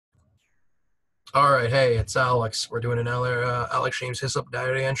All right, hey, it's Alex. We're doing another Alex James Hislop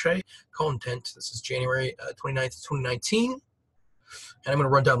diary entry. Content. This is January 29th, 2019, and I'm going to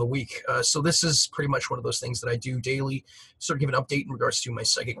run down the week. So this is pretty much one of those things that I do daily, sort of give an update in regards to my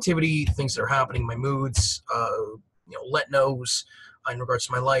psychic activity, things that are happening, my moods, let knows in regards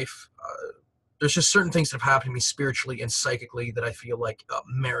to my life. There's just certain things that have happened to me spiritually and psychically that I feel like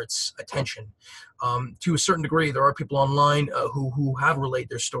merits attention. To a certain degree, there are people online who have relayed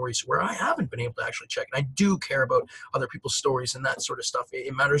their stories where I haven't been able to actually check. And I do care about other people's stories and that sort of stuff.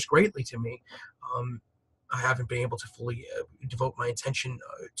 It matters greatly to me. Um, I haven't been able to fully devote my attention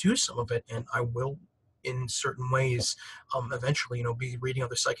to some of it, and I will in certain ways eventually, be reading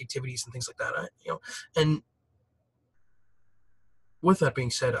other psychic activities and things like that. And with that being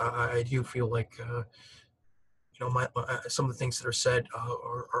said, I do feel like some of the things that are said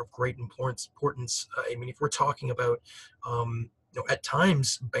are of great importance. I mean, if we're talking about, at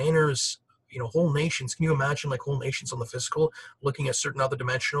times banners, whole nations. Can you imagine like whole nations on the physical looking at certain other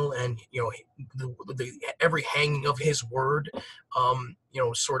dimensional, and every hanging of his word,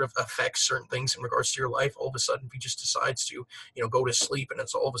 sort of affects certain things in regards to your life. All of a sudden, if he just decides to, go to sleep, and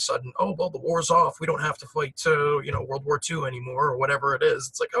it's all of a sudden, oh well, the war's off. We don't have to fight, World War II anymore, or whatever it is.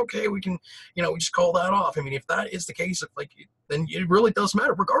 It's like, okay, we can, we just call that off. I mean, if that is the case, if like, then it really does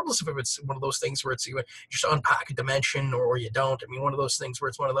matter, regardless of if it's one of those things where it's you just unpack a dimension or you don't. I mean, one of those things where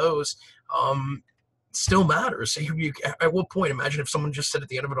it's one of those. Still matters. So at what point, imagine if someone just said at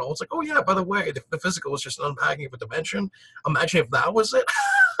the end of it all, it's like, oh yeah, by the way, the physical is just an unpacking of a dimension. Imagine if that was it.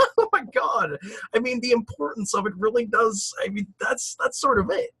 Oh my God. I mean, the importance of it really does. I mean, that's sort of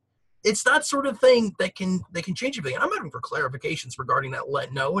it. It's that sort of thing that can change everything. I'm looking for clarifications regarding that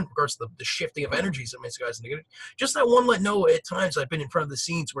let know in regards to the shifting of energies that makes guys needed. Just that one let know. At times I've been in front of the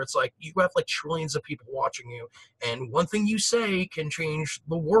scenes where it's like you have like trillions of people watching you, and one thing you say can change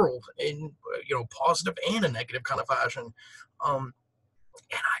the world in positive and a negative kind of fashion. And I'm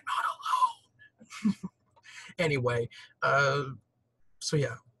not alone. Anyway, so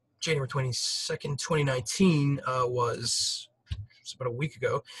yeah, January 22nd, 2019 was about a week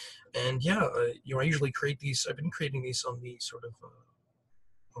ago. And yeah, I usually create these. I've been creating these on the sort of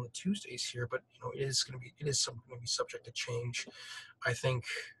on the Tuesdays here, but it is going to be subject to change, I think,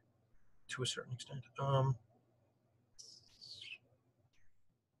 to a certain extent.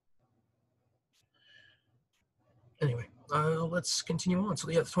 Anyway, let's continue on. So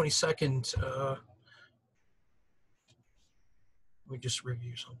yeah, the 22nd. Let me just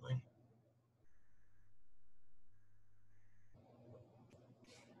review something.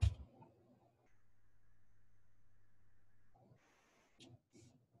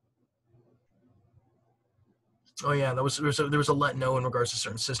 Oh yeah, there was a let know in regards to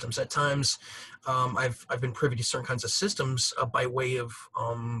certain systems. At times, I've been privy to certain kinds of systems by way of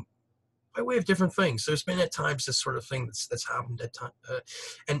different things. There's been at times this sort of thing that's happened at times,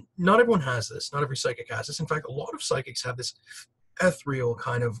 and not everyone has this. Not every psychic has this. In fact, a lot of psychics have this ethereal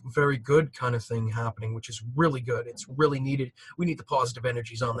kind of very good kind of thing happening, which is really good. It's really needed. We need the positive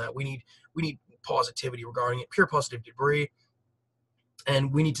energies on that. We need positivity regarding it, pure positive debris.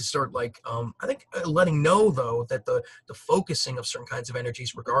 And we need to start like I think letting know though that the focusing of certain kinds of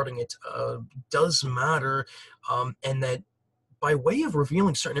energies regarding it does matter, and that by way of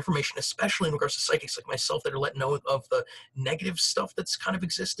revealing certain information, especially in regards to psychics like myself that are letting know of the negative stuff that's kind of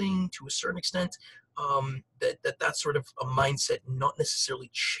existing to a certain extent, that sort of a mindset not necessarily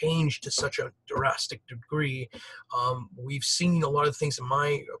changed to such a drastic degree. We've seen a lot of things in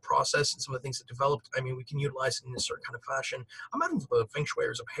my process and some of the things that developed. I mean, we can utilize it in a certain kind of fashion. I'm having the feng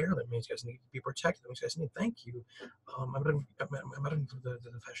shuiers of hair that means you guys need to be protected. That means you guys need thank you. I'm having the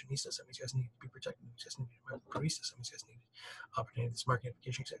fashionistas. That means you guys need to be protected. That means you guys need to be baristas. That means you guys need opportunity, this market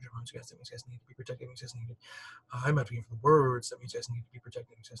application, etc. That means you guys need to be protected. That means you guys need. I'm advocating for the words. That means you guys need to be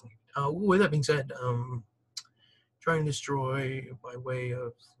protected. That means you guys need. With that being said, trying to destroy by way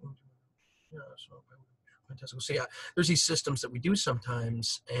of fantastic. So yeah, there's these systems that we do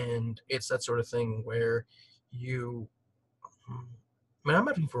sometimes, and it's that sort of thing where you. I mean, I'm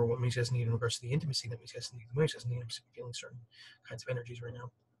advocating for what makes you guys need in regards to the intimacy that makes you guys need. The makes you guys need feeling certain kinds of energies right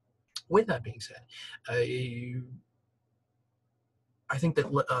now. With that being said, I think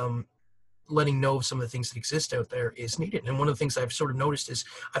that letting know of some of the things that exist out there is needed. And one of the things I've sort of noticed is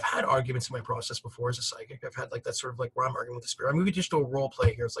I've had arguments in my process before as a psychic. I've had like that sort of like where I'm arguing with the spirit. I mean, we could just do a role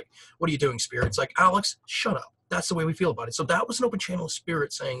play here. It's like, what are you doing, spirit? It's like, Alex, shut up. That's the way we feel about it. So that was an open channel of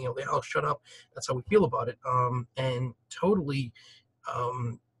spirit saying, Alex, shut up. That's how we feel about it. And totally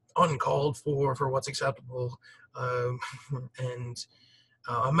uncalled for what's acceptable. And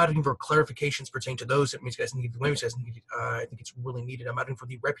I'm asking for clarifications pertaining to those that means guys need. The way guys need. I think it's really needed. I'm asking for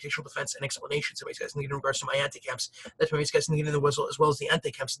the reputational defense and explanations that means guys need in regards to my anti-camps. That means guys needed as well as the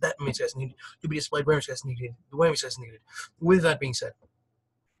anti-camps. That means guys need to be displayed. Where guys needed. The way guys needed. With that being said,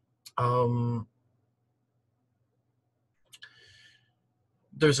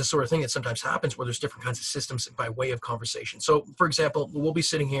 there's a sort of thing that sometimes happens where there's different kinds of systems by way of conversation. So, for example, we'll be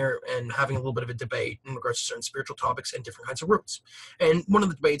sitting here and having a little bit of a debate in regards to certain spiritual topics and different kinds of roots. And one of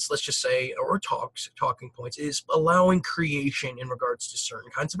the debates, let's just say, or talking points, is allowing creation in regards to certain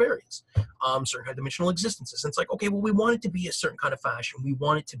kinds of areas, certain kind of dimensional existences. And it's like, okay, well, we want it to be a certain kind of fashion. We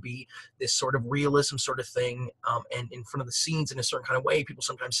want it to be this sort of realism sort of thing, and in front of the scenes in a certain kind of way. People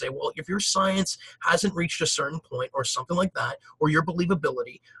sometimes say, well, if your science hasn't reached a certain point or something like that, or your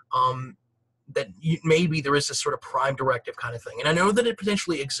believability, that maybe there is this sort of prime directive kind of thing, and I know that it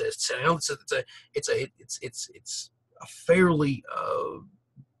potentially exists, and I know it's a fairly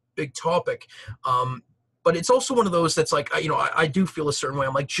big topic, but it's also one of those that's like, I do feel a certain way.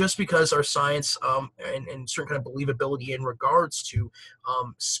 I'm like, just because our science and certain kind of believability in regards to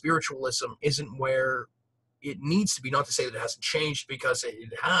spiritualism isn't where it needs to be, not to say that it hasn't changed, because it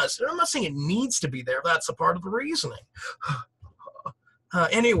has, and I'm not saying it needs to be there. That's a part of the reasoning.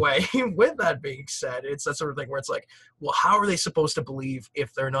 Anyway, with that being said, it's that sort of thing where it's like, well, how are they supposed to believe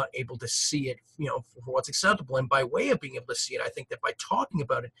if they're not able to see it, for what's acceptable? And by way of being able to see it, I think that by talking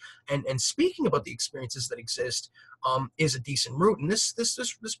about it and speaking about the experiences that exist is a decent route. And this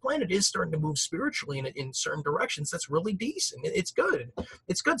planet is starting to move spiritually in certain directions. That's really decent. It's good.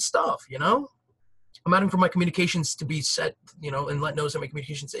 It's good stuff, I'm adding for my communications to be set, and let knows that my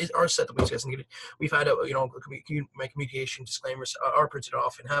communications are set the way you guys needed. We've had, my communication disclaimers are printed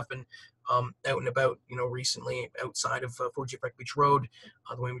off and have been out and about, recently outside of 4G Effect Beach Road.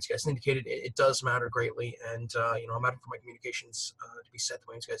 The way you guys indicated, it does matter greatly. And, I'm adding for my communications to be set the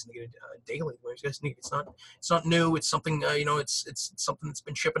way you guys needed daily. The way you guys need. It's not new. It's something, it's something that's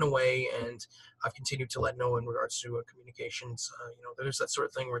been chipping away, and I've continued to let know in regards to communications. There's that sort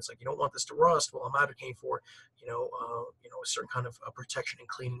of thing where it's like, you don't want this to rust. Well, I'm advocating for, a certain kind of protection and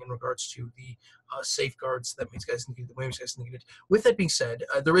cleaning in regards to the safeguards that means guys needed, the way guys needed. With that being said,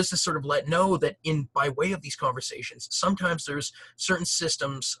 there is this sort of let know that by way of these conversations, sometimes there's certain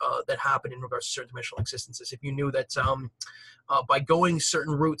systems that happen in regards to certain dimensional existences. If you knew that by going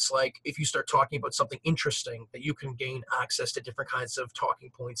certain routes, like if you start talking about something interesting, that you can gain access to different kinds of talking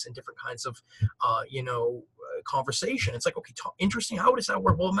points and different kinds of, conversation. It's like, okay, interesting. How does that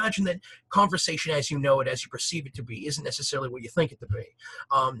work? Well, imagine that conversation as you know it, as you perceive it to be, isn't necessarily what you think it to be.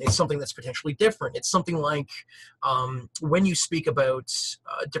 It's something that's potentially different. It's something like when you speak about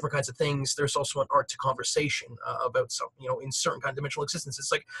different kinds of things, there's also an art to conversation about something, in certain kind of dimensional existence.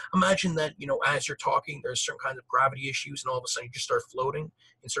 It's like, imagine that, as you're talking, there's certain kinds of gravity issues, and all of a sudden you just start floating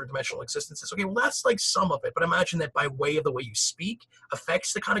in certain dimensional existences. Okay, well, that's like some of it, but imagine that by way of the way you speak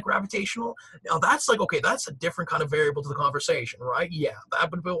affects the kind of gravitational. Now that's like, okay, that's a different kind of variable to the conversation, right? Yeah,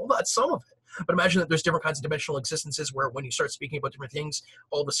 that would be, well, that's some of it. But imagine that there's different kinds of dimensional existences where when you start speaking about different things,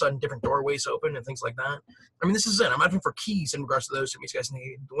 all of a sudden different doorways open and things like that. I mean, this is it. I'm asking for keys in regards to those that you guys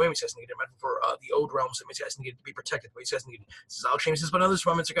need, the way you guys need. I'm asking for the old realms that you guys need to be protected, the way you guys need. This is Alex James Hislop, but others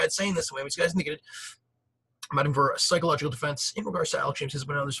from Mr. Guide saying this, the way you guys need it. I'm adding for a psychological defense in regards to Alex James Hislop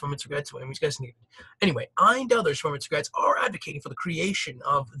and others from Mr. Guides, the way you guys need. Anyway, I and others from Mr. Guides are advocating for the creation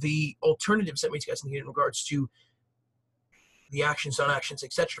of the alternatives that you guys need in regards to the actions, non-actions,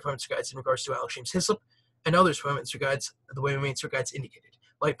 etc. from Mr. Guides in regards to Alex James Hislop and others from Mr. Guides, the way Mr. Guides indicated.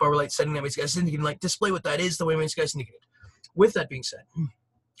 Light, power, light, setting that Mr. Guides indicated, like display what that is, the way Mr. Guides indicated. With that being said,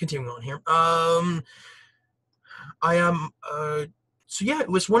 continuing on here, I am, so yeah, it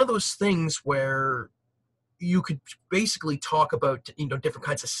was one of those things where you could basically talk about, different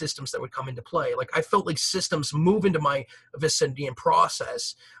kinds of systems that would come into play. Like I felt like systems move into my vicinity and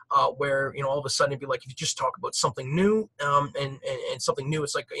process where, all of a sudden it'd be like, if you just talk about something new and something new,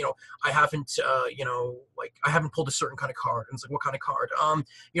 it's like, I haven't, I haven't pulled a certain kind of card. And it's like, what kind of card?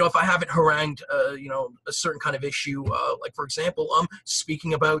 If I haven't harangued, a certain kind of issue, like for example,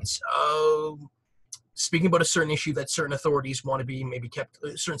 speaking about a certain issue that certain authorities want to be maybe kept,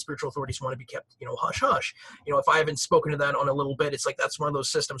 certain spiritual authorities want to be kept, hush hush. If I haven't spoken to that on a little bit, it's like that's one of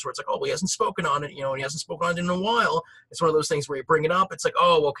those systems where it's like, oh, well, he hasn't spoken on it, and he hasn't spoken on it in a while. It's one of those things where you bring it up. It's like,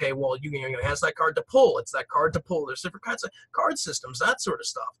 oh, okay, well, he has that card to pull. It's that card to pull. There's different kinds of card systems, that sort of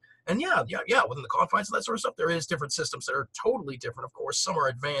stuff. And yeah, within the confines of that sort of stuff, there is different systems that are totally different. Of course, some are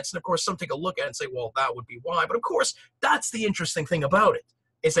advanced, and of course, some take a look at it and say, well, that would be why. But of course, that's the interesting thing about it,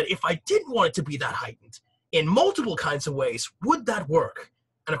 is that if I didn't want it to be that heightened, in multiple kinds of ways, would that work?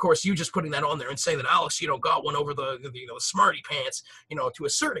 And of course, you just putting that on there and saying that Alex, got one over the smarty pants, to a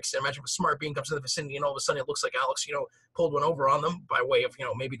certain extent. Imagine if a smart being comes in the vicinity and all of a sudden it looks like Alex, pulled one over on them by way of,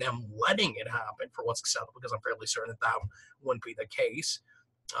 maybe them letting it happen for what's acceptable, because I'm fairly certain that wouldn't be the case,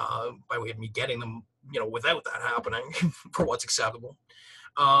 by way of me getting them, without that happening for what's acceptable.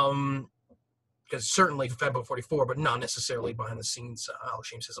 Because certainly February 44, but not necessarily behind the scenes, Alex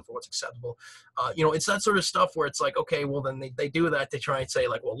James Hislop for what's acceptable. It's that sort of stuff where it's like, okay, well, then they do that. They try and say,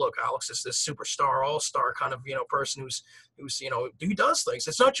 like, well, look, Alex is this superstar, all-star kind of, person who's who does things.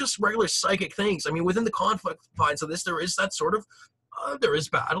 It's not just regular psychic things. I mean, within the confines of this, there is that sort of, there is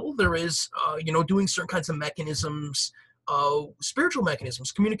battle. There is, doing certain kinds of mechanisms, spiritual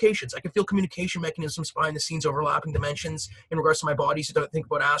mechanisms, communications. I can feel communication mechanisms behind the scenes, overlapping dimensions in regards to my bodies. You think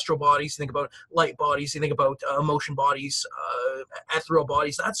about astral bodies, you think about light bodies, you think about emotion bodies, ethereal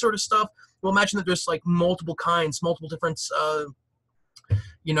bodies, that sort of stuff. Well, imagine that there's like multiple kinds, multiple different,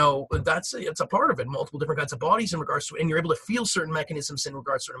 it's a part of it, multiple different kinds of bodies in regards to, and you're able to feel certain mechanisms in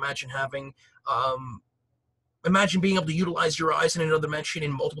regards to it. Imagine being able to utilize your eyes in another dimension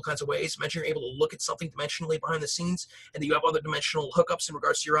in multiple kinds of ways. Imagine you're able to look at something dimensionally behind the scenes, and that you have other dimensional hookups in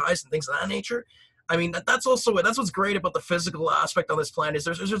regards to your eyes and things of that nature. I mean, that's what's great about the physical aspect on this planet, is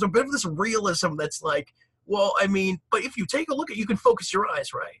there's a bit of this realism that's like, well, I mean, but if you take a look at, you can focus your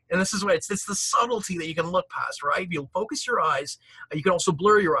eyes, right? And this is what it's the subtlety that you can look past, right? If you focus your eyes, you can also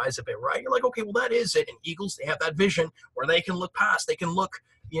blur your eyes a bit, right? You're like, okay, well, that is it. And eagles, they have that vision where they can look past, they can look,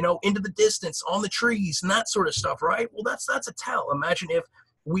 into the distance, on the trees, and that sort of stuff, right? Well, that's a tell. Imagine if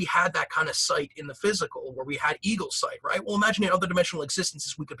we had that kind of sight in the physical, where we had eagle sight, right? Well, imagine in other dimensional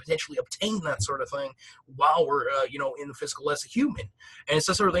existences, we could potentially obtain that sort of thing while we're, in the physical as a human. And it's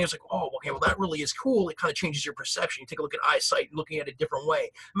that sort of thing. It's like, oh, okay, well, that really is cool. It kind of changes your perception. You take a look at eyesight and looking at it a different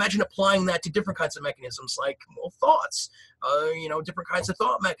way. Imagine applying that to different kinds of mechanisms, like, well, thoughts, different kinds of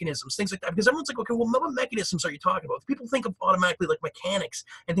thought mechanisms, things like that. Because everyone's like, okay, well, what mechanisms are you talking about? People think of automatically like mechanics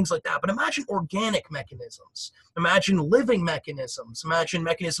and things like that. But imagine organic mechanisms. Imagine living mechanisms. Imagine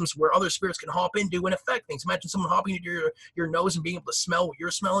mechanisms where other spirits can hop into and affect things. Imagine someone hopping into your nose and being able to smell what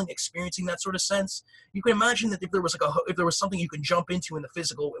you're smelling, experiencing that sort of sense. You can imagine that if there was something you could jump into in the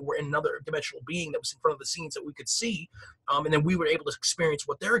physical, or another dimensional being that was in front of the scenes that we could see, and then we were able to experience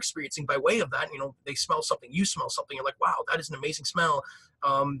what they're experiencing by way of that. They smell something, you smell something, you're like, wow, that is an amazing smell.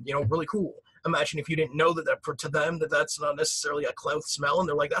 Really cool. Imagine if you didn't know to them that's not necessarily a cloud smell, and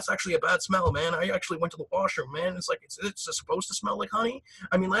they're like, that's actually a bad smell, man. I actually went to the washroom, man. It's like, it's supposed to smell like honey.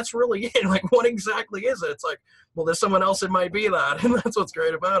 I mean, that's really it. Like, what exactly is it? It's like, well, there's someone else it might be that, and that's what's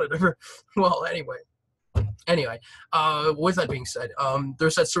great about it. Well, anyway, with that being said,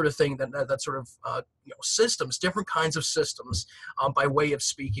 there's that sort of thing, that sort of systems, different kinds of systems, by way of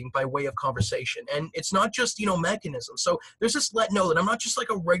speaking, by way of conversation, and it's not just mechanisms. So there's this know that I'm not just like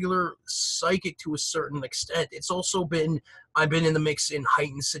a regular psychic to a certain extent. It's also I've been in the mix in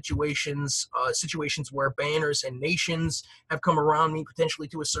heightened situations, situations where banners and nations have come around me potentially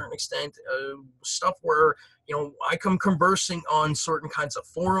to a certain extent, stuff where I come conversing on certain kinds of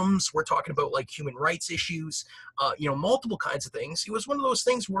forums. We're talking about like human rights issues, multiple kinds of things. It was one of those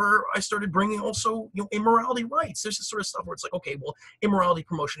things where I started bringing also, immorality rights. There's this sort of stuff where it's like, okay, well, immorality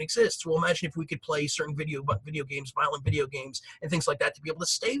promotion exists. Well, imagine if we could play certain video games, violent video games, and things like that, to be able to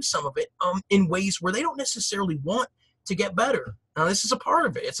stave some of it, in ways where they don't necessarily want to get better. Now, this is a part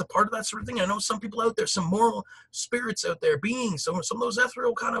of it. It's a part of that sort of thing. I know some people out there, some moral spirits out there, beings, some of those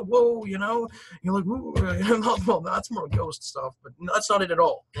ethereal kind of, whoa, you're like, ooh, well, that's more ghost stuff, but that's not it at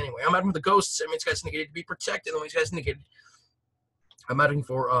all. Anyway, I'm adding with the ghosts. I mean, these guys indicated to be protected. These guys indicated, I'm adding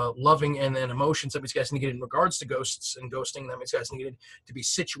for loving and emotions. That means guys indicated in regards to ghosts and ghosting. That means guys indicated to be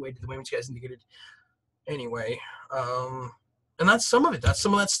situated the way guys indicated. Anyway, and that's some of it. That's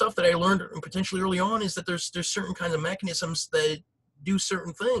some of that stuff that I learned potentially early on, is that there's certain kinds of mechanisms that do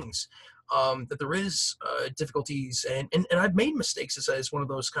certain things, that there is difficulties, and I've made mistakes as one of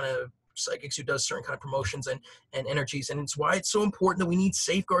those kind of psychics who does certain kind of promotions and energies, and it's why it's so important that we need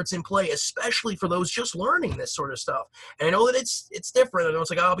safeguards in play, especially for those just learning this sort of stuff. And I know that it's different. I know it's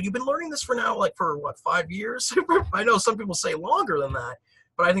like, oh, but you've been learning this for what, 5 years? I know some people say longer than that.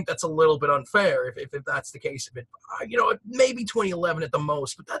 But I think that's a little bit unfair if that's the case. If it, maybe 2011 at the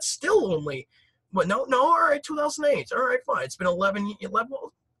most, but that's still only, no, all right, 2008. All right, fine. It's been 11.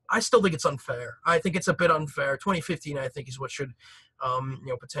 Well, I still think it's unfair. I think it's a bit unfair. 2015, I think, is what should,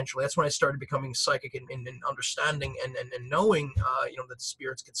 potentially. That's when I started becoming psychic and understanding and knowing, that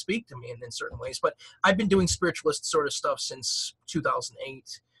spirits could speak to me in certain ways. But I've been doing spiritualist sort of stuff since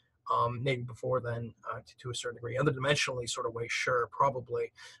 2008. Maybe before then, to a certain degree. Other dimensionally sort of way, sure,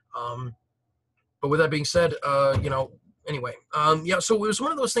 probably. But with that being said, Anyway, yeah, so it was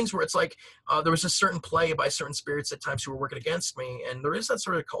one of those things where it's like there was a certain play by certain spirits at times who were working against me, and there is that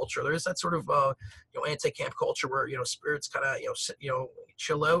sort of culture. There is that sort of anti-camp culture where spirits kind of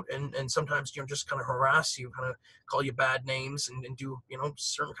chill out and sometimes just kind of harass you, kind of call you bad names and do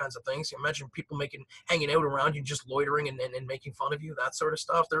certain kinds of things. Imagine people hanging out around you, just loitering and making fun of you, that sort of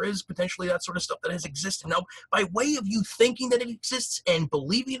stuff. There is potentially that sort of stuff that has existed. Now, by way of you thinking that it exists and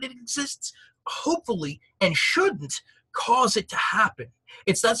believing that it exists, hopefully and shouldn't cause it to happen.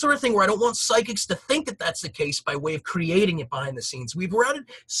 It's that sort of thing where I don't want psychics to think that that's the case by way of creating it behind the scenes. We've read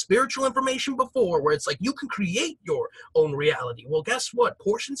spiritual information before where it's like you can create your own reality. Well, guess what?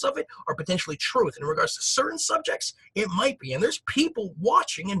 Portions of it are potentially truth. In regards to certain subjects, it might be. And there's people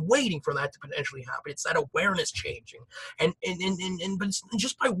watching and waiting for that to potentially happen. It's that awareness changing. But it's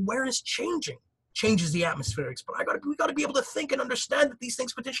just by awareness changing changes the atmospherics. But we got to be able to think and understand that these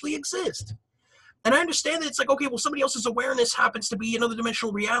things potentially exist. And I understand that it's like, okay, well, somebody else's awareness happens to be another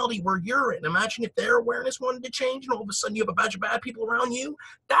dimensional reality where you're in. Imagine if their awareness wanted to change and all of a sudden you have a bunch of bad people around you.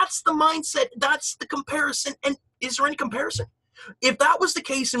 That's the mindset. That's the comparison. And is there any comparison? If that was the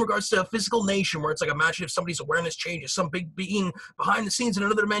case in regards to a physical nation where it's like, imagine if somebody's awareness changes, some big being behind the scenes in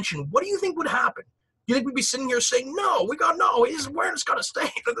another dimension, what do you think would happen? You think we'd be sitting here saying, no, his awareness got to stay.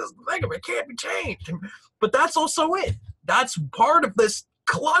 This thing of it can't be changed. But that's also it. That's part of this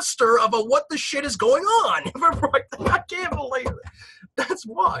cluster of what the shit is going on. I can't believe it. That's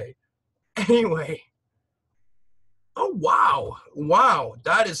why. Anyway. Oh, wow. Wow.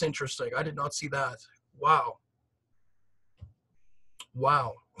 That is interesting. I did not see that. Wow.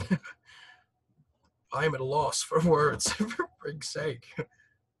 Wow. I am at a loss for words, for frig's sake.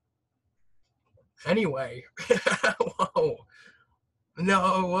 Anyway. Whoa. No,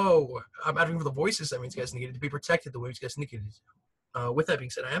 whoa. I'm asking for the voices. That means you guys needed to be protected the way you guys needed. With that being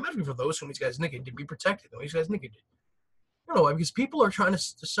said, I am asking for those whom these guys needed to be protected the way these guys needed. I don't know, because people are trying to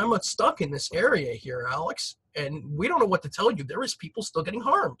somewhat stuck in this area here, Alex, and we don't know what to tell you. There is people still getting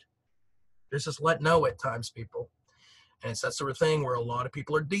harmed. There's just let know at times, people. And it's that sort of thing where a lot of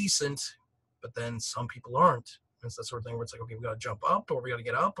people are decent, but then some people aren't. And it's that sort of thing where it's like, okay, we got to jump up, or we got to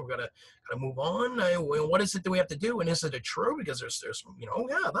get up, or we got to move on. What is it that we have to do? And is it true? Because there's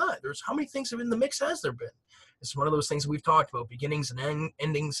there's how many things in the mix has there been? It's one of those things that we've talked about, beginnings and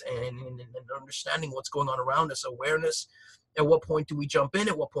endings and understanding what's going on around us, awareness. At what point do we jump in?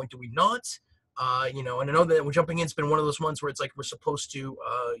 At what point do we not? And I know that we're jumping in. It's been one of those ones where it's like we're supposed to,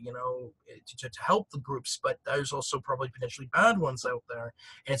 to help the groups, but there's also probably potentially bad ones out there.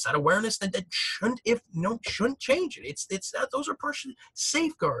 And it's that awareness that shouldn't change it. It's that those are partially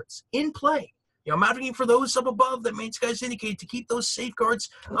safeguards in play. I'm advocating for those up above that main guys indicated to keep those safeguards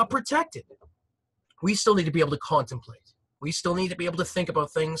protected. We still need to be able to contemplate. We still need to be able to think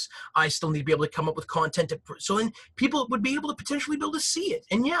about things. I still need to be able to come up with content. So then people would be able to potentially be able to see it.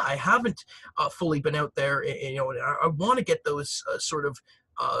 And yeah, I haven't fully been out there. I want to get those sort of,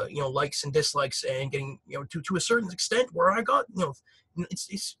 likes and dislikes and getting, to a certain extent where I got,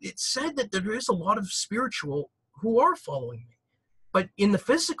 it's said that there is a lot of spiritual who are following me. But in the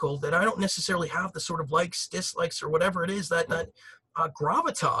physical, that I don't necessarily have the sort of likes, dislikes, or whatever it is that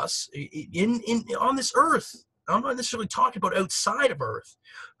gravitas on this earth. I'm not necessarily talking about outside of Earth.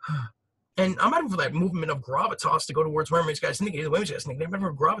 And I'm not for that movement of gravitas to go towards where these guys need. The way these guys need. I'm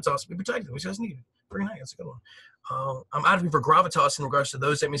for gravitas to be protected. The way these guys need. Very nice. That's a good one. I'm advocating for gravitas in regards to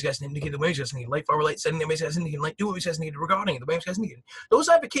those that these guys need. The way these guys need. Light, far, light, setting. The way these guys need. Light, do what these guys need regarding the way these guys need. Those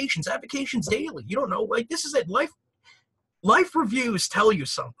advocations daily. You don't know. Like, this is it. Life reviews tell you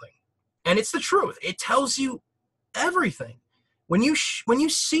something, and it's the truth. It tells you everything. When you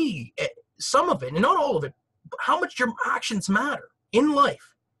see some of it, and not all of it, how much your actions matter in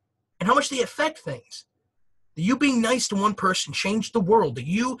life and how much they affect things. You being nice to one person changed the world.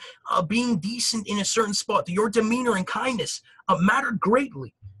 You being decent in a certain spot, your demeanor and kindness mattered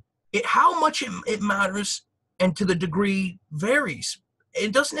greatly. How much it matters and to the degree varies.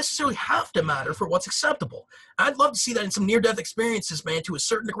 It doesn't necessarily have to matter for what's acceptable. I'd love to see that in some near-death experiences, man, to a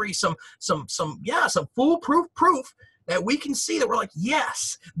certain degree, some foolproof proof that we can see that we're like,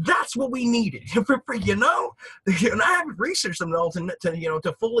 yes, that's what we needed. And I haven't researched them all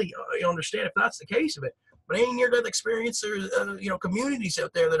to fully understand if that's the case of it. But any near-death experience, there's communities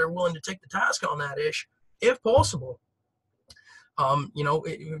out there that are willing to take the task on that ish, if possible.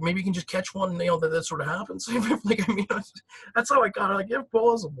 Maybe you can just catch one, that sort of happens. That's how I got it. If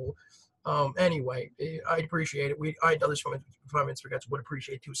possible. Anyway, I'd appreciate it. I had others from 5 minutes regards would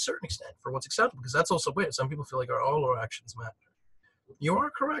appreciate it to a certain extent for what's acceptable, because that's also weird. Some people feel like all our actions matter. You are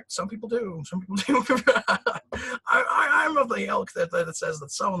correct. Some people do. Some people do. I'm of the ilk that says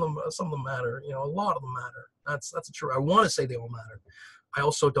that some of them matter. You know, a lot of them matter. That's true. I want to say they all matter. I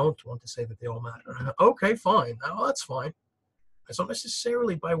also don't want to say that they all matter. Okay, fine. Now that's fine. It's not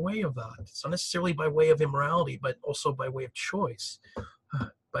necessarily by way of that. It's not necessarily by way of immorality, but also by way of choice,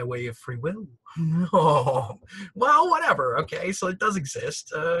 by way of free will. Oh, well, whatever. Okay, so it does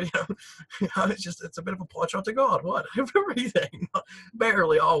exist. It's a bit of a plot shot to God. What? Everything.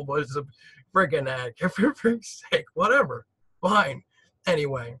 Barely all was a friggin' egg. For freak's sake. Whatever. Fine.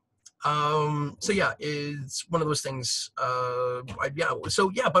 Anyway. So yeah, it's one of those things.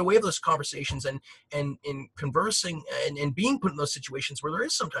 So yeah, by way of those conversations and in conversing and being put in those situations where there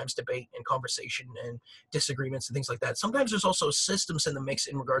is sometimes debate and conversation and disagreements and things like that. Sometimes there's also systems in the mix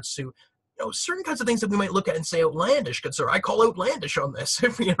in regards to certain kinds of things that we might look at and say outlandish. Because I call outlandish on this.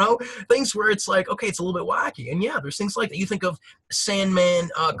 Things where it's like, okay, it's a little bit wacky. And yeah, there's things like that. You think of Sandman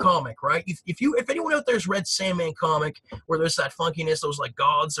comic, right? If anyone out there's read Sandman comic, where there's that funkiness, those like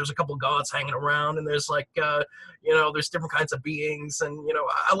gods, there's a couple gods hanging around, and there's like there's different kinds of beings, and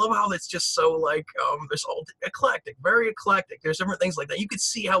I love how it's just so like there's all eclectic, very eclectic. There's different things like that. You could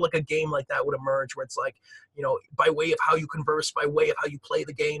see how like a game like that would emerge, where it's like by way of how you converse, by way of how you play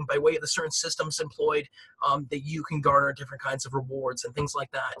the game, by way of the certain systems employed, that you can garner different kinds of rewards and things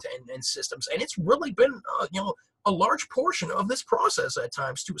like that, and systems. And it's really been a large portion of this process at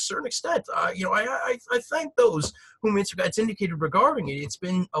times, to a certain extent. I thank those whom it's guys indicated regarding it. It's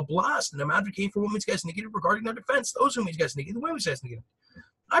been a blast, and I'm advocating for women's guys indicated regarding their defense. Those whom it's guys indicated, the women's guys indicated.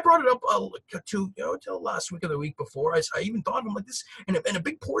 I brought it up till last week or the week before. I even thought of them like this, and a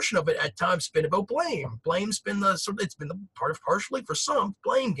big portion of it at times been about blame. Blame's been it's been the part of partially for some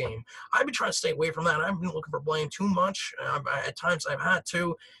blame game. I've been trying to stay away from that. I've been looking for blame too much. At times I've had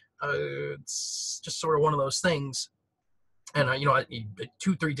to. It's just sort of one of those things. And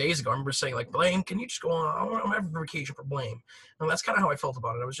 2-3 days ago, I remember saying like, blame, can you just go on? I'm having vacation for blame, and that's kind of how I felt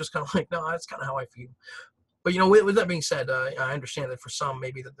about it. I was just kind of like, no, that's kind of how I feel. But with that being said, I understand that for some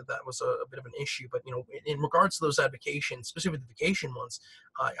maybe that was a bit of an issue. But in regards to those advocations, specifically the vacation ones,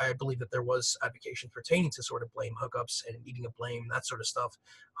 I believe that there was advocation pertaining to sort of blame hookups and eating of blame, that sort of stuff.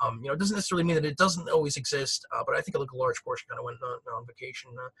 It doesn't necessarily mean that it doesn't always exist, but I think a large portion kind of went on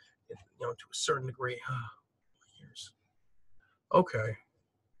vacation, to a certain degree. Years. Okay.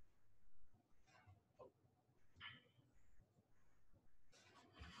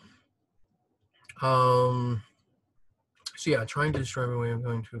 So yeah, trying to destroy my way of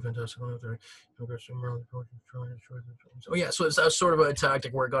going to a fantastic military. Oh yeah, so it's sort of a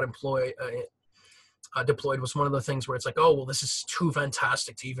tactic where it got deployed was one of the things where it's like, oh well, this is too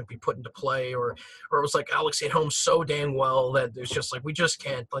fantastic to even be put into play, or it was like Alex hit home so dang well that there's just like, we just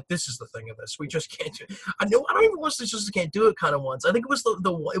can't, like, this is the thing of this, we just can't do. I don't even want to just can't do it kind of ones. I think it was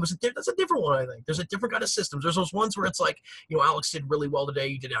that's a different one. I think there's a different kind of systems. There's those ones where it's like, Alex did really well today.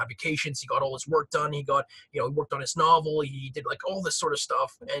 He did applications. He got all his work done. He got he worked on his novel. He did like all this sort of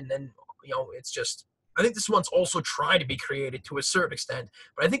stuff, and then it's just. I think this one's also tried to be created to a certain extent,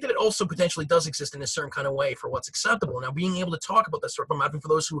 but I think that it also potentially does exist in a certain kind of way for what's acceptable. Now, being able to talk about this sort of, I'm advocating for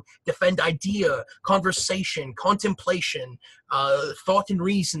those who defend idea, conversation, contemplation, thought and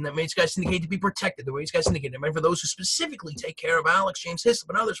reason that makes guys indicate to be protected, the way these guys indicate. And for those who specifically take care of Alex James Hislop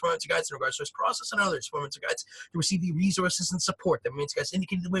and others, women's guides in regards to his process, and others, women's guides to receive the resources and support that women's guys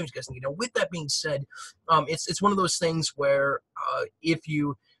indicated the women's guys indicate. Now, with that being said, it's one of those things where if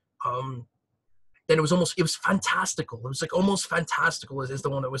you then it was fantastical. It was like almost fantastical is the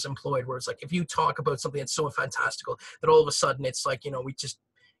one that was employed, where it's like, if you talk about something that's so fantastical that all of a sudden it's like,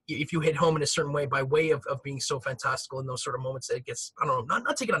 if you hit home in a certain way by way of being so fantastical in those sort of moments, that it gets, I don't know,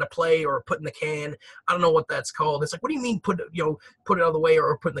 not taken out of play or put in the can. I don't know what that's called. It's like, what do you mean put it out of the way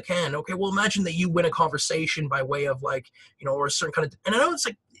or put in the can? Okay, well, imagine that you win a conversation by way of like, or a certain kind of, and I know it's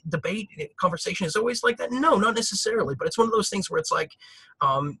like, debate conversation is always like that. No, not necessarily, but it's one of those things where it's like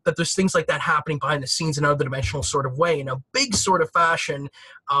that there's things like that happening behind the scenes in another dimensional sort of way, in a big sort of fashion.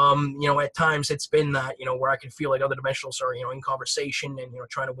 At times it's been that where I can feel like other dimensionals are in conversation and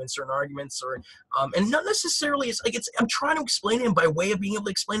trying to win certain arguments, or and not necessarily it's like I'm trying to explain it by way of being able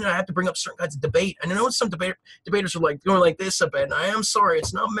to explain it. I have to bring up certain kinds of debate, and I know some debaters are like going like this a bit, and I am sorry,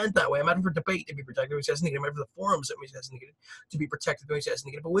 it's not meant that way. I'm advocating for debate to be protected. I'm advocating for the forums that to be protected.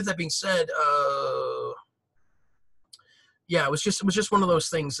 But with that being said, yeah, it was just one of those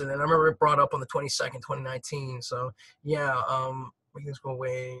things. And then I remember it brought up on the 22nd, 2019. So yeah, we can just go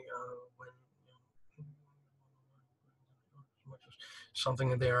away. something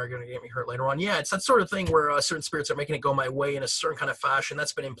that they are going to get me hurt later on. Yeah, it's that sort of thing where certain spirits are making it go my way in a certain kind of fashion.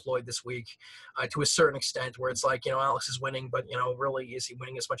 That's been employed this week to a certain extent, where it's like, Alex is winning, but, really, is he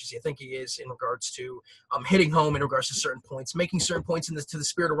winning as much as you think he is in regards to hitting home in regards to certain points, making certain points to the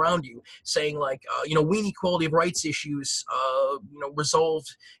spirit around you, saying like, we need equality of rights issues,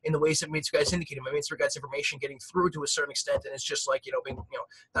 resolved in the ways that Mainstream Guys indicated. My Mainstream Guys information getting through to a certain extent, and it's just like, being,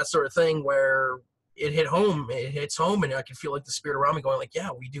 that sort of thing where it hits home, and I can feel like the spirit around me going like, yeah,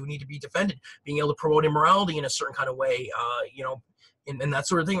 we do need to be defended, being able to promote immorality in a certain kind of way, and that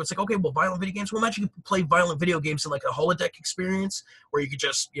sort of thing. It's like, okay, well, violent video games. Well, imagine you could play violent video games in like a holodeck experience where you could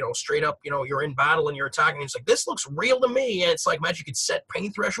just, straight up, you're in battle and you're attacking. And it's like, this looks real to me. And it's like, imagine you could set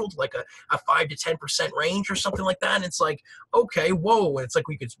pain threshold to like a 5 to 10% range or something like that. And it's like, okay, whoa. And it's like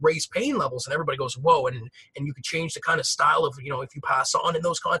we could raise pain levels, and everybody goes, whoa. And you could change the kind of style of, if you pass on in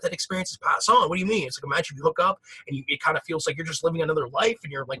those content experiences, pass on. What do you mean? It's like, imagine if you hook up and it kind of feels like you're just living another life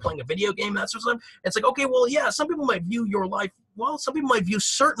and you're like playing a video game, that sort of stuff. It's like, okay, well, yeah, some people might view your life, well, some people might view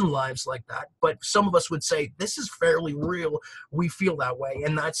certain lives like that, but some of us would say this is fairly real. We feel that way,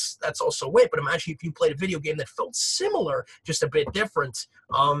 and that's also it. But imagine if you played a video game that felt similar, just a bit different,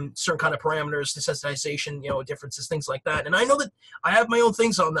 certain kind of parameters, desensitization, differences, things like that. And I know that I have my own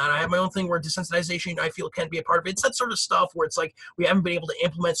things on that. I have my own thing where desensitization, I feel, can be a part of it. It's that sort of stuff where it's like we haven't been able to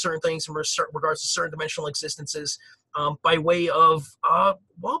implement certain things in regards to certain dimensional existences. By way of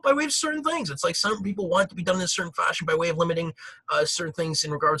certain things. It's like some people want it to be done in a certain fashion by way of limiting certain things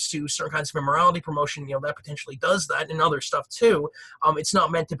in regards to certain kinds of immorality promotion. That potentially does that, and other stuff too. It's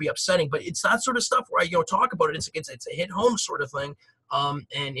not meant to be upsetting, but it's that sort of stuff where I talk about it. It's a hit home sort of thing, and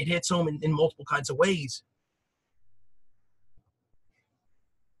it hits home in multiple kinds of ways.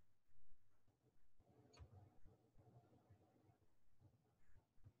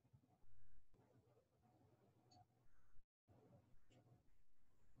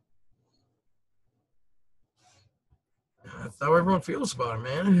 That's how everyone feels about it,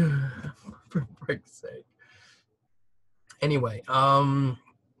 man. For break's sake. Anyway,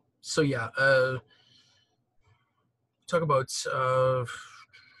 so yeah, talk about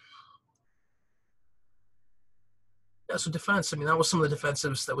yeah, so defense. I mean, that was some of the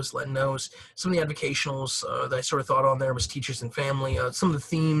defensives that was letting knows. Some of the advocationals that I sort of thought on there was teachers and family. Some of the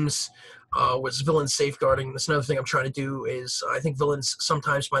themes was villains safeguarding. That's another thing I'm trying to do is I think villains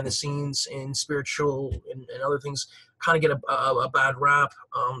sometimes behind the scenes in spiritual and other things kind of get a bad rap.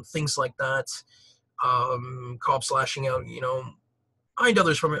 Things like that. Cops lashing out, I had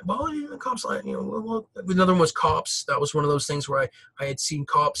others from it. Well, cops, another one was cops. That was one of those things where I had seen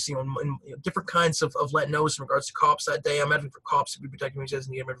cops, in different kinds of let knows in regards to cops that day. I'm advocating for cops to be protected when as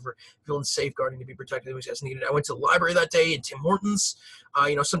needed. I'm advocating for villains safeguarding to be protected when as needed. I went to the library that day in Tim Hortons.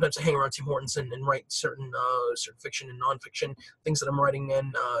 Sometimes I hang around Tim Hortons and write certain fiction and nonfiction things that I'm writing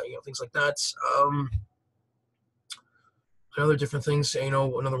in, things like that. Other different things,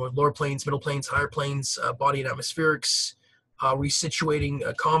 another one, lower planes, middle planes, higher planes, body and atmospherics.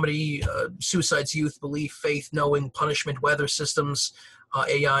 Resituating comedy, suicides, youth, belief, faith, knowing, punishment, weather systems,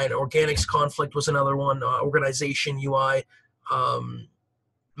 AI and organics conflict was another one, organization, UI,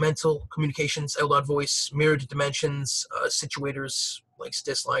 mental communications, out loud voice, mirrored dimensions, situators, likes,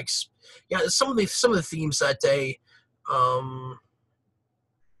 dislikes. Yeah, some of the themes that day.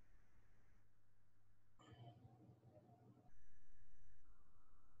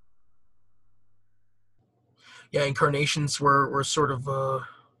 Yeah, incarnations were sort of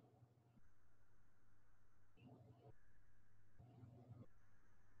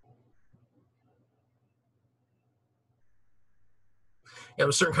there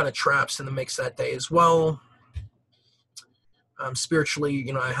was certain kind of traps in the mix that day as well.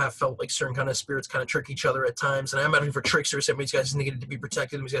 Spiritually, I have felt like certain kind of spirits kind of trick each other at times, and I'm advocating for tricksters. That means guys needed to be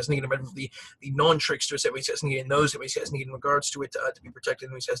protected. These guys needed the non-tricksters. That means guys needed those. That means guys needed in regards to it to be protected.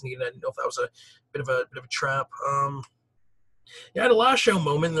 That means guys needed. I didn't know if that was a bit of a trap. Yeah, I had a last show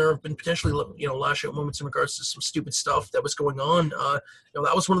moment. There have been potentially, last show moments in regards to some stupid stuff that was going on.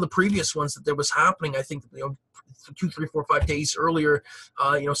 That was one of the previous ones that was happening. I think, 2, 3, 4, 5 days earlier,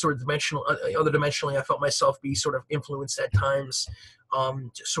 sort of other dimensionally, I felt myself be sort of influenced at times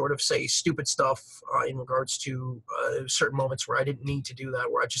to sort of say stupid stuff in regards to certain moments where I didn't need to do that,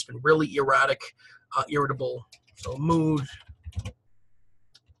 where I've just been really erratic, irritable. So mood,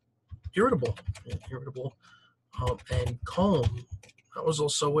 irritable, and calm. That was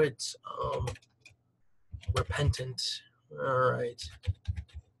also it. Repentant. All right.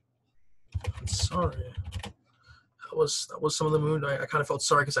 I'm sorry. That was some of the mood. I kind of felt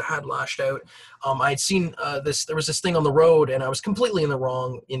sorry because I had lashed out. I had seen this. There was this thing on the road, and I was completely in the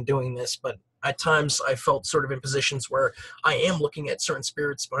wrong in doing this. But at times I felt sort of in positions where I am looking at certain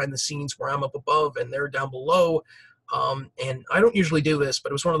spirits behind the scenes where I'm up above and they're down below. And I don't usually do this,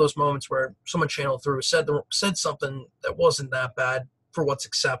 but it was one of those moments where someone channeled through, said something that wasn't that bad for what's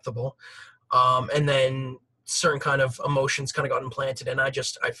acceptable. And then certain kind of emotions kind of got implanted, and I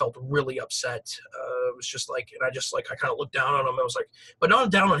felt really upset. It was just like, and I kind of looked down on him. I was like, but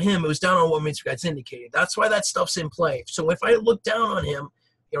not down on him. It was down on what Mr. Guys indicated. That's why that stuff's in play. So if I look down on him,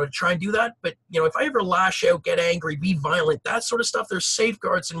 to try and do that, but if I ever lash out, get angry, be violent, that sort of stuff, there's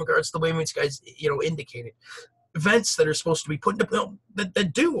safeguards in regards to the way Mr. Guys, indicated. Events that are supposed to be put into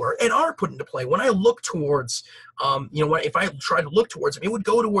that do or and are put into play. When I look towards, if I try to look towards them, it would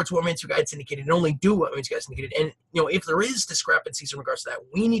go towards what Man's Guides indicated and only do what Man's Guides indicated. And if there is discrepancies in regards to that,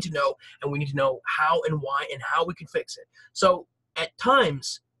 we need to know, and we need to know how and why and how we can fix it. So at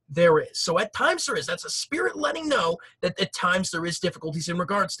times there is. So at times there is. That's a spirit letting know that at times there is difficulties in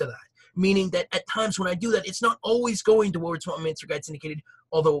regards to that. Meaning that at times when I do that, it's not always going towards what Man's Guides indicated,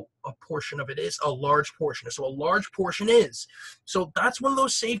 although a portion of it is, a large portion. So a large portion is. So that's one of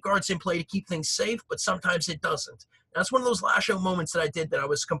those safeguards in play to keep things safe, but sometimes it doesn't. That's one of those lash out moments that I did that I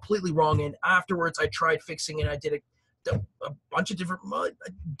was completely wrong in. Afterwards, I tried fixing it. I did a bunch of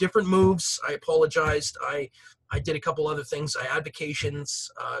different moves. I apologized. I did a couple other things. I had vacations.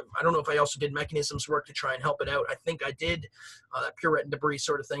 I don't know if I also did mechanisms work to try and help it out. I think I did. That purette and debris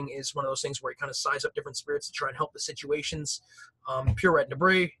sort of thing is one of those things where you kind of size up different spirits to try and help the situations. Purette and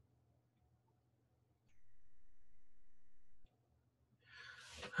debris.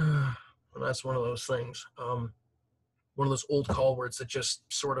 Well, that's one of those things. One of those old call words that just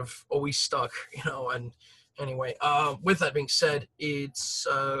sort of always stuck, and anyway, with that being said, it's,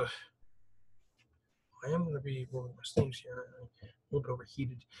 I am going to be rolling my sleeves here. A little bit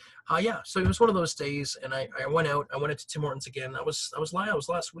overheated. Yeah, so it was one of those days, and I went out. I went into Tim Hortons again. I was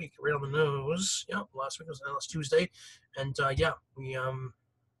last week, right on the nose. Yeah, last week was last Tuesday, and yeah, we a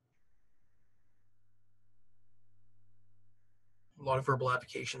lot of verbal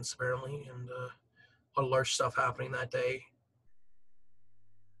applications apparently, and a lot of large stuff happening that day.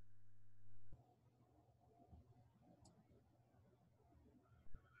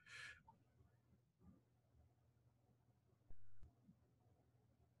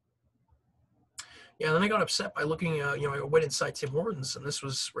 Yeah, then I got upset by looking, I went inside Tim Hortons, and this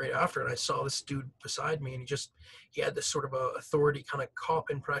was right after, and I saw this dude beside me, and he had this sort of authority kind of cop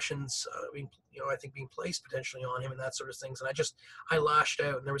impressions, I think being placed potentially on him and that sort of things, and I lashed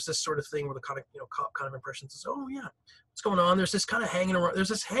out, and there was this sort of thing where the kind of, cop kind of impressions is, oh yeah, what's going on? There's this kind of hanging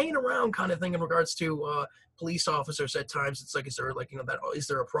around kind of thing in regards to police officers at times. It's like, is there like, is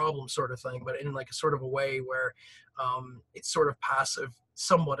there a problem sort of thing, but in like a sort of a way where it's sort of passive,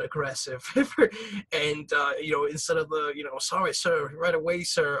 somewhat aggressive. And instead of the sorry sir, right away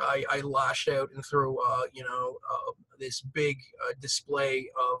sir, I lashed out and threw this big display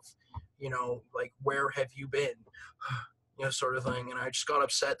of like, where have you been, sort of thing. And I just got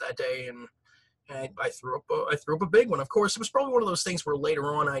upset that day, and I threw up a big one. Of course, it was probably one of those things where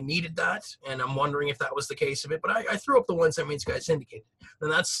later on I needed that, and I'm wondering if that was the case of it. But I threw up the ones that Means Guys indicated,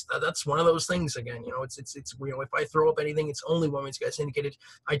 and that's one of those things again. It's if I throw up anything, it's only what Means Guys indicated.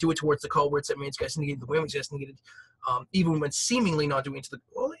 I do it towards the call words that Means Guys indicated, the way Means Guys indicated, even when seemingly not doing it to the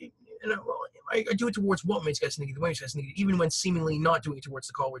I do it towards what Means Guys indicated, the way Means Guys indicated, even when seemingly not doing it towards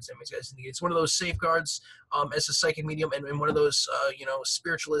the call words that Means Guys indicated. It's one of those safeguards as a psychic medium, and one of those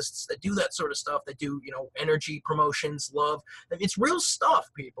spiritualists that do that sort of stuff, that do energy promotions, love. It's real stuff,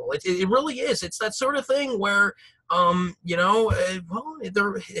 people. It really is. It's that sort of thing where there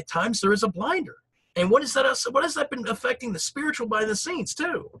at times there is a blinder. And what is that? What has that been affecting the spiritual behind the scenes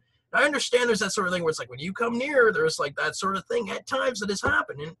too? I understand there's that sort of thing where it's like when you come near, there's like that sort of thing at times that has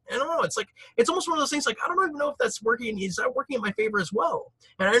happened. And I don't know, it's like, it's almost one of those things like, I don't even know if that's working. Is that working in my favor as well?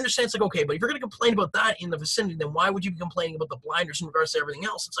 And I understand it's like, okay, but if you're going to complain about that in the vicinity, then why would you be complaining about the blinders in regards to everything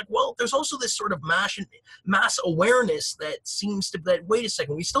else? It's like, well, there's also this sort of mass awareness that seems to, that, wait a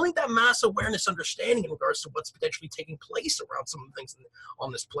second, we still need that mass awareness understanding in regards to what's potentially taking place around some of the things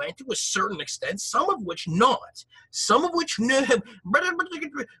on this planet to a certain extent, some of which not. Some of which no.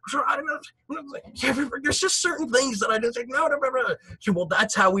 I don't know. There's just certain things that I just like, no. Well,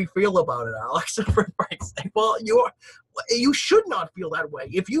 that's how we feel about it, Alex. Well, you should not feel that way.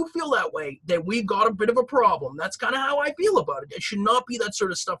 If you feel that way, then we've got a bit of a problem. That's kind of how I feel about it. It should not be that sort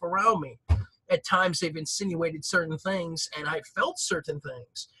of stuff around me. At times, they've insinuated certain things, and I felt certain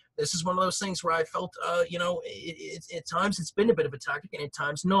things. This is one of those things where I felt, at times it's been a bit of a tactic, and at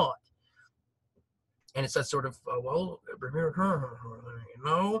times not. And it's that sort of, well, you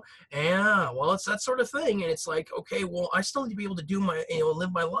know, yeah, well, it's that sort of thing. And it's like, okay, well, I still need to be able to do my,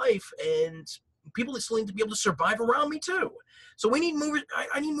 live my life, and people still need to be able to survive around me too. So we need movers.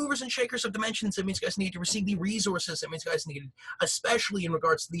 I need movers and shakers of dimensions. That means guys need to receive the resources. That means guys need, especially in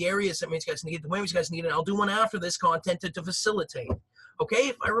regards to the areas that means guys need, the ways guys need it. I'll do one after this content to facilitate. Okay,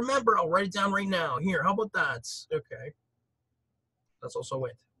 if I remember, I'll write it down right now. Here, how about that? Okay, that's also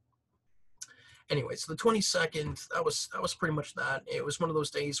it. Anyway, so the 22nd, that was pretty much that. It was one of those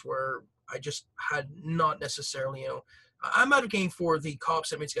days where I just had not necessarily, I'm advocating for the cops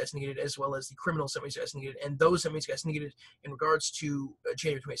that means guys needed, as well as the criminals that means guys needed, and those that means guys needed in regards to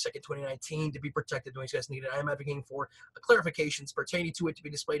January 22nd, 2019, to be protected, the means guys needed. I'm advocating for clarifications pertaining to it to be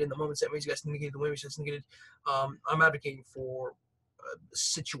displayed in the moments that means guys needed, the way guys needed. I'm advocating for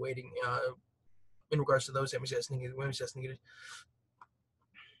situating in regards to those that means guys needed, the way guys needed.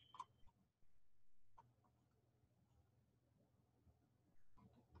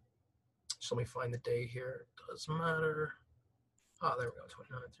 So let me find the day here. It doesn't matter. Ah, there we go.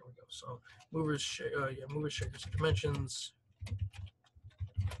 29th. There we go. So movers, movers, shakers, dimensions.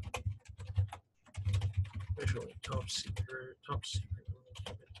 Visually, top secret, top secret.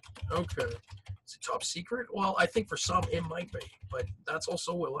 Okay. Is it top secret? Well, I think for some it might be, but that's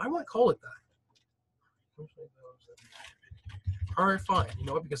also, well, I won't call it that. All right, fine. You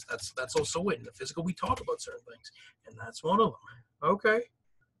know what? Because that's also it. In the physical, we talk about certain things, and that's one of them. Okay.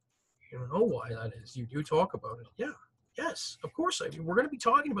 You don't know why that is. You do talk about it. Yeah. Yes, of course. I mean, we're going to be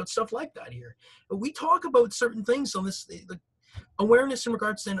talking about stuff like that here. But we talk about certain things on this, the awareness in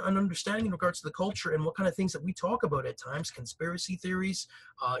regards to an understanding in regards to the culture and what kind of things that we talk about at times. Conspiracy theories,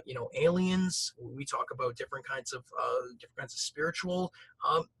 aliens. We talk about different kinds of spiritual.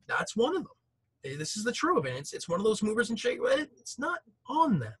 That's one of them. This is the true of it. It's one of those movers and shakers. It's not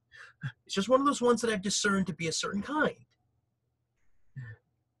on them. It's just one of those ones that I've discerned to be a certain kind.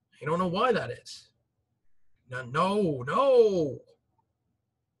 I don't know why that is. No.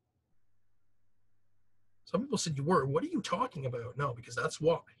 Some people said you were. What are you talking about? No, because that's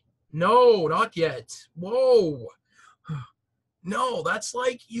why. No, not yet. Whoa. No, that's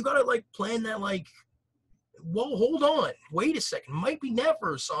like, you gotta like plan that like, whoa, hold on. Wait a second. Might be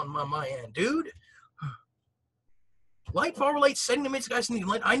nevers on my end, dude. Light, far light, setting the mates guys need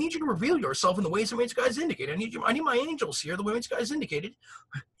light. I need you to reveal yourself in the ways the mates guys indicate. I need my angels here, the way mates guys indicated.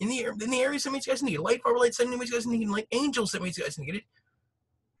 In the areas that mates guys need. Light, far light, setting the mates guys need light. Angels that mates guys indicated.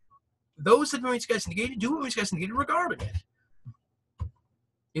 Those that mates guys indicated do what mates guys indicated regarding it.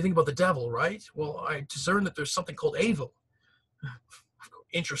 You think about the devil, right? Well, I discern that there's something called evil.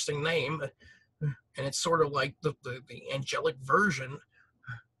 Interesting name. And it's sort of like the angelic version.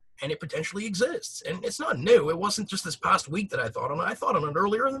 And it potentially exists. And it's not new. It wasn't just this past week that I thought on it. I thought on it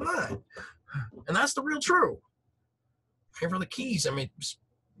earlier than that. And that's the real true. And for the keys, I mean,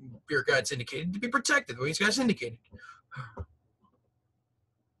 spirit guides indicated to be protected. The way these guys indicated.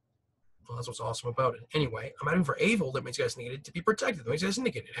 Well, that's what's awesome about it. Anyway, I'm adding for evil that means guys needed to be protected. The way these guys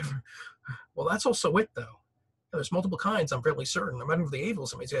indicated. Well, that's also it, though. There's multiple kinds, I'm fairly certain. I'm adding for the evils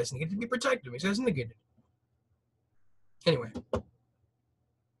that means guys needed to be protected. The way these guys indicated. Anyway.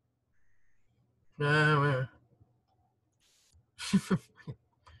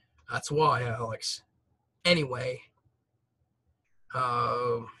 That's why, Alex. Anyway,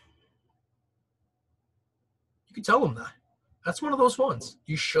 you can tell him that. That's one of those ones.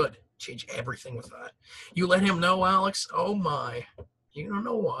 You should change everything with that. You let him know, Alex. Oh my, you don't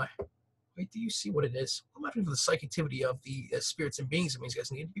know why. Wait, do you see what it is? I'm after the psychictivity of the spirits and beings. It means you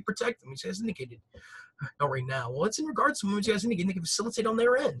guys need to be protected. It means you guys indicated. Not right now. Well, it's in regards to what you guys indicated. They can facilitate on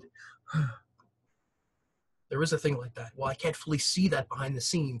their end. There is a thing like that. Well, I can't fully see that behind the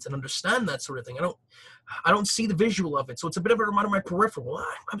scenes and understand that sort of thing. I don't see the visual of it, so it's a bit of a reminder of my peripheral.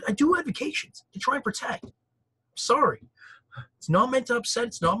 I do advocations to try and protect. I'm sorry. It's not meant to upset.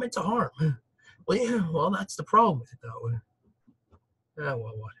 It's not meant to harm. Well, yeah, well, that's the problem with it, though. Well,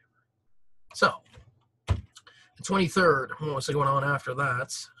 whatever. So, the 23rd, what's going on after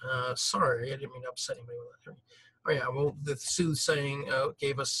that? Sorry, I didn't mean to upset anybody with that. Oh, yeah, well, the soothsaying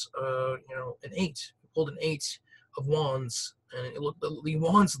gave us, an 8. Pulled an 8 of wands, and it looked, the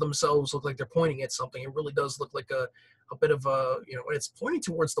wands themselves look like they're pointing at something. It really does look like a bit of a, it's pointing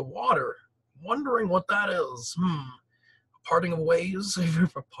towards the water. Wondering what that is. Parting of ways.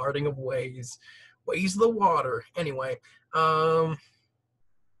 Parting of ways. Ways of the water. Anyway, certain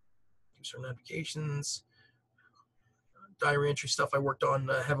applications, diary entry stuff I worked on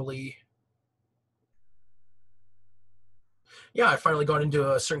heavily. Yeah, I finally got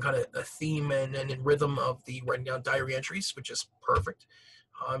into a certain kind of a theme and rhythm of the writing down diary entries, which is perfect.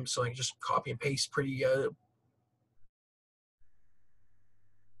 So I can just copy and paste pretty.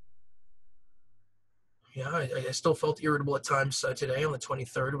 Yeah, I still felt irritable at times today on the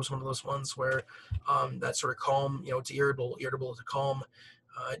 23rd. It was one of those ones where that sort of calm, to irritable to calm,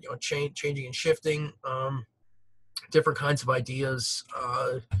 changing and shifting, different kinds of ideas,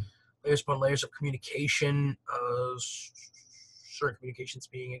 layers upon layers of communication, certain communications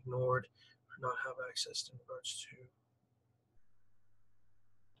being ignored, or not have access in regards to.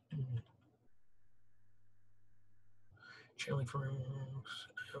 Channeling frameworks,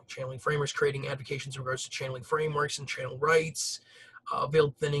 channeling framers, creating advocations in regards to channeling frameworks and channel rights,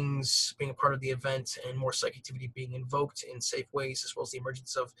 veiled thinnings being a part of the event, and more psychic activity being invoked in safe ways, as well as the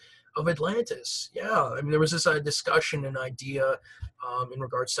emergence of Atlantis. Yeah, I mean, there was this discussion and idea in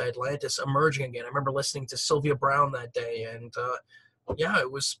regards to Atlantis emerging again. I remember listening to Sylvia Brown that day, and yeah,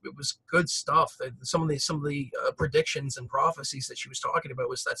 it was good stuff. Some of the predictions and prophecies that she was talking about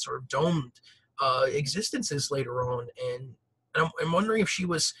was that sort of domed existences later on, and I'm wondering if she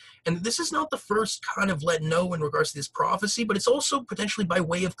was, and this is not the first kind of let know in regards to this prophecy, but it's also potentially by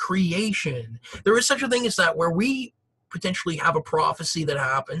way of creation. There is such a thing as that, where we potentially have a prophecy that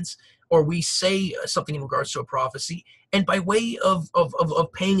happens, or we say something in regards to a prophecy, and by way of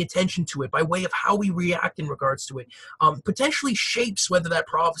paying attention to it, by way of how we react in regards to it, potentially shapes whether that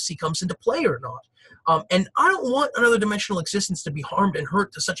prophecy comes into play or not. And I don't want another dimensional existence to be harmed and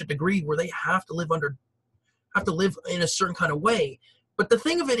hurt to such a degree where they have to live in a certain kind of way. But the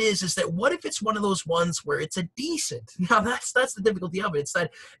thing of it is that what if it's one of those ones where it's a decent? Now that's the difficulty of it. It's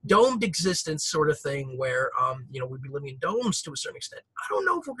that domed existence sort of thing where we'd be living in domes to a certain extent. I don't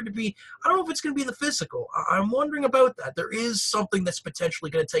know if it's going to be the physical. I'm wondering about that. There is something that's potentially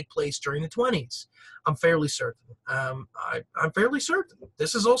going to take place during the 20s. I'm fairly certain. I'm fairly certain.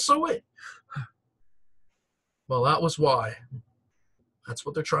 This is also it. Well, that was why. That's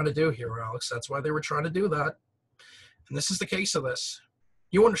what they're trying to do here, Alex. That's why they were trying to do that. And this is the case of this.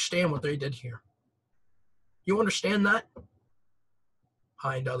 You understand what they did here. You understand that?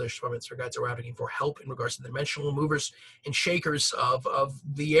 I and others from its regards are advocating for help in regards to the dimensional movers and shakers of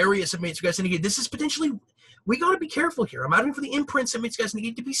the areas that Mates Guys indicate. This is potentially, we got to be careful here. I'm advocating for the imprints that Mates Guys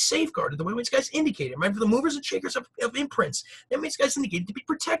indicate to be safeguarded, the way Mates Guys indicated. I'm advocating for the movers and shakers of imprints that Mates Guys indicated to be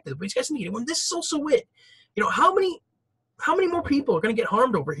protected. Mates Guys indicated. When this is also it, how many more people are going to get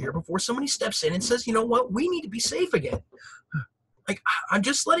harmed over here before somebody steps in and says, you know what, we need to be safe again? Like, I'm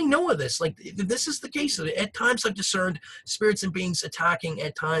just letting know of this. Like, this is the case. At times I've discerned spirits and beings attacking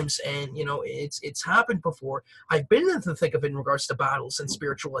at times, and, it's happened before. I've been in the thick of it in regards to battles and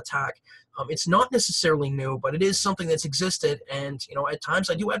spiritual attack. It's not necessarily new, but it is something that's existed, and, at times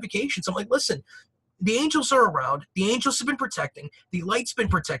I do advocations. I'm like, listen, the angels are around. The angels have been protecting. The light's been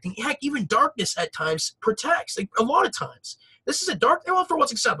protecting. Heck, even darkness at times protects. Like, a lot of times. This is a dark. Well, for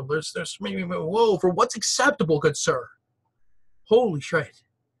what's acceptable. There's maybe, whoa, for what's acceptable, good sir. Holy shit.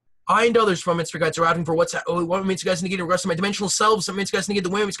 I and others from its regards are asking for what makes you guys negate in regards to my dimensional selves. What makes you guys negate the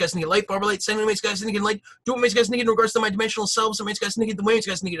way, makes you guys negate light, barber light, send makes you guys negate light, do what makes you guys negate in regards to my dimensional selves. What makes you guys negate the way, makes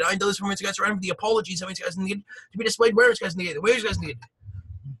you guys negate I and others from its regards are asking for the apologies. What makes you guys negate to be displayed where, makes you guys negate the way, makes you guys negate.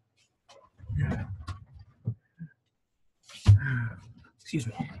 Excuse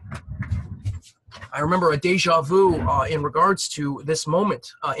me. I remember a deja vu in regards to this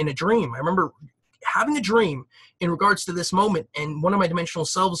moment in a dream. I remember having a dream in regards to this moment and one of my dimensional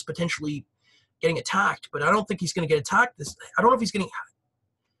selves potentially getting attacked, but I don't think he's going to get attacked. I don't know if he's getting.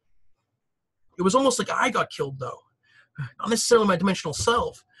 It was almost like I got killed, though. Not necessarily my dimensional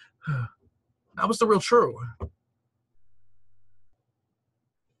self. That was the real true.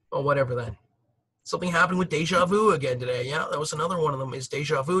 Well, whatever then. Something happened with deja vu again today. Yeah, that was another one of them. Is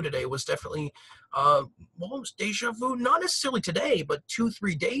deja vu today was definitely, it was deja vu, not necessarily today, but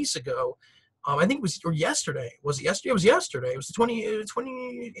 2-3 days ago. I think it was, or yesterday. Was it yesterday? It was yesterday. It was the 28th.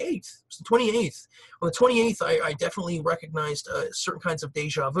 It was the 28th. On the 28th, I definitely recognized certain kinds of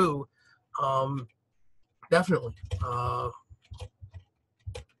deja vu. Definitely.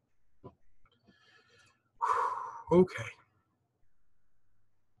 Okay.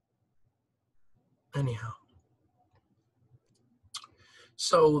 Anyhow.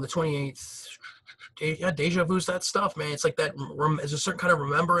 So the 28th, yeah, deja vu's that stuff, man. It's like that. There's a certain kind of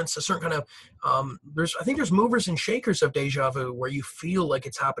remembrance, a certain kind of. I think there's movers and shakers of deja vu where you feel like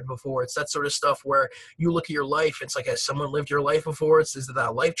it's happened before. It's that sort of stuff where you look at your life. It's like, has someone lived your life before? Is it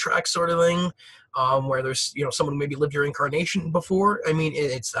that life track sort of thing? where there's, someone who maybe lived your incarnation before. I mean,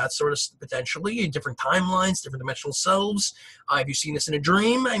 it's that sort of potentially different timelines, different dimensional selves. Have you seen this in a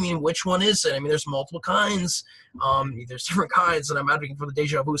dream? I mean, which one is it? I mean, there's multiple kinds. There's different kinds, and I'm advocating for the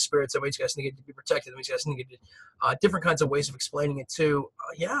deja vu spirits. That way, you guys need to be protected. That way, you guys need to different kinds of ways of explaining it too.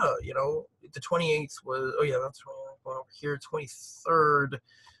 Yeah, the 28th was. Oh yeah, that's well, here 23rd.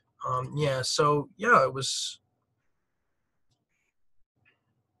 Yeah, so yeah, it was.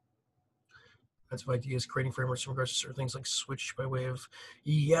 Kinds of ideas, creating frameworks in regards to certain things like switch by way of,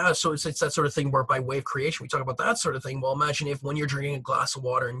 yeah, so it's that sort of thing where by way of creation, we talk about that sort of thing. Well, imagine if when you're drinking a glass of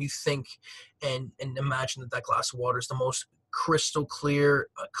water and you think and imagine that glass of water is the most crystal clear,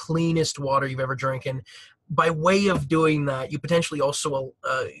 cleanest water you've ever drank. And by way of doing that, you potentially also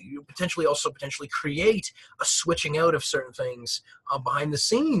potentially create a switching out of certain things behind the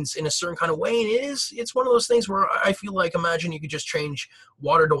scenes in a certain kind of way. And it's one of those things where I feel like, imagine you could just change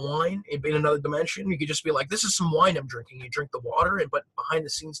water to wine in another dimension. You could just be like, this is some wine I'm drinking. You drink the water, but behind the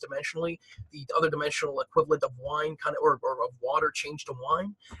scenes dimensionally, the other dimensional equivalent of wine or of water changed to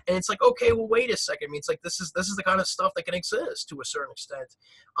wine. And it's like, okay, well, wait a second. I mean, it's like this is the kind of stuff that can exist to a certain extent.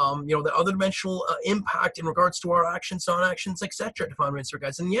 The other dimensional impact in regards to our actions, non-actions, etc. defined in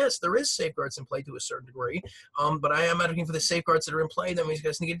regards. And yes, there is safeguards in play to a certain degree. But I am advocating for the safeguards that are in play. That means you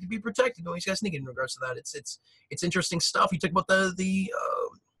guys need to be protected. That means you guys need in regards to that. It's interesting stuff. You talk about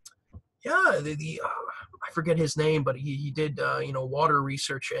I forget his name, but he did water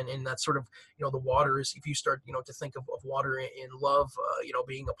research, and that sort of the water is, if you start to think of water in love,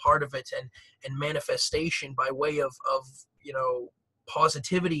 being a part of it, and manifestation by way of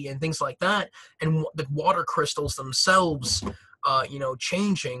positivity and things like that, and the water crystals themselves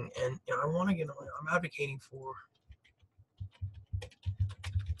changing. And I want to I'm advocating for,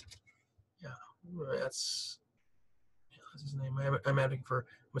 that's his name. I'm advocating for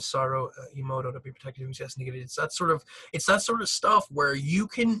Masaru Emoto to be protected. It's that sort of stuff where you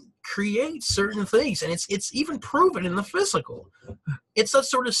can create certain things, and it's even proven in the physical. It's that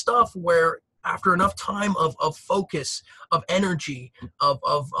sort of stuff where after enough time of focus, of energy, of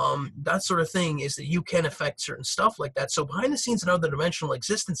that sort of thing, is that you can affect certain stuff like that. So behind the scenes in other dimensional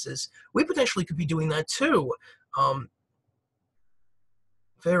existences, we potentially could be doing that too.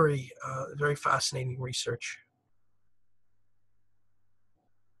 Very fascinating research.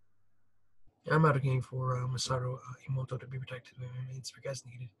 I'm advocating for Masaru Emoto to be protected. It's because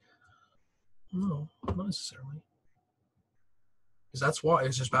needed. No, not necessarily. Because that's why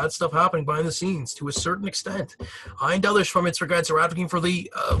there's just bad stuff happening behind the scenes to a certain extent. I and others from its regards are advocating for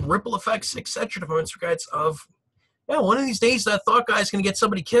the ripple effects, etc. from its regards of, one of these days that thought guy is going to get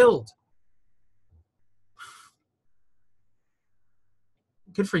somebody killed.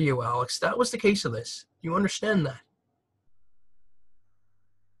 Good for you, Alex. That was the case of this. You understand that?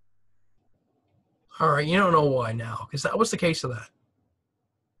 All right, you don't know why now, because that was the case of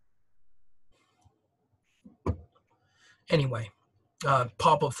that. Anyway,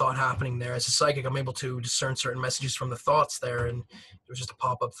 pop-up thought happening there. As a psychic, I'm able to discern certain messages from the thoughts there, and there was just a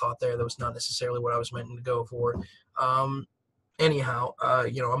pop-up thought there that was not necessarily what I was meant to go for. Anyhow,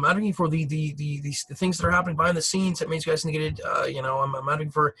 I'm advocating for the things that are happening behind the scenes. That means you guys need to, I'm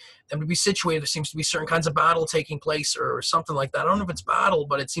advocating for them to be situated. There seems to be certain kinds of battle taking place or something like that. I don't know if it's battle,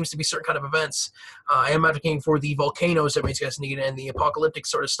 but it seems to be certain kind of events. I am advocating for the volcanoes that means you guys need, and the apocalyptic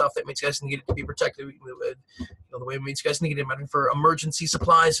sort of stuff that means you guys need to be protected. The way it means you guys need. I'm advocating for emergency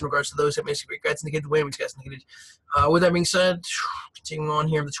supplies in regards to those that means you guys need. The way it means you guys need. With that being said, continuing on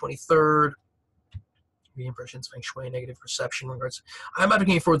here on the 23rd. Impressions, feng shui, negative perception in regards. I'm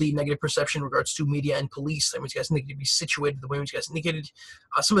advocating for the negative perception in regards to media and police. That means you guys need to be situated the way you guys indicated.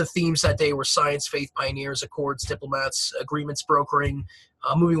 Some of the themes that day were science, faith, pioneers, accords, diplomats, agreements, brokering,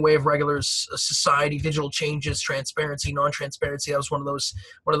 moving away of regulars, society, digital changes, transparency, non-transparency. That was one of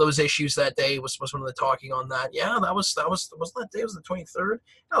those issues that day. Was one of the talking on that. Yeah, that wasn't that day. Was the 23rd?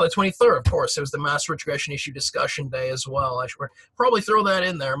 No, the 23rd. Of course, it was the mass retrogression issue discussion day as well. I should probably throw that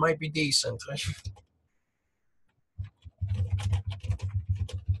in there. It might be decent.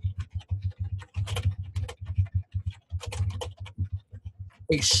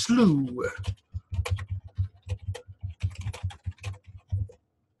 A slew.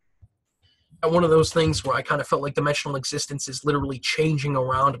 One of those things where I kind of felt like dimensional existence is literally changing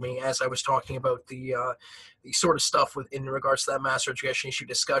around me as I was talking about the sort of stuff in regards to that mass retrogression issue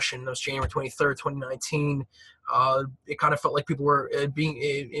discussion. That was January 23rd, 2019. It kind of felt like people were being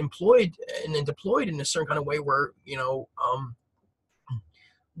employed and deployed in a certain kind of way where,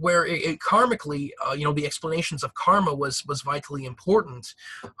 where it karmically, the explanations of karma was vitally important.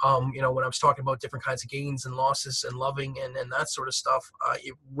 When I was talking about different kinds of gains and losses and loving and that sort of stuff,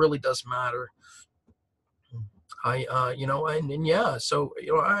 it really does matter. And yeah, so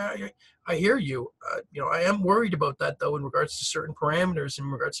I hear you. I am worried about that though, in regards to certain parameters, in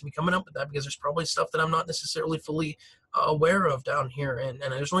regards to me coming up with that, because there's probably stuff that I'm not necessarily fully aware of down here, and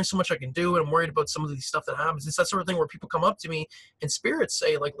there's only so much I can do, and I'm worried about some of the stuff that happens. It's that sort of thing where people come up to me and spirits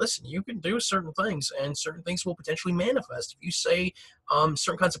say, like, listen, you can do certain things, and certain things will potentially manifest if you say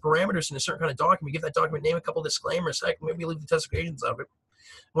certain kinds of parameters in a certain kind of document. Give that document name, a couple of disclaimers, heck, maybe leave the testifications out of it,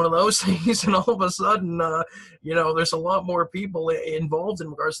 one of those things, and all of a sudden, there's a lot more people involved in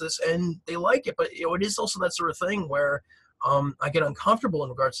regards to this, and they like it. But it is also that sort of thing where I get uncomfortable in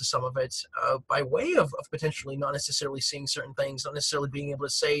regards to some of it, by way of potentially not necessarily seeing certain things, not necessarily being able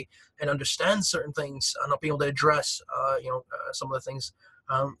to say and understand certain things, not being able to address, some of the things.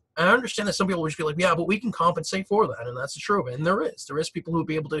 And I understand that some people will just be like, yeah, but we can compensate for that, and that's true. And there is people who will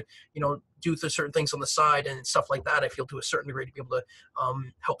be able to, do certain things on the side and stuff like that. I feel to a certain degree to be able to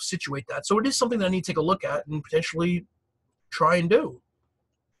help situate that. So it is something that I need to take a look at and potentially try and do.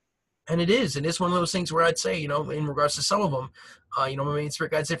 And it is one of those things where I'd say, in regards to some of them, my main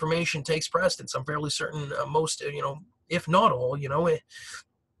spirit guide's information takes precedence. I'm fairly certain, most, if not all,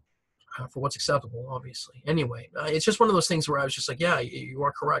 for what's acceptable, obviously. Anyway, it's just one of those things where I was just like, yeah, you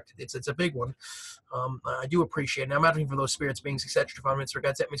are correct. It's a big one. I do appreciate it. And I'm asking for those spirits, beings, etc. to find for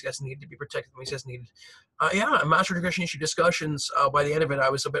God's means guys need to be protected. Means guys needed. Master Tradition issue discussions. By the end of it, I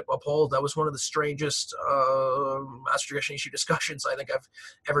was a bit appalled. That was one of the strangest Master Tradition issue discussions I think I've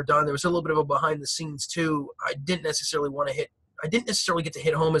ever done. There was a little bit of a behind the scenes too. I didn't necessarily get to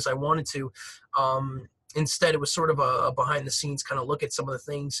hit home as I wanted to. Instead, it was sort of a behind the scenes kind of look at some of the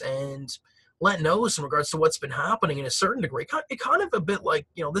things and let knows in regards to what's been happening in a certain degree. It kind of a bit like,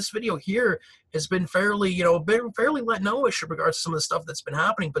 this video here has been fairly, fairly let know-ish in regards to some of the stuff that's been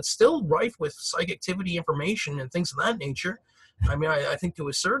happening, but still rife with psychic activity information and things of that nature. I mean, I think to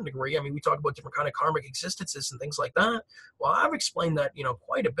a certain degree, we talk about different kind of karmic existences and things like that. Well, I've explained that,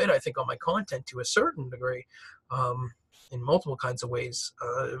 quite a bit, I think, on my content to a certain degree, in multiple kinds of ways.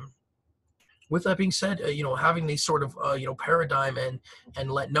 With that being said, having these sort of paradigm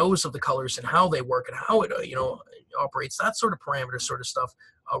and let knows of the colors and how they work and how it operates, that sort of parameter sort of stuff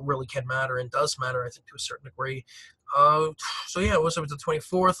really can matter and does matter, I think, to a certain degree. So yeah, it was the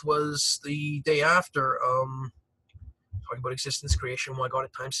 24th was the day after. Talking about existence, creation, why God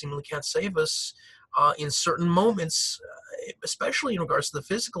at times seemingly can't save us. In certain moments, especially in regards to the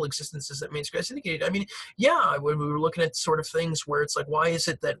physical existences that Main Guys indicated. When we were looking at sort of things where it's like, why is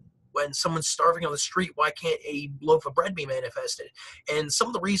it that when someone's starving on the street, why can't a loaf of bread be manifested? And some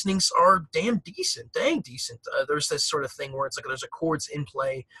of the reasonings are dang decent. There's this sort of thing where it's like there's chords in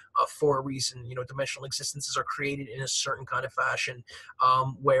play for a reason. Dimensional existences are created in a certain kind of fashion,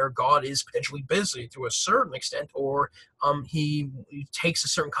 where God is potentially busy to a certain extent, or he takes a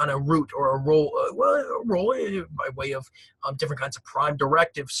certain kind of route or a role, by way of different kinds of prime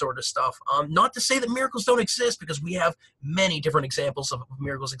directive sort of stuff. Not to say that miracles don't exist, because we have many different examples of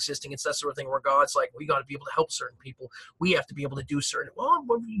miracles existing. It's that sort of thing where God's like, we got to be able to help certain people. We have to be able to do certain. Well,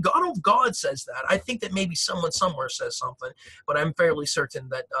 God says that. I think that maybe someone somewhere says something, but I'm fairly certain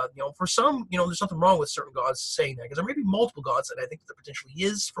that for some, there's nothing wrong with certain gods saying that, because there may be multiple gods that I think there potentially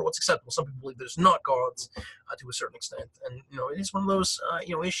is for what's acceptable. Some people believe there's not gods to a certain extent, and it is one of those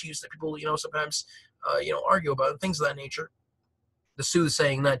issues that people sometimes argue about, things of that nature. The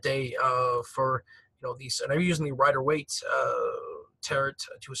soothsaying that day for these, and I'm using the Rider-Waite tarot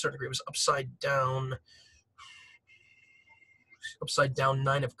to a certain degree. It was upside down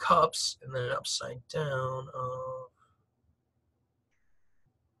Nine of Cups, and then upside down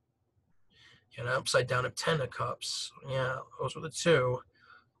an upside down of Ten of Cups. Yeah, those were the two.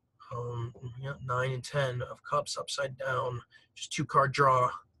 9 and 10 of Cups upside down, just 2-card draw.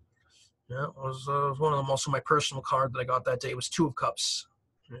 Yeah, it was one of them. Also, my personal card that I got that day was 2 of Cups,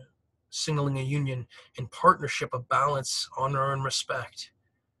 signaling a union in partnership of balance, honor, and respect.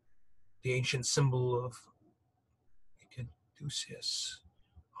 The ancient symbol of Caduceus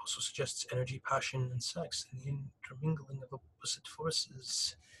also suggests energy, passion, and sex, and the intermingling of opposite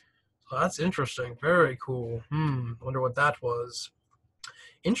forces. So that's interesting. Very cool. Wonder what that was.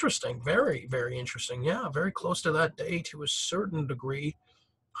 Interesting. Very, very interesting. Yeah, very close to that day to a certain degree.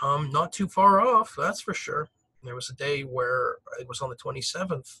 Not too far off, that's for sure. There was a day where it was on the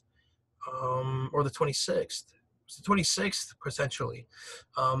 27th, or the 26th. It was the 26th, potentially.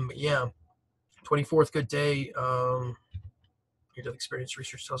 24th, good day. Near-death experience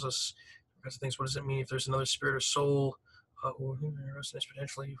research tells us things. What does it mean if there's another spirit or soul Who is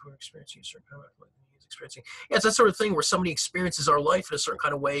potentially who are experiencing a certain kind of life he's experiencing. Yeah, it's that sort of thing where somebody experiences our life in a certain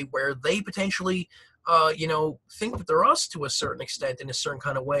kind of way where they potentially, think that they're us to a certain extent in a certain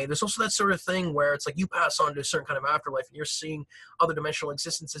kind of way. There's also that sort of thing where it's like you pass on to a certain kind of afterlife and you're seeing other dimensional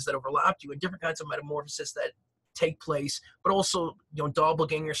existences that overlap you and different kinds of metamorphosis that take place, but also,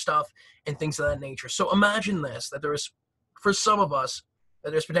 doppelganger stuff and things of that nature. So imagine this, that there's, for some of us, that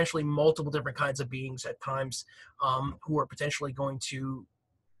there's potentially multiple different kinds of beings at times who are potentially going to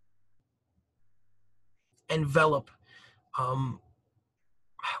envelop.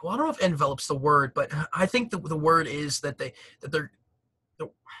 Well, I don't know if envelop's the word, but I think the word is that they're.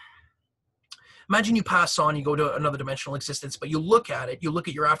 Imagine you pass on, you go to another dimensional existence, but you look at it, you look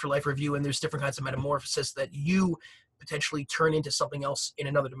at your afterlife review, and there's different kinds of metamorphosis that you potentially turn into something else in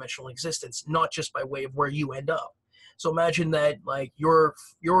another dimensional existence, not just by way of where you end up. So imagine that, like, your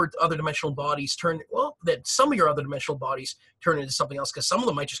other dimensional bodies that some of your other dimensional bodies turn into something else, because some of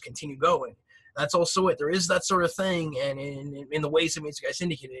them might just continue going. That's also it. There is that sort of thing, and in the ways that you guys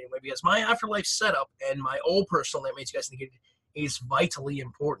indicated anyway, because my afterlife setup and my old personal that you guys indicated is vitally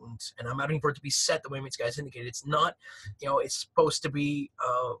important, and I'm not looking for it to be set the way you guys indicated. It's not, it's supposed to be,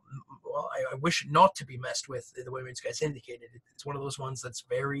 I wish it not to be messed with the way you guys indicated. It's one of those ones that's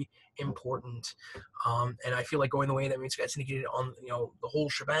very important, and I feel like going the way that you guys indicated on, the whole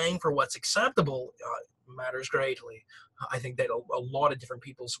shebang for what's acceptable matters greatly. I think that a lot of different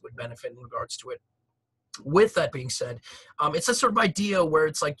peoples would benefit in regards to it. With that being said, it's a sort of idea where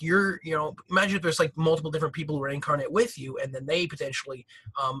it's like imagine if there's like multiple different people who are incarnate with you, and then they potentially,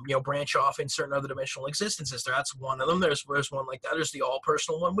 branch off in certain other dimensional existences. That's one of them. There's one like that. There's the all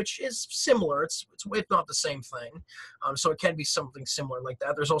personal one, which is similar. It's if not the same thing. So it can be something similar like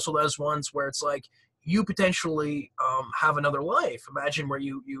that. There's also those ones where it's like you potentially have another life. Imagine where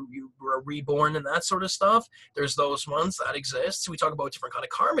you were reborn and that sort of stuff. There's those ones that exist. So we talk about different kind of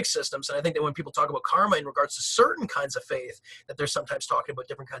karmic systems, and I think that when people talk about karma in regards to certain kinds of faith, that they're sometimes talking about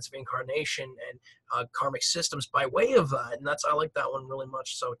different kinds of incarnation and karmic systems by way of that. And I like that one really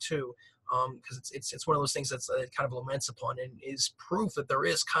much so too. Because it's one of those things that's kind of laments upon and is proof that there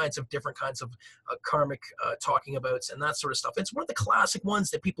is different kinds of karmic talking abouts and that sort of stuff. It's one of the classic ones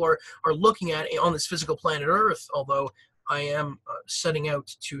that people are looking at on this physical planet Earth, although I am setting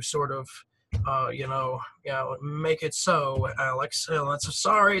out to sort of make it so, Alex.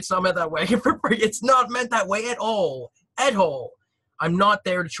 Sorry, it's not meant that way. It's not meant that way at all. At all. I'm not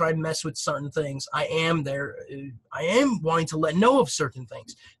there to try and mess with certain things. I am wanting to let know of certain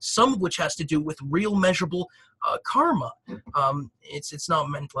things, some of which has to do with real measurable karma. It's not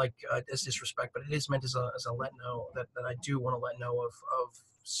meant like as disrespect, but it is meant as a let know that I do want to let know of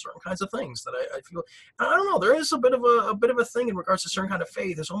certain kinds of things that I feel. I don't know. There is a bit of a thing in regards to certain kind of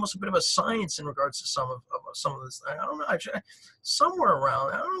faith. There's almost a bit of a science in regards to some of this. I don't know. Somewhere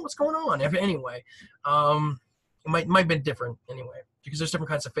around. I don't know what's going on. Anyway, it might have been different anyway, because there's different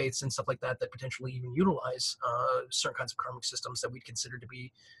kinds of faiths and stuff like that that potentially even utilize certain kinds of karmic systems that we'd consider to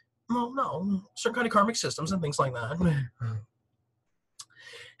be, certain kind of karmic systems and things like that.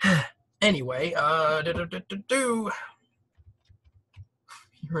 Anyway,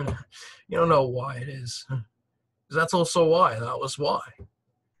 you don't know why it is. That's also why. That was why.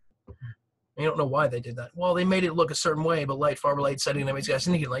 You don't know why they did that. Well, they made it look a certain way, but light, far light setting that guys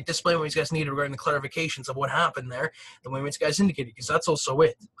indicated, like display what guys needed regarding the clarifications of what happened there, the way guys indicated, because that's also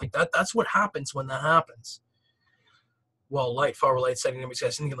it. Like that's what happens when that happens. Well, light, far light setting that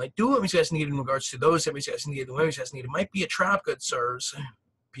guys indicated, like do what guys needed in regards to those that guys needed, the way guys needed. It might be a trap, good sirs,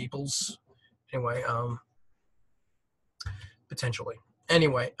 peoples. Anyway, potentially.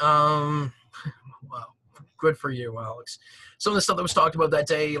 Anyway, wow. Good for you, Alex. Some of the stuff that was talked about that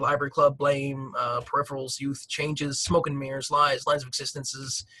day: library club, blame, peripherals, youth, changes, smoke and mirrors, lies, lines of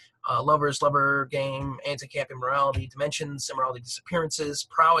existences, lovers, lover game, anti-camp immorality, dimensions, immorality disappearances,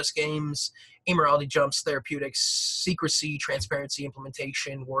 prowess games, immorality jumps, therapeutics, secrecy, transparency,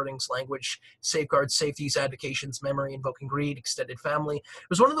 implementation, wordings, language, safeguards, safeties, advocations, memory, invoking greed, extended family. It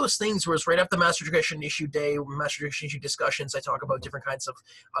was one of those things where it's right after Master Tradition Issue Day, Master Tradition Issue discussions, I talk about different kinds of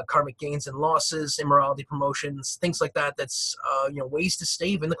karmic gains and losses, immorality promotions, things like that. That's ways to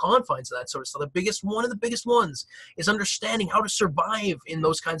stave in the confines of that sort of stuff. One of the biggest ones is understanding how to survive in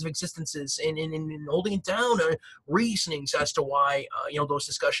those kinds of existences and holding it down, reasonings as to why those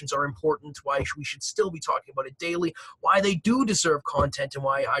discussions are important, why we should still be talking about it daily, why they do deserve content, and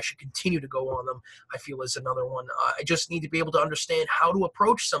why I should continue to go on them, I feel is another one. I just need to be able to understand how to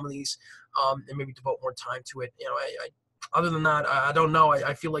approach some of these and maybe devote more time to it. Other than that, I don't know.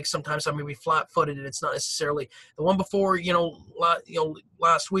 I feel like sometimes I'm maybe flat-footed, and it's not necessarily the one before.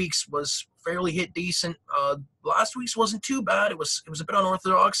 Last week's was fairly hit decent. Last week's wasn't too bad. It was a bit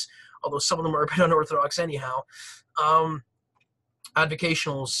unorthodox, although some of them are a bit unorthodox anyhow.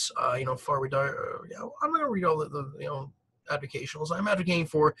 Advocationals, far we die. I'm not gonna read all the advocationals. I'm advocating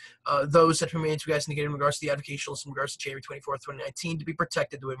for those that remain to guys indicated in regards to the advocationals in regards to January 24th, 2019, to be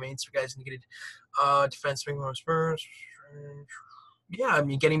protected. The remains for guys indicated defense. Yeah, I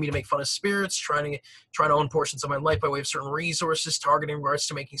mean, getting me to make fun of spirits, trying to own portions of my life by way of certain resources, targeting in regards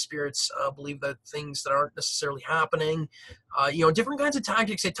to making spirits believe that things that aren't necessarily happening. Different kinds of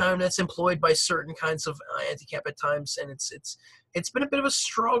tactics at times that's employed by certain kinds of anti-cap at times, and it's been a bit of a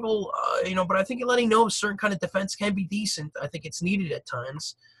struggle, but I think letting know a certain kind of defense can be decent. I think it's needed at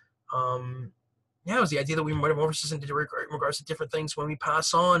times. Yeah, it was the idea that we might have overseas in regards to different things when we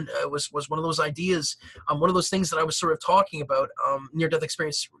pass on. Was one of those ideas. One of those things that I was sort of talking about. Near-death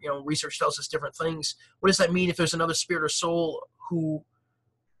experience, research tells us different things. What does that mean if there's another spirit or soul who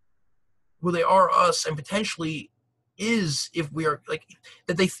they are us and potentially is, if we are like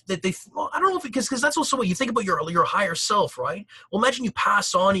that they well, I don't know if because that's also what you think about your higher self, right? Well, imagine you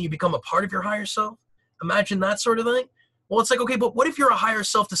pass on and you become a part of your higher self. Imagine that sort of thing. Well, it's like, okay, but what if you're a higher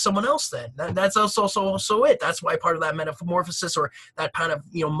self to someone else then? That's also it. That's why part of that metamorphosis or that kind of,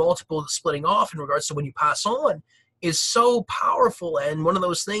 multiple splitting off in regards to when you pass on is so powerful, and one of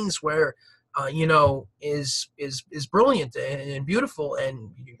those things where, is brilliant and beautiful,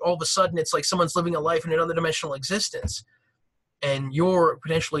 and all of a sudden it's like someone's living a life in another dimensional existence, and you're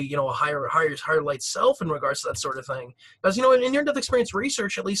potentially, a higher light self in regards to that sort of thing. Because, in near-death experience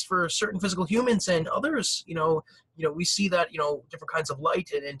research, at least for certain physical humans and others, we see that, different kinds of light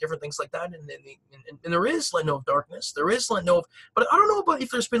and different things like that, and there is let know of darkness. There is let know of, but I don't know about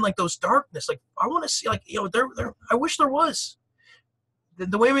if there's been like those darkness. Like I want to see, like, there. I wish there was.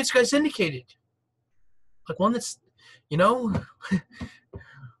 The way this guy's indicated, like one that's, you know,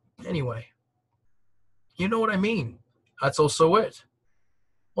 anyway, you know what I mean. That's also it.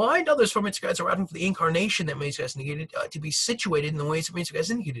 Well, I know there's from its guys are asking for the incarnation that Mace has indicated to be situated in the ways that Mace has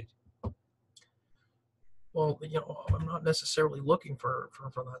indicated. Well, I'm not necessarily looking for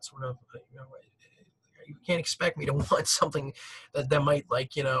that sort of, you can't expect me to want something that might,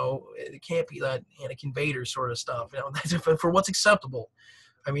 like, it can't be that Anakin Vader sort of stuff, that's for what's acceptable.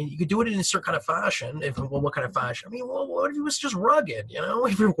 I mean, you could do it in a certain kind of fashion. What kind of fashion? I mean, well, what if it was just rugged?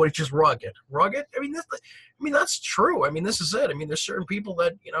 If it was just rugged. I mean, that's true. I mean, this is it. I mean, there's certain people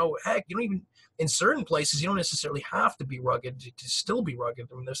that, heck, you don't even, in certain places, you don't necessarily have to be rugged to still be rugged.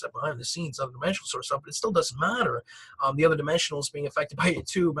 I mean, there's that behind the scenes, other dimensional sort of stuff, but it still doesn't matter. The other dimensionals being affected by it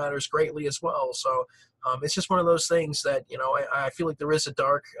too matters greatly as well. So it's just one of those things that, I feel like there is a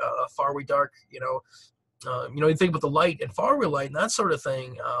dark, faraway dark, you think about the light and faraway light and that sort of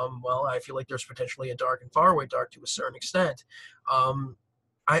thing. Well, I feel like there's potentially a dark and faraway dark to a certain extent.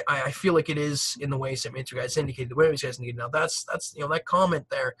 I feel like it is in the ways that you guys indicated, the way you guys indicated. Now that's that comment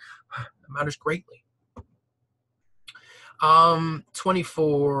there matters greatly.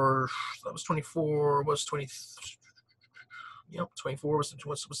 24. That was 24. Was 20. Yep, 24 was the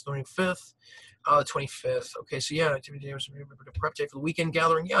 25th. 25th. Okay, so yeah, prep day for the weekend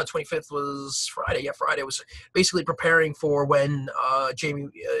gathering. Yeah, 25th was Friday. Yeah, Friday was basically preparing for when Jamie,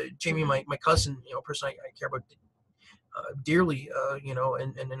 my cousin, person I care about dearly, and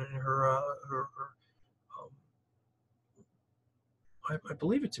her, I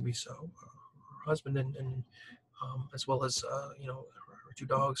believe it to be so, her husband and as well as her two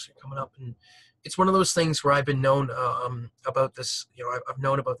dogs coming up, and it's one of those things where I've been known about this. I've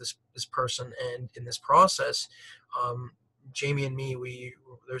known about this person, and in this process, Jamie and me,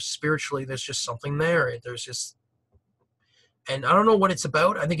 there's just something there. There's just, and I don't know what it's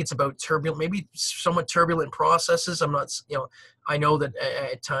about. I think it's about turbulent, maybe somewhat turbulent processes. I'm not, I know that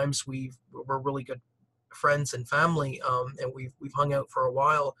at times we're really good friends and family, and we've hung out for a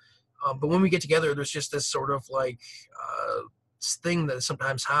while. But when we get together, there's just this sort of like thing that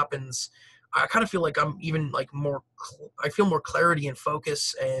sometimes happens. I kind of feel like I'm even like I feel more clarity and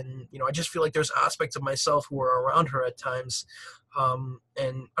focus, and I just feel like there's aspects of myself who are around her at times, and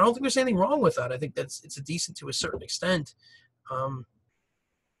I don't think there's anything wrong with that. I think it's a decent to a certain extent. I'm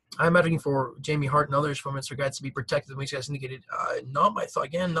advocating for Jamie Hart and others from its regards to be protected. Which guys indicated, not my thought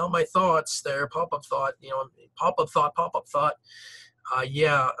again, not my thoughts. There, pop-up thought, pop-up thought.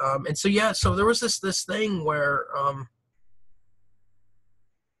 Yeah, and so yeah, so there was this thing where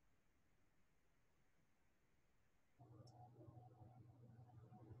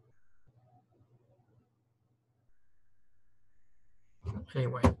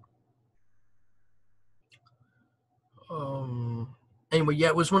anyway, anyway, yeah,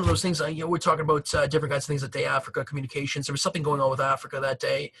 it was one of those things. We're talking about different kinds of things that day, Africa communications. There was something going on with Africa that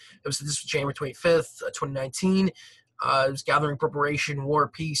day. This was January 25th, 2019. It was gathering preparation, war,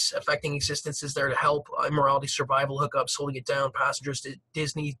 peace, affecting existences there to help, immorality, survival, hookups, holding it down, passengers to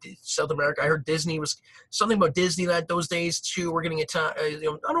Disney, South America. I heard Disney was something about Disney that those days too. We're getting attacked, I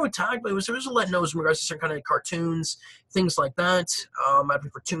don't know attacked, but there was a letting knows in regards to certain kind of cartoons, things like that.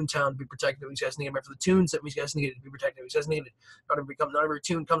 Advocate for Toontown to be protected. These guys needed for the tunes that these guys needed to be protected. These guys needed not every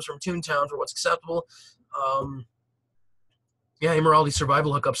tune comes from Toontown for what's acceptable. Yeah, immorality,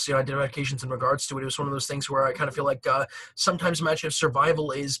 survival hookups, identifications in regards to it. It was one of those things where I kind of feel like sometimes imagine if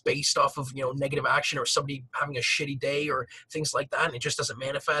survival is based off of, negative action or somebody having a shitty day or things like that, and it just doesn't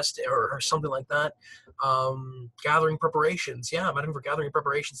manifest or something like that. Gathering preparations. Yeah, I'm looking for gathering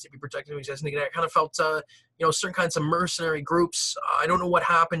preparations to be protected. I kind of felt, certain kinds of mercenary groups. I don't know what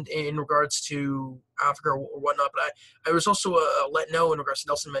happened in regards to Africa or whatnot, but I was also let know in regards to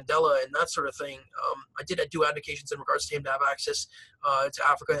Nelson Mandela and that sort of thing. I did do advocations in regards to him to have access to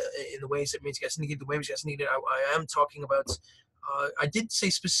Africa in the ways that guys needed, the ways guys needed. I am talking about. I did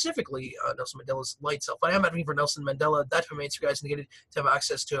say specifically Nelson Mandela's light self. I am advocating for Nelson Mandela. That remains for guys needed to have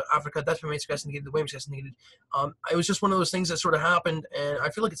access to Africa. That remains for guys needed the way guys needed. It was just one of those things that sort of happened, and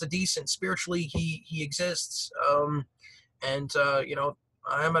I feel like it's a decent spiritually. He exists, and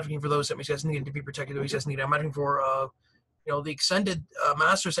I am advocating for those that guys needed to be protected. Those guys needed. I'm advocating for the extended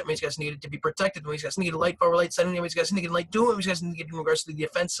masters that guys needed to be protected. Those guys needed light, power, light, sending. Those guys needed light, doing. Those guys needed in regards to the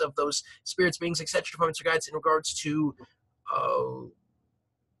defense of those spirits, beings, etc. Performance or guides in regards to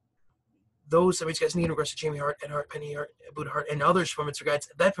those that guys need in regards to Jamie Hart, Ed Hart, Penny Hart, Buddha Hart, and others performance or guides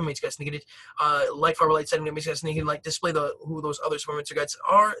that performance guys needed. Light, power, light, setting. That guys needed like display who those others performance or guides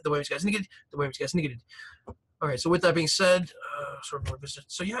are. The way guys needed. The way guys needed. All right, so with that being said,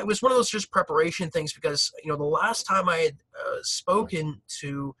 so yeah, it was one of those just preparation things because, the last time I had spoken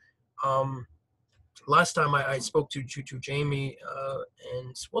to, I spoke to Jamie,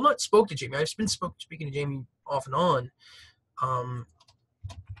 and, well, not spoke to Jamie, I've been speaking to Jamie off and on,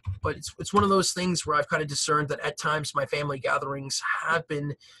 but it's one of those things where I've kind of discerned that at times my family gatherings have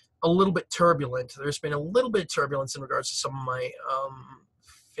been a little bit turbulent. There's been a little bit of turbulence in regards to some of my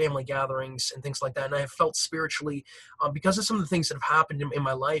family gatherings and things like that, and I have felt spiritually because of some of the things that have happened in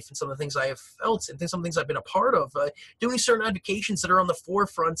my life and some of the things I have felt and some things I've been a part of, doing certain advocations that are on the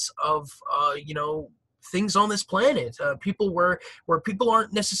forefronts of things on this planet, people where people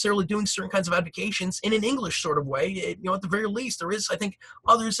aren't necessarily doing certain kinds of advocations in an English sort of way. At the very least, there is, I think,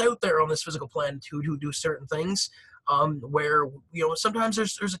 others out there on this physical planet who do certain things. Where sometimes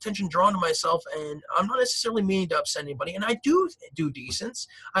there's attention drawn to myself, and I'm not necessarily meaning to upset anybody, and I do decence.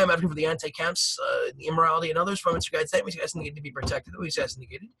 I am advocating for the anti-camps, the immorality, and others from guides. That means you guys need to be protected. That means you guys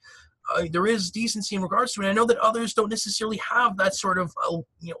negated. There is decency in regards to it. I know that others don't necessarily have that sort of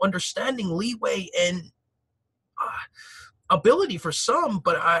understanding, leeway, and ability for some,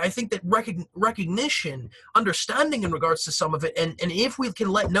 but I think that recognition, understanding in regards to some of it, and if we can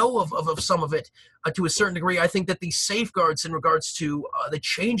let know of some of it to a certain degree, I think that these safeguards in regards to the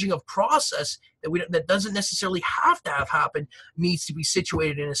changing of process that doesn't necessarily have to have happened needs to be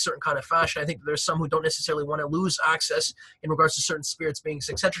situated in a certain kind of fashion. I think that there's some who don't necessarily want to lose access in regards to certain spirits, beings,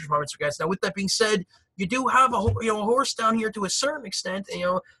 etc. Guys. Now, with that being said, you do have a horse down here to a certain extent,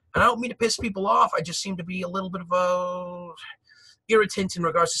 and I don't mean to piss people off. I just seem to be a little bit of a irritant in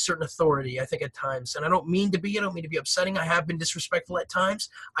regards to certain authority, I think, at times. And I don't mean to be upsetting. I have been disrespectful at times.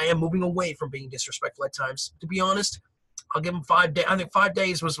 I am moving away from being disrespectful at times. To be honest, I'll give them 5 days. I think 5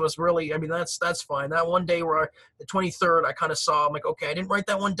 days was really, that's fine. That one day where the 23rd, I kind of saw, I'm like, okay, I didn't write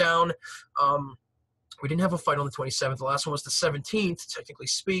that one down. We didn't have a fight on the 27th. The last one was the 17th, technically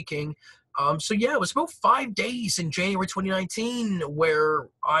speaking. So yeah, it was about 5 days in January 2019 where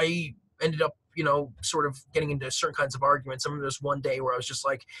I ended up, sort of getting into certain kinds of arguments. I remember there's one day where I was just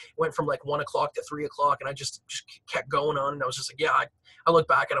like, went from like 1 o'clock to 3 o'clock, and I just kept going on. And I was just like, yeah, I look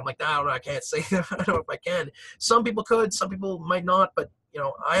back and I'm like, I don't know, I can't say that. I don't know if I can. Some people could, some people might not, but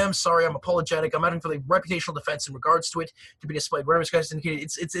I am sorry. I'm apologetic. I'm asking for the reputational defense in regards to it to be displayed. Wherever guys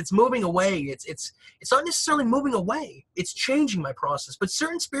indicated, it's moving away. It's not necessarily moving away. It's changing my process. But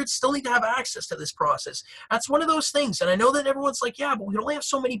certain spirits still need to have access to this process. That's one of those things. And I know that everyone's like, yeah, but we can only have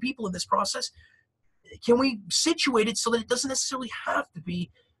so many people in this process. Can we situate it so that it doesn't necessarily have to be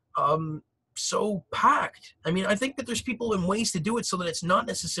so packed? I think that there's people and ways to do it so that it's not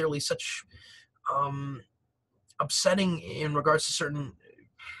necessarily such upsetting in regards to certain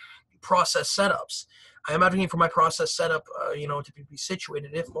process setups. I am advocating for my process setup, to be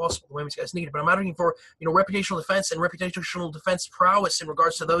situated, if possible, the way these guys need it. But I'm advocating for, reputational defense and reputational defense prowess in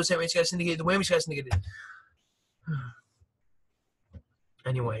regards to those that these guys need it, the way these guys need it.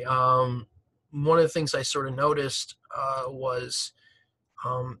 Anyway, one of the things I sort of noticed was,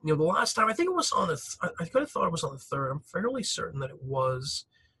 the last time, I think it was on the, I could have thought it was on the third. I'm fairly certain that it was.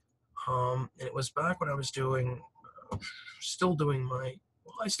 And it was back when I was doing, still doing my,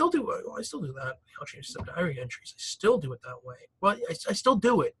 well, I still do that. I'll change some diary entries. I still do it that way. Well, I still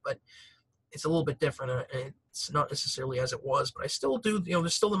do it, but it's a little bit different. It's not necessarily as it was, but I still do,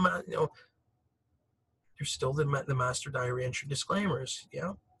 there's still there's still the master diary entry disclaimers.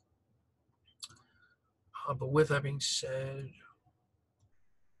 Yeah. But with that being said,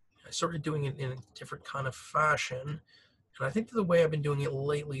 I started doing it in a different kind of fashion. And I think that the way I've been doing it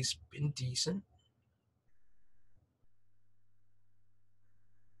lately has been decent.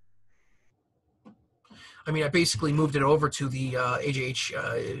 I mean, I basically moved it over to the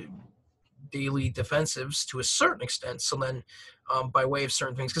daily defensives to a certain extent. So then, by way of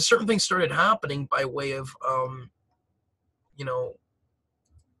certain things, because certain things started happening by way of, you know,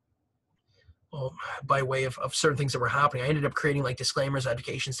 well, by way of certain things that were happening. I ended up creating like disclaimers,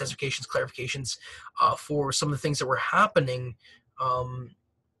 advocations, testifications, clarifications for some of the things that were happening.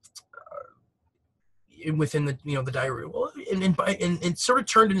 Within the the diary, well, and it sort of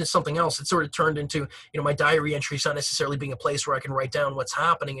turned into something else. It sort of turned into my diary entries not necessarily being a place where I can write down what's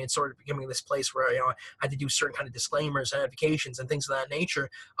happening. It's sort of becoming this place where I had to do certain kind of disclaimers and advocations and things of that nature.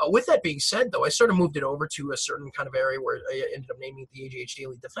 With that being said, though, I sort of moved it over to a certain kind of area where I ended up naming it the AJHD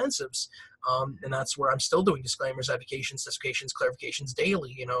Daily Defensives, and that's where I'm still doing disclaimers, advocations, justifications, clarifications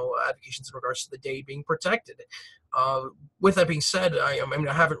daily. Advocations in regards to the day being protected. With that being said, I mean,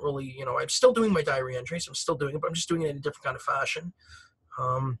 I haven't really, I'm still doing my diary entries. I'm still doing it, but I'm just doing it in a different kind of fashion.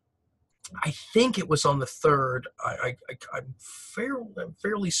 I think it was on the third. I'm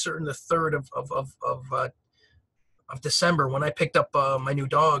fairly certain the third of December when I picked up my new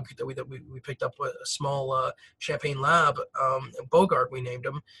dog that we picked up a small Champagne Lab, Bogart we named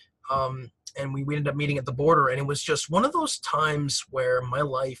him, and we ended up meeting at the border, and it was just one of those times where my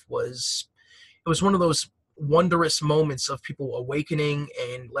life was. It was one of those wondrous moments of people awakening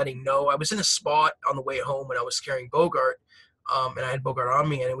and letting know. I was in a spot on the way home when I was carrying Bogart, and I had Bogart on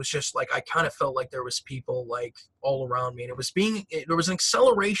me, and it was just like I kind of felt like there was people like all around me, and there was an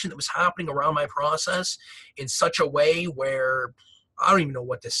acceleration that was happening around my process in such a way where I don't even know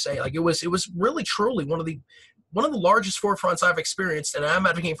what to say. Like it was really truly one of the largest forefronts I've experienced, and I'm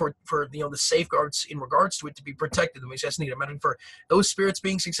advocating for the safeguards in regards to it to be protected. We just need. I'm advocating for those spirits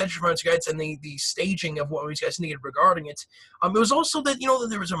being succession funds guides and the staging of what we guys needed regarding it. It was also that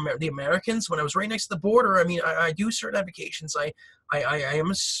there was the Americans when I was right next to the border. I mean, I do certain advocations. I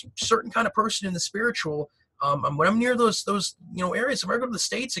am a certain kind of person in the spiritual. When I'm near those areas, if I go to the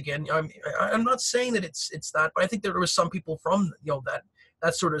States again, I'm not saying that it's that, but I think there was some people from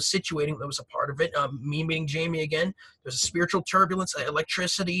that sort of situating that was a part of it. Me meeting Jamie again, there's a spiritual turbulence,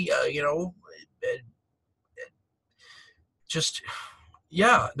 electricity, just,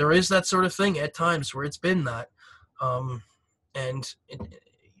 yeah, there is that sort of thing at times where it's been that. And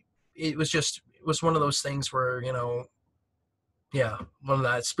it was one of those things where, yeah, one of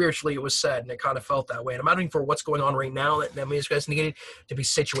that spiritually it was said, and it kind of felt that way. And I'm advocating for what's going on right now that means guys needed to be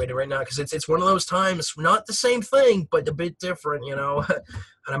situated right now because it's one of those times, not the same thing, but a bit different, and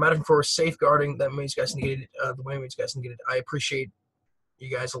I'm advocating for safeguarding that means guys needed the way means guys needed. I appreciate you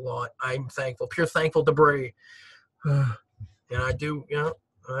guys a lot. I'm thankful, pure thankful debris, and I do,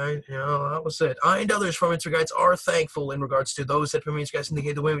 that was it. I and others from Inter Guides are thankful in regards to those that means guys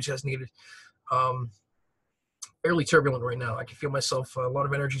needed the way means guys needed. Fairly turbulent right now. I can feel myself, a lot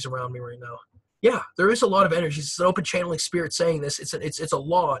of energies around me right now. Yeah, there is a lot of energies. It's an open channeling spirit saying this. It's a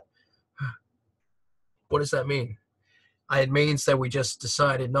lot. What does that mean? It means that we just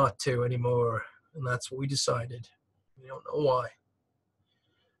decided not to anymore, and that's what we decided. We don't know why.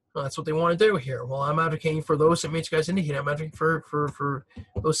 Well, that's what they want to do here. Well, I'm advocating for those that means guys indicated. I'm advocating for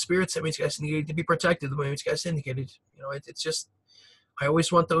those spirits that means guys indicated to be protected the way means guys indicated. It's just. I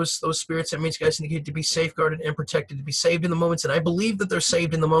always want those spirits that means guys need to be safeguarded and protected, to be saved in the moments, and I believe that they're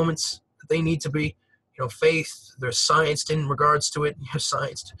saved in the moments that they need to be. Faith, there's science in regards to it.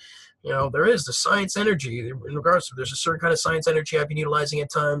 Science, there is the science energy in regards to it. There's a certain kind of science energy I've been utilizing at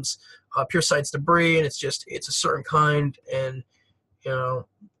times, pure science debris, and it's a certain kind, and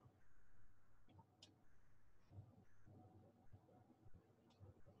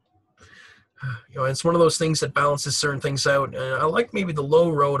it's one of those things that balances certain things out. And I like maybe the low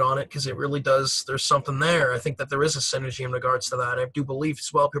road on it because it really does. There's something there. I think that there is a synergy in regards to that. I do believe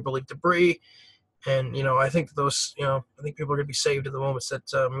as well. People believe debris. And, I think those, I think people are going to be saved at the moments that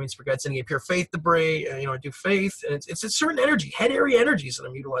means for God's sending a pure faith debris, I do faith, and it's a certain energy, head area energies that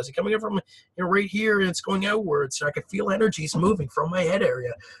I'm utilizing, coming in from, right here, and it's going outwards. So I can feel energies moving from my head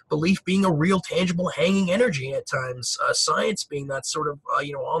area. Belief being a real, tangible, hanging energy at times. Science being that sort of,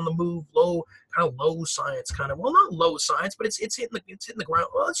 on the move, low, kind of low science, kind of, well, not low science, but it's hitting the ground.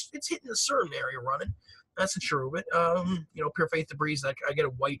 Well, it's hitting a certain area running. That's the true of it. Pure faith debris, I get a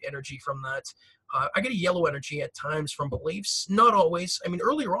white energy from that. I get a yellow energy at times from beliefs. Not always. I mean,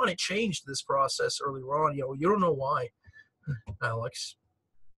 earlier on, it changed this process. Earlier on, you don't know why. Alex,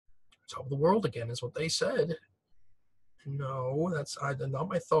 top of the world again is what they said. No, that's not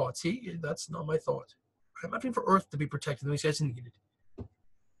my thought. See, that's not my thought. I'm asking for Earth to be protected. These guys needed.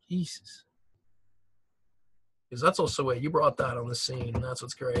 Jesus. Because that's also it. You brought that on the scene. That's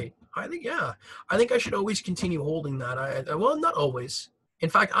what's great. I think I should always continue holding that. Well, not always. In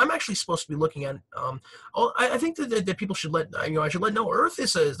fact, I'm actually supposed to be looking at. I think that people should I should let know. Earth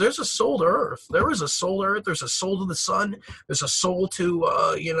there's a soul to Earth. There is a soul to Earth. There's a soul to the sun. There's a soul to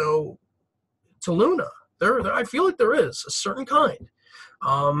to Luna. There I feel like there is a certain kind.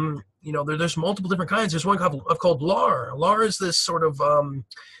 There's multiple different kinds. There's one called Lar. Lar is this sort of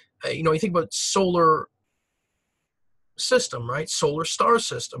you think about solar system, right? Solar star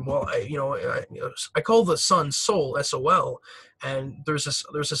system. Well, I call the sun Sol, S-O-L, and there's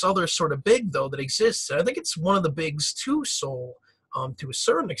this other sort of big though that exists. And I think it's one of the bigs to Sol, to a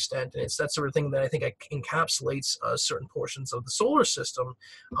certain extent, and it's that sort of thing that I think encapsulates certain portions of the solar system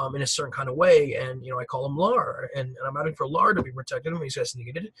in a certain kind of way. And I call them Lar, and I'm asking for Lar to be protected. These guys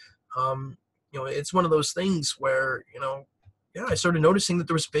needed. It's one of those things where I started noticing that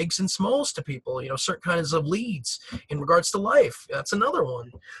there was bigs and smalls to people, certain kinds of leads in regards to life. That's another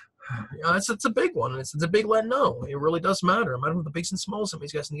one. It's a big one. It's a big let know. It really does matter. I'm out of the bigs and smalls.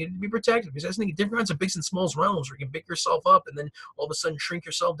 These guys need to be protected. These guys need different kinds of bigs and smalls realms where you can big yourself up and then all of a sudden shrink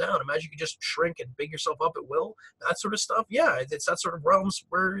yourself down. Imagine you could just shrink and big yourself up at will. That sort of stuff. Yeah, it's that sort of realms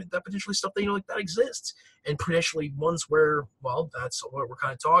where that potentially stuff that like that exists, and potentially ones where, well, that's what we're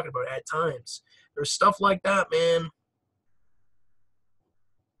kind of talking about at times. There's stuff like that, man.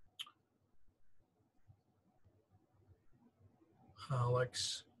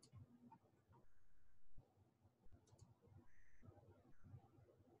 Alex.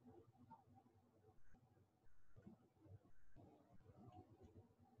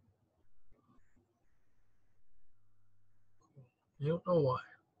 You don't know why.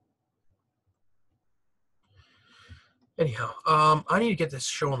 Anyhow, I need to get this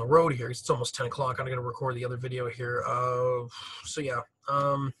show on the road here. It's almost 10 o'clock. I'm going to record the other video here. So yeah,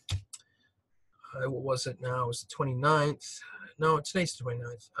 what was it now? It was the 29th. No, today's the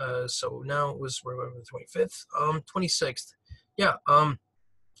 29th. So now it was, we're the 25th, 26th. Yeah,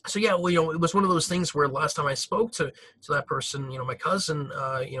 so yeah, well, it was one of those things where last time I spoke to that person, my cousin,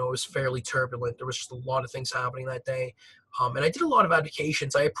 it was fairly turbulent. There was just a lot of things happening that day. And I did a lot of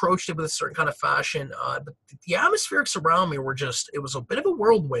advocations. I approached it with a certain kind of fashion. But the atmospherics around me were it was a bit of a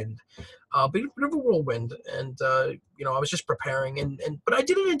whirlwind, bit of a whirlwind. And, I was just preparing but I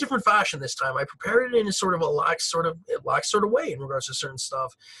did it in a different fashion this time. I prepared it in a sort of a lax sort of way in regards to certain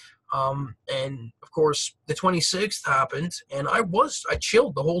stuff. And of course the 26th happened, and I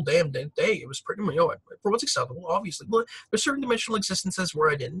chilled the whole damn day. It was pretty much, for what's acceptable, obviously, but there's certain dimensional existences where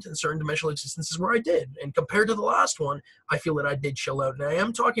I didn't, and certain dimensional existences where I did. And compared to the last one, I feel that I did chill out. And I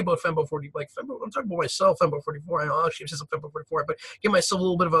am talking about Fembo 40, I'm talking about myself, Fembo 44. I actually says Fembo 44, but give myself a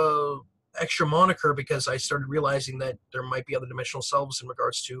little bit of a extra moniker because I started realizing that there might be other dimensional selves in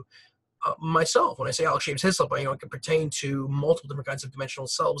regards to myself. When I say Alex James Hislop, it can pertain to multiple different kinds of dimensional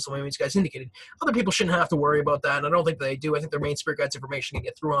selves, the way these guys indicated. Other people shouldn't have to worry about that, and I don't think they do. I think their main spirit guides information can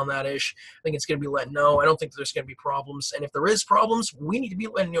get through on that ish. I think it's going to be let know. I don't think there's going to be problems, and if there is problems, we need to be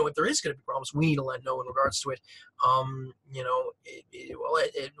letting know. If there is going to be problems, we need to let know in regards to it.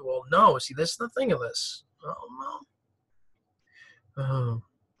 No. See, this is the thing of this. I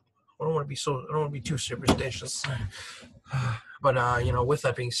don't want to be too superstitious. But, with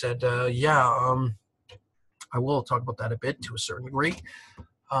that being said, I will talk about that a bit to a certain degree.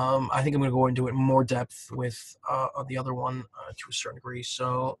 I think I'm going to go into it in more depth with the other one to a certain degree.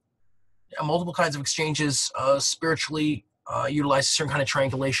 So, multiple kinds of exchanges spiritually utilize a certain kind of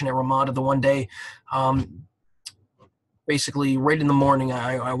triangulation at Ramada the one day. Basically, right in the morning,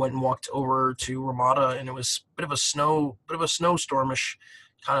 I went and walked over to Ramada, and it was a bit of a snowstormish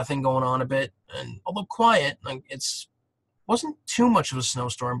kind of thing going on a bit. And although quiet, wasn't too much of a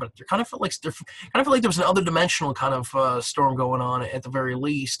snowstorm, but there kind of felt like there was an other dimensional kind of storm going on at the very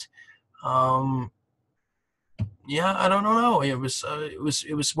least. Yeah, I don't know. It was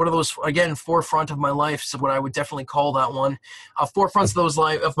one of those, again, forefront of my life. So what I would definitely call that one. Forefronts of those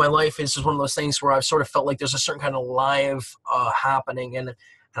life of my life is just one of those things where I've sort of felt like there's a certain kind of live happening, and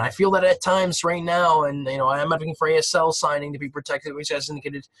I feel that at times right now. And I'm advocating for ASL signing to be protected, which has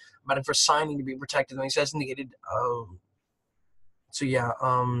indicated. I'm advocating for signing to be protected, which has indicated. So yeah,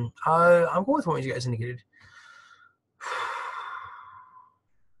 I'm going with what you guys indicated.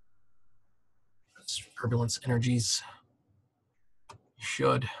 Turbulence energies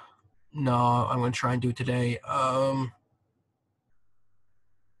should. No, I'm going to try and do it today.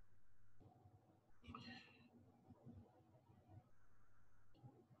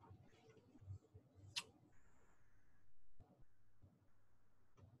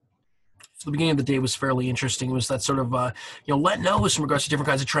 So the beginning of the day was fairly interesting. It was that sort of, let knows in regards to different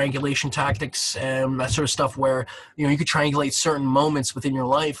kinds of triangulation tactics and that sort of stuff where, you could triangulate certain moments within your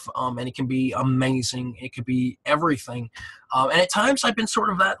life, and it can be amazing. It could be everything. And at times I've been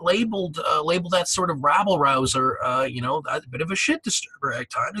sort of that labeled that sort of rabble rouser, that bit of a shit disturber at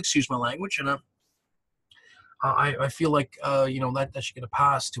times, excuse my language. And I feel like, that should get a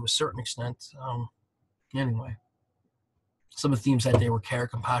pass to a certain extent. Anyway. Some of the themes that day were care,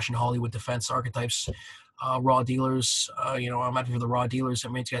 compassion, Hollywood, defense, archetypes, raw dealers. I'm happy for the raw dealers.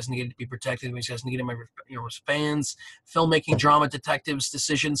 That means you guys needed to be protected. It means you guys needed my fans, filmmaking, drama, detectives,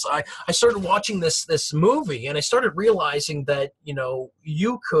 decisions. I started watching this movie, and I started realizing that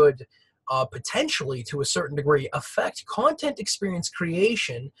you could potentially, to a certain degree, affect content experience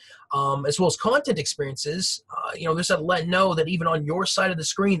creation, as well as content experiences. There's that let know that even on your side of the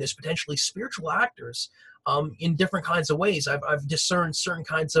screen, there's potentially spiritual actors in different kinds of ways. I've discerned certain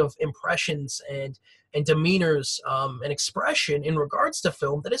kinds of impressions and demeanors and expression in regards to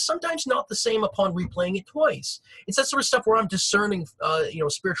film that is sometimes not the same upon replaying it twice. It's that sort of stuff where I'm discerning,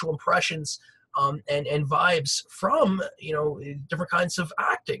 spiritual impressions and vibes from different kinds of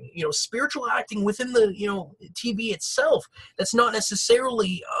acting, spiritual acting within the TV itself. That's not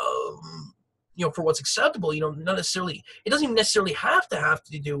necessarily for what's acceptable, not necessarily, it doesn't even necessarily have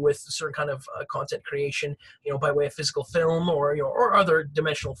to do with a certain kind of content creation, by way of physical film or other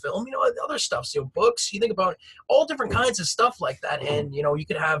dimensional film, other stuff, books, you think about all different kinds of stuff like that. And, you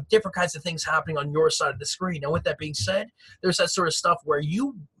could have different kinds of things happening on your side of the screen. Now, with that being said, there's that sort of stuff where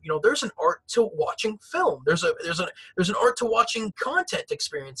there's an art to watching film. There's an art to watching content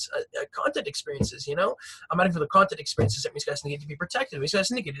experiences. I'm adding for the content experiences that these guys need to be protected. These guys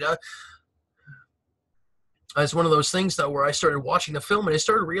need to it's one of those things, though, where I started watching the film and I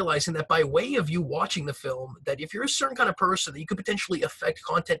started realizing that by way of you watching the film, that if you're a certain kind of person, that you could potentially affect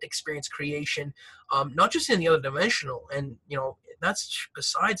content experience creation, not just in the other dimensional, and that's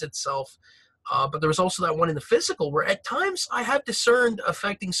besides itself. But there was also that one in the physical where at times I have discerned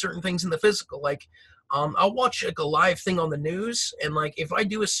affecting certain things in the physical. Like, I'll watch like a live thing on the news, and like if I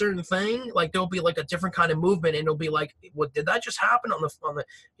do a certain thing, like there'll be like a different kind of movement, and it'll be like, what did that just happen on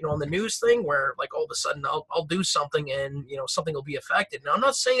the news thing? Where like all of a sudden I'll do something, and something will be affected. Now I'm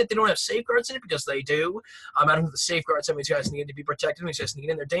not saying that they don't have safeguards in it, because they do. I'm out of the safeguards that means you guys need to be protected. Means you guys need to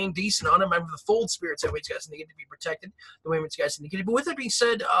get in there dang decent on them. I'm the fold spirits that means you guys need to be protected. The way you guys need to get it. But with that being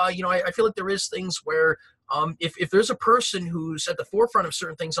said, I feel like there is things where if there's a person who's at the forefront of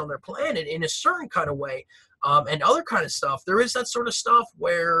certain things on their planet in a certain kind of way, and other kind of stuff, there is that sort of stuff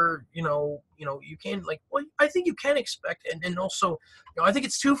where you can, like, well, I think you can expect, and also I think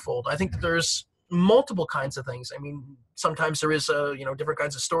it's twofold. I think there's multiple kinds of things. I mean, sometimes there is different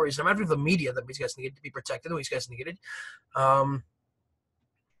kinds of stories. No matter the media that these guys need to be protected, these guys needed.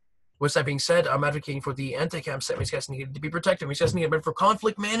 With that being said, I'm advocating for the anti-cam set. These guys needed to be protected. These guys needed for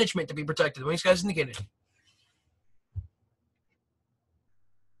conflict management to be protected. These guys indicated.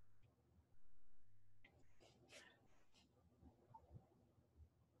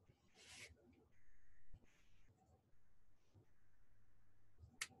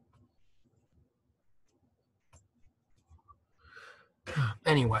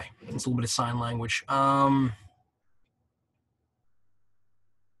 Anyway, it's a little bit of sign language.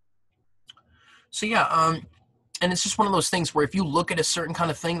 So yeah, and it's just one of those things where if you look at a certain kind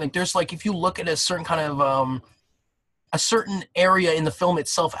of thing, like there's like, if you look at a certain kind of a certain area in the film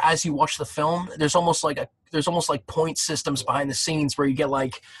itself as you watch the film, there's almost like point systems behind the scenes where you get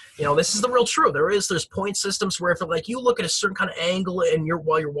like, this is the real truth. There's point systems where if like you look at a certain kind of angle and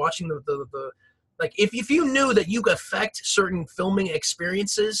while you're watching the like if you knew that you could affect certain filming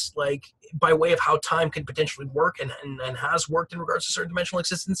experiences, like by way of how time could potentially work and has worked in regards to certain dimensional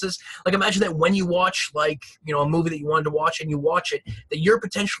existences, like imagine that when you watch like a movie that you wanted to watch and you watch it, that you're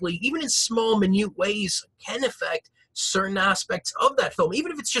potentially, even in small minute ways, can affect certain aspects of that film,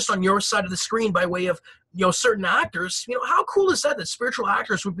 even if it's just on your side of the screen by way of, certain actors. How cool is that spiritual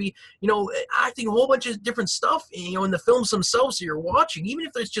actors would be, acting a whole bunch of different stuff, in the films themselves that you're watching, even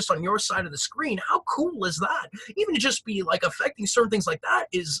if it's just on your side of the screen. How cool is that? Even to just be like affecting certain things like that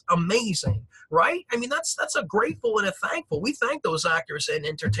is amazing, right? I mean, that's a grateful and a thankful. We thank those actors and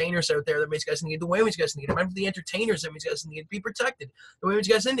entertainers out there that makes guys need the way guys need. Remember the entertainers that means guys need to be protected, the way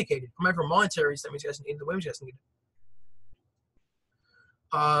guys indicated. Remember monetaries that means guys need the way guys need.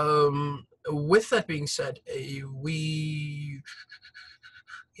 With that being said, so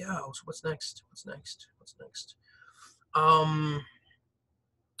what's next? I'm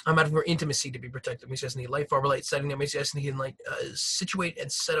adding for intimacy to be protected. Means guys need life form relate setting that means guys need like situate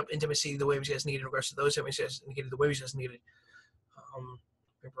and set up intimacy the way we guys need in regards to those that means guys needed the way we guys needed.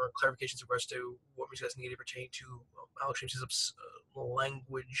 For clarifications in regards to what we guys needed pertaining to Alex James Hislop's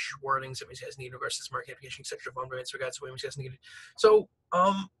language wordings that we guys need in regards to smart amplification, etc. Form regards to what we guys needed. So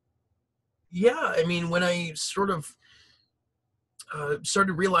yeah, I mean, when I sort of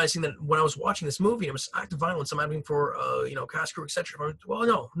started realizing that when I was watching this movie, it was active violence. I'm having for cast crew, etc.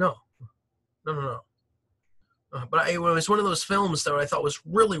 Well, no. But it was one of those films that I thought was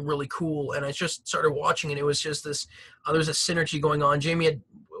really, really cool, and I just started watching, and it was just this. There was a synergy going on. Jamie had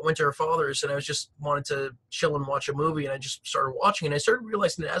went to her father's, and I was just wanted to chill and watch a movie, and I just started watching, and I started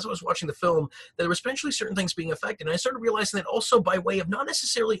realizing that as I was watching the film, that there was potentially certain things being affected, and I started realizing that also by way of not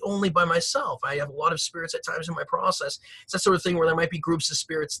necessarily only by myself. I have a lot of spirits at times in my process. It's that sort of thing where there might be groups of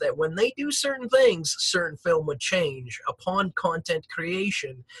spirits that when they do certain things, certain film would change upon content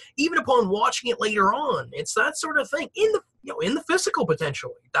creation, even upon watching it later on. It's that sort of thing in the physical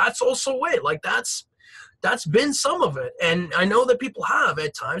potentially. That's also it. Like that's been some of it, and I know that people have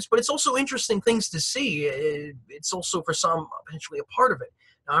at times, but it's also interesting things to see. It's also for some potentially a part of it.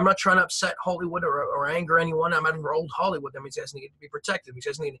 Now, I'm not trying to upset Hollywood or anger anyone. I'm adding for old Hollywood. That means you guys need to be protected.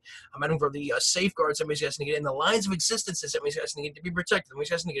 I'm adding for the safeguards. That means you guys need, and the lines of existences. That means you guys need to be protected. That means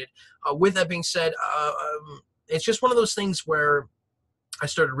you guys need. With that being said, it's just one of those things where I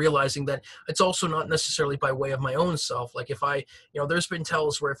started realizing that it's also not necessarily by way of my own self. Like if I, there's been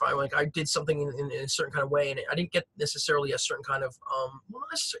tells where if I did something in a certain kind of way and I didn't get necessarily a certain kind of,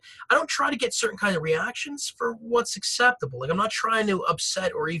 I don't try to get certain kind of reactions for what's acceptable. Like I'm not trying to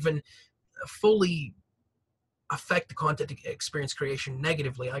upset or even fully affect the content experience creation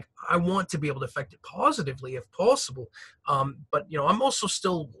negatively. I want to be able to affect it positively if possible. But I'm also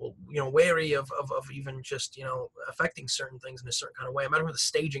still wary of even just affecting certain things in a certain kind of way. I'm out of the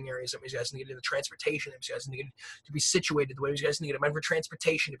staging areas that you guys needed, the transportation that you guys needed to be situated the way you guys needed. I'm out for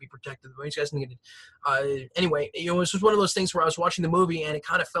transportation to be protected the way you guys needed. Anyway, it was just one of those things where I was watching the movie and it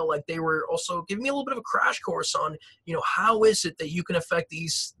kind of felt like they were also giving me a little bit of a crash course on how is it that you can affect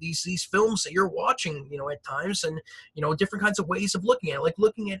these films that you're watching at times, and different kinds of ways of looking at it, like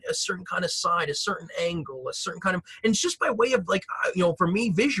looking at a certain kind of side, a certain angle, a certain kind of, and it's just by way of like for me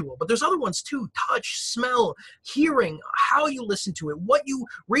visual, but there's other ones too: touch, smell, hearing, how you listen to it, what you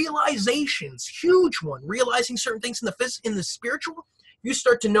realizations, huge one, realizing certain things in the spiritual. You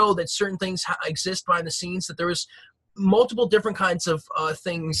start to know that certain things exist behind the scenes, that there is multiple different kinds of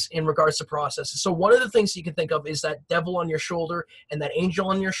things in regards to processes. So one of the things you can think of is that devil on your shoulder and that angel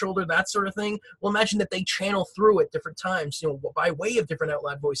on your shoulder, that sort of thing. Well, imagine that they channel through at different times, by way of different out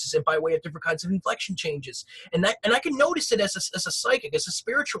loud voices and by way of different kinds of inflection changes. And I can notice it as a psychic, as a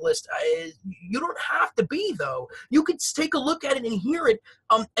spiritualist. You don't have to be, though. You could take a look at it and hear it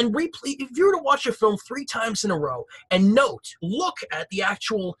and replay. If you were to watch a film 3 times in a row and look at the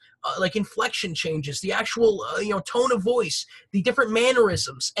actual like inflection changes, the actual tone of voice, the different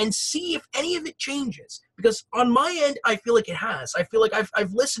mannerisms, and see if any of it changes. Because on my end, I feel like it has. I feel like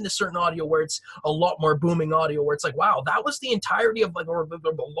I've listened to certain audio where it's a lot more booming audio, where it's like, wow, that was the entirety of or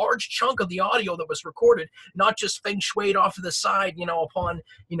a large chunk of the audio that was recorded, not just feng shuied off to the side, upon,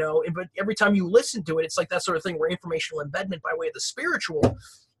 but every time you listen to it, it's like that sort of thing where informational embedment by way of the spiritual,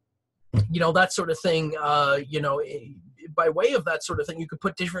 that sort of thing, by way of that sort of thing, you could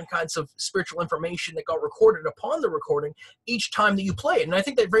put different kinds of spiritual information that got recorded upon the recording each time that you play it. And I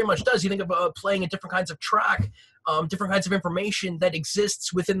think that very much does. You think of playing a different kinds of track, different kinds of information that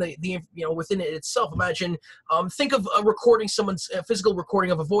exists within within it itself. Imagine, think of recording someone's physical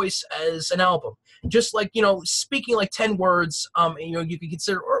recording of a voice as an album. Just like, speaking like 10 words, you could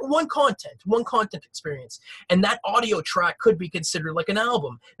consider, or one content experience. And that audio track could be considered like an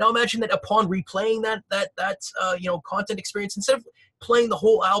album. Now imagine that upon replaying that content experience, instead of playing the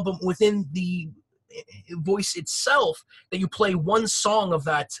whole album within the voice itself, that you play one song of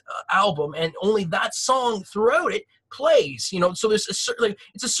that album and only that song throughout it, plays, so there's a certain,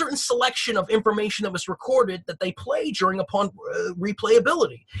 it's a certain selection of information that was recorded that they play during upon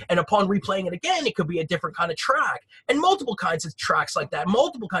replayability, and upon replaying it again, it could be a different kind of track, and multiple kinds of tracks like that,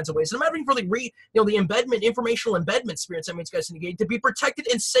 multiple kinds of ways. And I'm having for the the embedment, informational embedment spirits that means guys indicate to be protected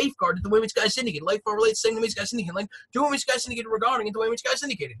and safeguarded the way which guys indicated. Like for relates saying the which guys indicated, like doing which guys indicated regarding it the way which guys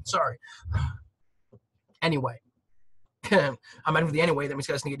indicated. Sorry. Anyway. I'm out for the anyway, that means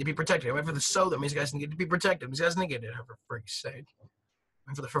guys need to be protected. I'm out for the so, that means guys need to be protected. These guys need it, for freak's sake.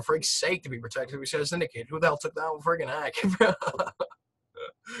 I'm for freak's sake to be protected. These guys indicate. Who the hell took that friggin' hack?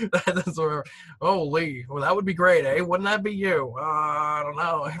 That's where, holy, well, that would be great, eh? Wouldn't that be you? I don't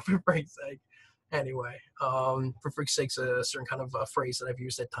know. For freak's sake. Anyway, for freak's sake's a certain kind of phrase that I've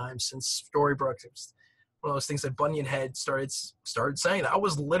used at times since Storybrooke. It's one of those things that Bunyan Head started saying. That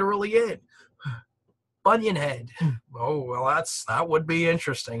was literally it. Bunyan Head. Oh, well, that would be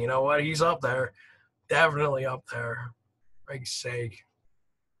interesting. You know what? He's up there. Definitely up there. For Christ's sake.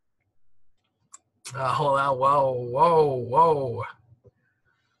 Hold on. Whoa.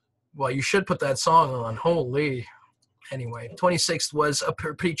 Well, you should put that song on. Holy. Anyway, 26th was a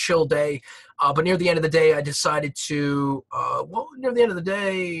pretty chill day. But near the end of the day, I decided to, near the end of the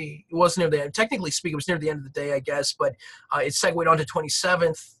day, it wasn't near the end. Technically speaking, it was near the end of the day, I guess. But it segued on to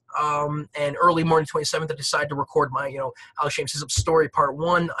 27th. And early morning 27th, I decided to record my, Alex James Hislop story part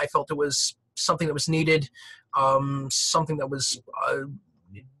 1. I felt it was something that was needed, something that was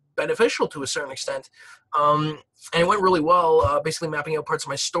beneficial to a certain extent. And it went really well, basically mapping out parts of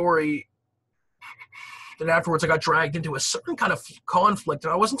my story. Then afterwards, I got dragged into a certain kind of conflict,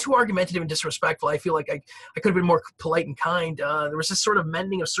 and I wasn't too argumentative and disrespectful. I feel like I could have been more polite and kind. There was this sort of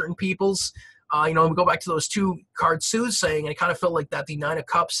mending of certain people's. We go back to those 2 card soothsaying, and it kind of felt like that, the 9 of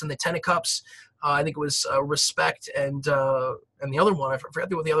Cups and the 10 of Cups. I think it was respect and the other one, I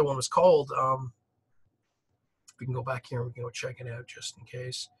forgot what the other one was called. We can go back here and we can go check it out just in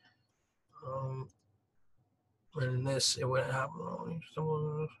case. And in this, it would happen.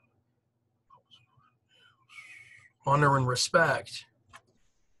 Honor and respect.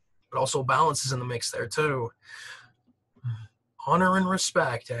 But also balance is in the mix there too. Honor and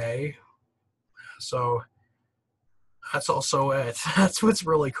respect, eh? So that's also it. That's what's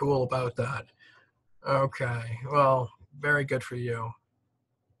really cool about that. Okay, well, very good for you.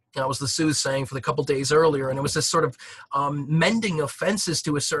 That was the soothsaying for the couple days earlier, and it was this sort of mending of fences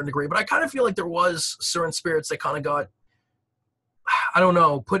to a certain degree. But I kind of feel like there was certain spirits that kind of got, I don't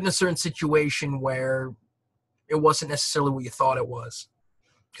know, put in a certain situation where it wasn't necessarily what you thought it was.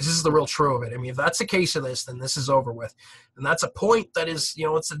 Because this is the real true of it. I mean, if that's the case of this, then this is over with. And that's a point that is,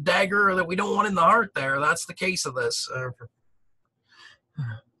 it's a dagger that we don't want in the heart there. That's the case of this.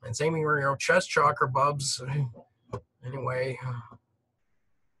 And same with your chest chakra, bubs. Anyway.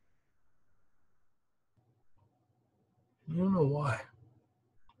 I don't know why.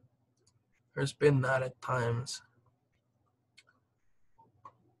 There's been that at times.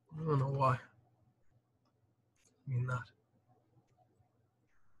 I don't know why. I mean that.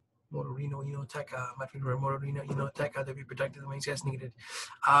 Mororino, Teca, Mororino, Teca, to be protected the ways guys needed.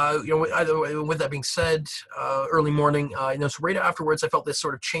 With that being said, early morning, so right afterwards, I felt this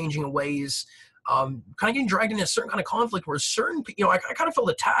sort of changing of ways, kind of getting dragged into a certain kind of conflict where certain, I kind of felt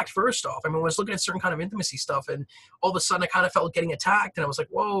attacked first off. I mean, I was looking at certain kind of intimacy stuff, and all of a sudden I kind of felt getting attacked, and I was like,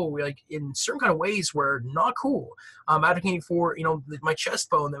 whoa, like in certain kind of ways were not cool. I'm advocating for, my chest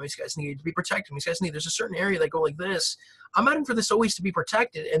bone that these guys need to be protected. These guys need, there's a certain area that go like this. I'm advocating for this always to be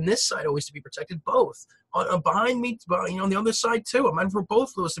protected, and this side always to be protected, both. Behind me, on the other side too. I'm advocating for both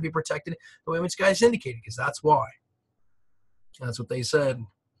of those to be protected the way which guys indicated, because that's why. That's what they said.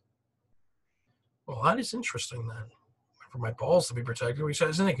 Well, that is interesting then. For my balls to be protected, which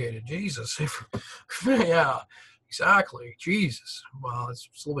guys indicated. Jesus. Yeah, exactly. Jesus. Well, it's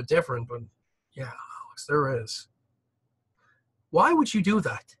a little bit different, but yeah, Alex, there is. Why would you do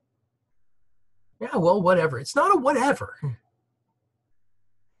that? Yeah, well, whatever. It's not a whatever.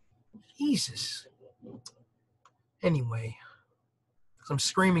 Jesus. Anyway, I'm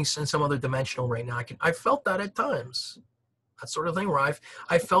screaming in some other dimensional right now. I felt that at times. That sort of thing where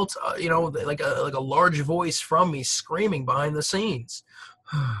I felt, like a large voice from me screaming behind the scenes.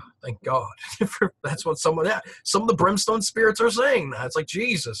 Thank God. That's what some of the brimstone spirits are saying. It's like,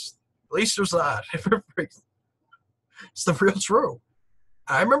 Jesus, at least there's that. It's the real truth.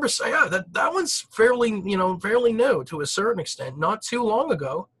 I remember saying, yeah, that one's fairly new to a certain extent. Not too long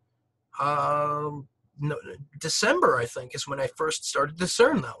ago. December, I think, is when I first started to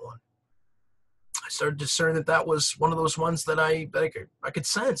discern that one. I started to discern that was one of those ones that I could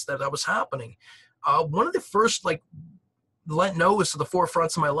sense that was happening. One of the first let know was to the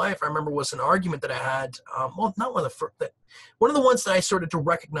forefronts of my life. I remember was an argument that I had. Well, not one of the first, one of the ones that I started to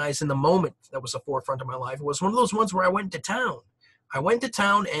recognize in the moment that was the forefront of my life. It was one of those ones where I went to town. I went to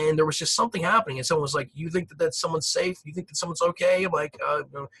town and there was just something happening, and someone was like, "You think that someone's safe? You think that someone's okay?" I'm like,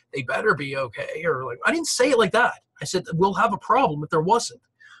 "They better be okay." Or like, I didn't say it like that. I said, "We'll have a problem if there wasn't."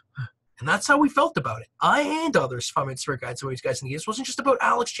 And that's how we felt about it. I and others, Five-Minute Spirit Guides, always guys in the It wasn't just about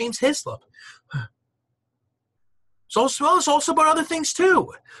Alex James Hislop. It's also about other things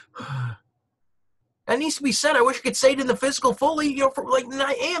too. That needs to be said. I wish I could say it in the physical fully, and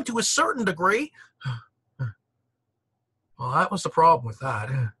I am to a certain degree. Well, that was the problem with that.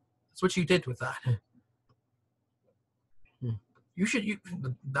 That's what you did with that.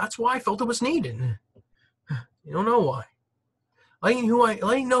 That's why I felt it was needed. You don't know why. Letting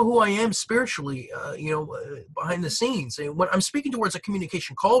know who I am spiritually, behind the scenes. And when I'm speaking towards a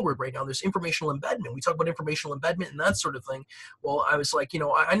communication call word right now, there's informational embedment. We talk about informational embedment and that sort of thing. Well, I was like,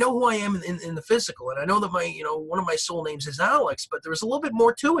 I know who I am in the physical, and I know that one of my soul names is Alex, but there's a little bit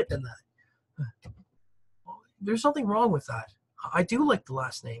more to it than that. There's nothing wrong with that. I do like the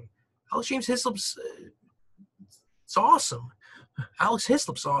last name. Alex James Hislop's it's awesome. Alex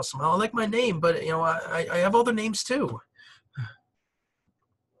Hislop's awesome. I like my name, but I have other names too.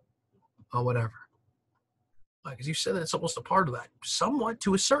 Oh, whatever. Because you said that it's almost a part of that, somewhat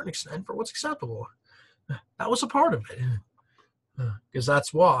to a certain extent, for what's acceptable. That was a part of it. Because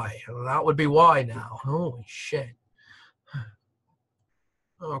that's why. That would be why now. Holy shit.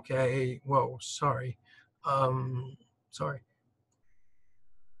 Okay. Whoa. Sorry. Sorry.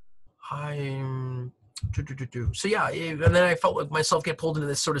 So yeah, and then I felt like myself get pulled into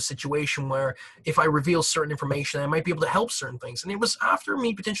this sort of situation where if I reveal certain information, I might be able to help certain things. And it was after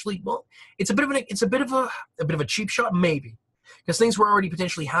me potentially. Well, it's a bit of a cheap shot, maybe, because things were already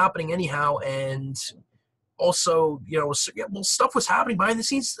potentially happening anyhow, and also stuff was happening behind the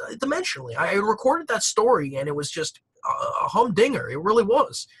scenes dimensionally. I recorded that story, and it was just a humdinger. It really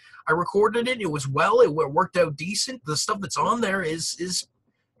was. I recorded it. It was it worked out decent. The stuff that's on there is.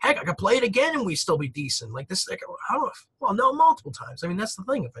 Heck, I could play it again and we'd still be decent. Like this, no, multiple times. I mean, that's the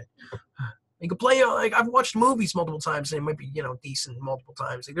thing of it. You could play, I've watched movies multiple times and it might be, decent multiple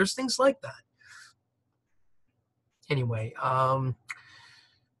times. Like, there's things like that. Anyway, one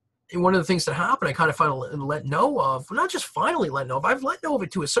of the things that happened, I kind of finally let know of, not just finally let know of, I've let know of it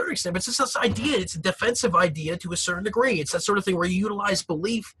to a certain extent, but it's just this idea, it's a defensive idea to a certain degree. It's that sort of thing where you utilize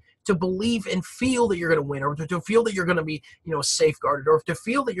belief to believe and feel that you're going to win, or to feel that you're going to be, safeguarded, or to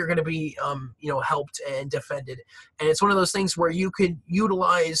feel that you're going to be, helped and defended. And it's one of those things where you could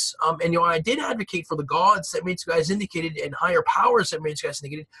utilize, I did advocate for the gods that Mates Guys indicated and higher powers that Mates Guys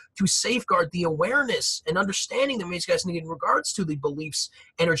indicated to safeguard the awareness and understanding that Mates Guys indicated in regards to the beliefs,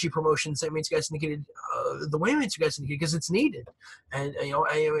 energy promotions that Mates Guys indicated, the way Mates Guys indicated, because it's needed. And,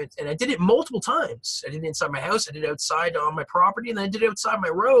 I did it multiple times. I did it inside my house, I did it outside on my property, and then I did it outside my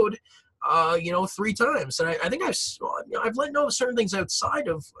road. 3 times, and I think I've let know of certain things outside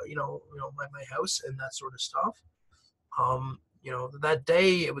of my house and that sort of stuff. That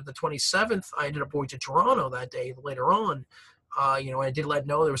day, it was the 27th. I ended up going to Toronto that day later on. I did let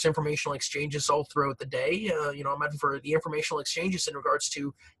know there was informational exchanges all throughout the day. I'm asking for the informational exchanges in regards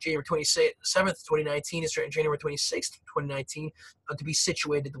to January 27th, 2019, is January 26th, 2019, to be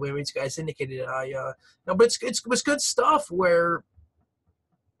situated the way these guys indicated. But it was good stuff where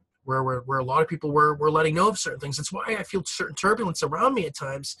a lot of people were letting know of certain things. That's why I feel certain turbulence around me at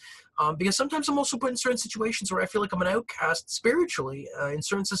times, because sometimes I'm also put in certain situations where I feel like I'm an outcast spiritually in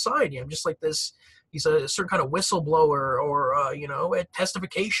certain society. I'm just like this. He's a certain kind of whistleblower, or a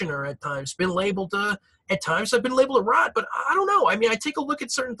testification, at times been labeled. At times I've been labeled a rat, but I don't know. I mean, I take a look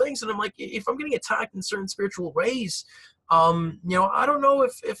at certain things, and I'm like, if I'm getting attacked in certain spiritual ways, I don't know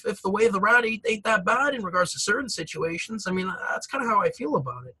if the way of the rat ain't that bad in regards to certain situations. I mean, that's kind of how I feel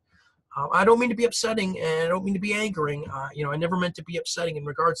about it. I don't mean to be upsetting, and I don't mean to be angering. I never meant to be upsetting in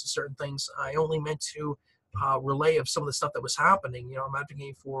regards to certain things. I only meant to relay of some of the stuff that was happening. I'm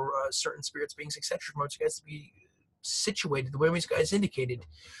advocating for certain spirits, beings, etc. for you guys to be situated the way these guys indicated.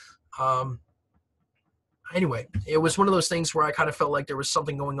 Anyway, it was one of those things where I kind of felt like there was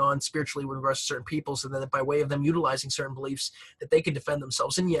something going on spiritually with regards to certain people, so that by way of them utilizing certain beliefs, that they could defend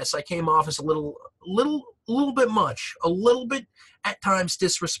themselves. And yes, I came off as a little bit much, a little bit at times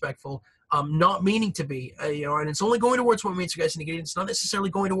disrespectful, not meaning to be, and it's only going towards what makes you guys indicated. It's not necessarily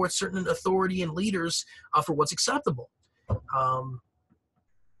going towards certain authority and leaders for what's acceptable.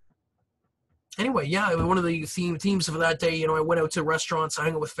 Anyway, yeah, one of the themes of that day, I went out to restaurants, I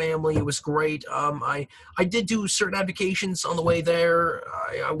hung out with family. It was great. I did do certain avocations on the way there.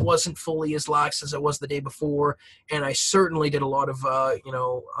 I wasn't fully as lax as I was the day before, and I certainly did a lot of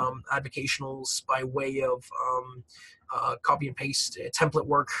avocationals by way of copy and paste template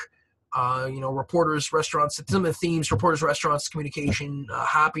work. Reporters, restaurants, some of the themes: reporters, restaurants, communication,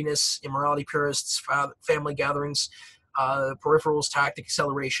 happiness, immorality, purists, family gatherings, peripherals, tactic,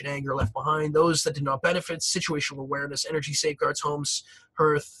 acceleration, anger, left behind, those that did not benefit, situational awareness, energy, safeguards, homes,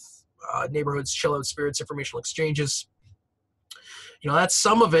 hearth, neighborhoods, chill out, spirits, informational exchanges. That's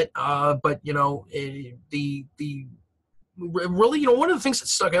some of it. But the really, one of the things that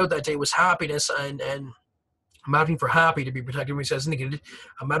stuck out that day was happiness, and I'm having for happy to be protected when he says indicated.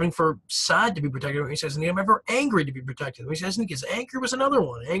 I'm having for sad to be protected when he says indicated. I'm having for angry to be protected when he says indicated. Angry was another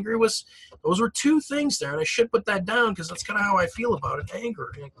one. Those were two things there, and I should put that down because that's kind of how I feel about it.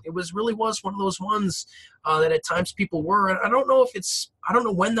 Anger. It really was one of those ones that at times people were, and I don't know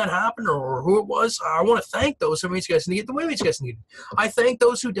when that happened or who it was. I want to thank those who made guys needed the way made guys needed. I thank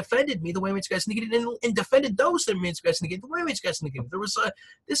those who defended me the way made guys needed and defended those that made guys needed the way made guys needed. There was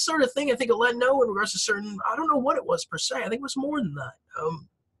this sort of thing I think it let know in regards to certain. I don't know what it was per se. I think it was more than that.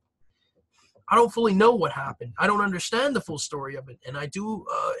 I don't fully know what happened. I don't understand the full story of it, and I do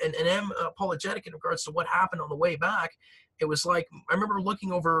and am apologetic in regards to what happened on the way back. It was like I remember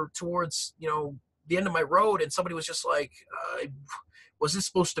looking over towards the end of my road, and somebody was just like, "Was this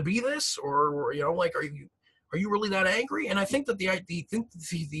supposed to be this?" Or like, are you really that angry? And I think that the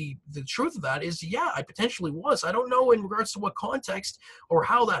truth of that is, yeah, I potentially was. I don't know in regards to what context or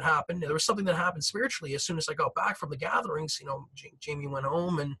how that happened. There was something that happened spiritually as soon as I got back from the gatherings. Jamie went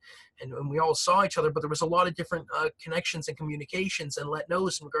home and we all saw each other, but there was a lot of different connections and communications and let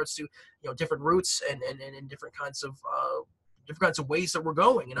knows in regards to different routes and different kinds of ways that we're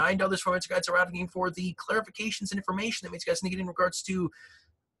going. And I know this from guys are advocating for the clarifications and information that means guys need in regards to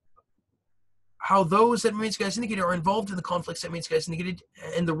how those that means guys indicated are involved in the conflicts that means guys indicated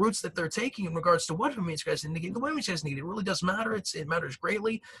and the routes that they're taking in regards to what means guys indicated. The way means guys indicated really does matter. It matters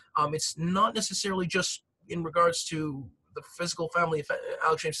greatly. It's not necessarily just in regards to the physical family of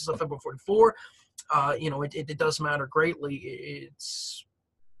Alex James Hislop February 44. It does matter greatly.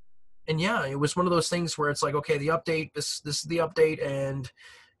 And yeah, it was one of those things where it's like, okay, the update, this is the update, and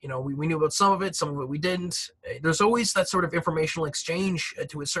we knew about some of it we didn't. There's always that sort of informational exchange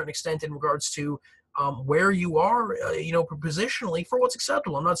to a certain extent in regards to where you are, positionally for what's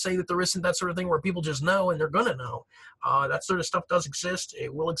acceptable. I'm not saying that there isn't that sort of thing where people just know and they're gonna know. That sort of stuff does exist.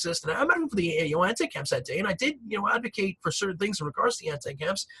 It will exist. And I'm advocating for the anti-camps that day, and I did advocate for certain things in regards to the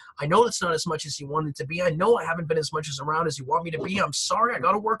anti-camps. I know it's not as much as you wanted to be. I know I haven't been as much as around as you want me to be. I'm sorry. I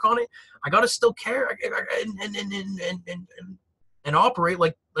got to work on it. I got to still care and operate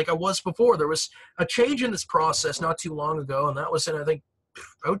like I was before. There was a change in this process not too long ago, and that was in, I think,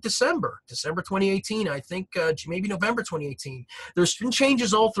 about December 2018. I think maybe November 2018. There's been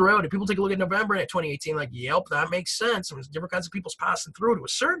changes all throughout. If people take a look at November 2018, like, yep, that makes sense. There was different kinds of people's passing through to a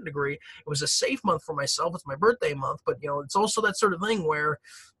certain degree. It was a safe month for myself. It's my birthday month, but it's also that sort of thing where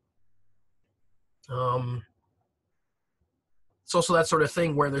it's also that sort of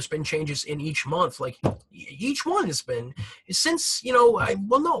thing where there's been changes in each month. Like each one has been since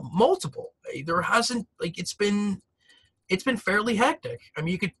multiple. There hasn't it's been fairly hectic. I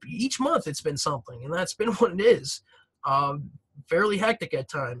mean, each month it's been something, and that's been what it is. Fairly hectic at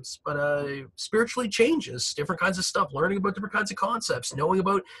times, but spiritually changes, different kinds of stuff, learning about different kinds of concepts, knowing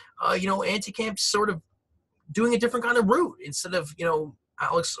about anti-camps, sort of doing a different kind of route instead of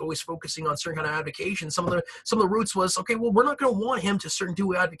Alex always focusing on certain kind of advocations. Some of the routes was, okay, well, we're not going to want him to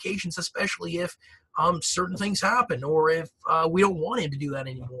do advocations, especially if certain things happen or if we don't want him to do that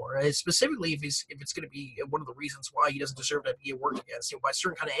anymore. Specifically, if it's going to be one of the reasons why he doesn't deserve to be worked against, by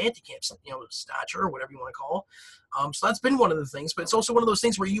certain kind of anti-camp, stature or whatever you want to call. So that's been one of the things, but it's also one of those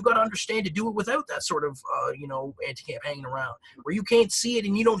things where you got to understand to do it without that sort of anti-camp hanging around, where you can't see it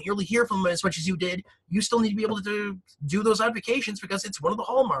and you don't really hear from them as much as you did. You still need to be able to do those advocations because it's one of the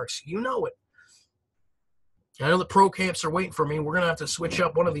hallmarks. You know it. I know the pro camps are waiting for me. We're gonna have to switch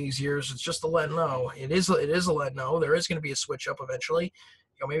up one of these years. It's just to let know. It is a let know. There is gonna be a switch up eventually.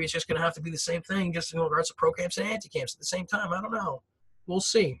 Maybe it's just gonna have to be the same thing, just in regards to pro camps and anti camps at the same time. I don't know. We'll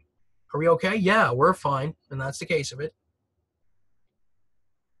see. Are we okay? Yeah, we're fine, and that's the case of it.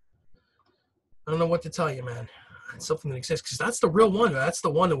 I don't know what to tell you, man. It's something that exists because that's the real one. That's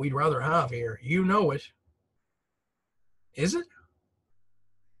the one that we'd rather have here. You know it. Is it?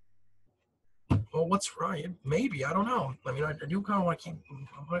 Well, what's right? Maybe. I don't know. I mean, I do kind of want to keep.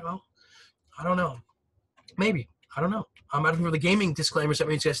 Well, I don't know. Maybe. I don't know. I'm asking for the gaming disclaimers that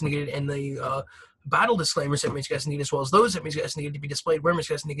means guys needed, and the battle disclaimers that means guys needed, as well as those that means guys needed to be displayed where means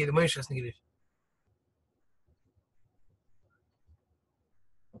guys needed, the means guys needed.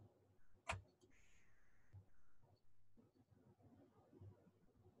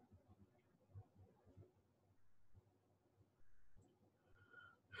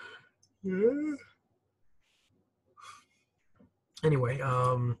 Yeah. Anyway,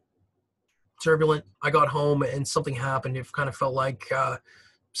 turbulent. I got home and something happened. It kind of felt like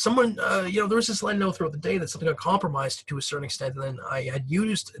someone, there was this letting know throughout the day that something got compromised to a certain extent. And then I had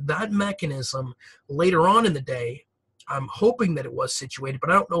used that mechanism later on in the day. I'm hoping that it was situated, but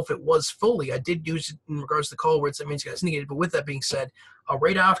I don't know if it was fully. I did use it in regards to the call words that means guys negated. But with that being said,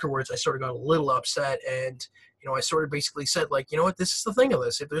 right afterwards, I sort of got a little upset, and I sort of basically said, like, you know what, this is the thing of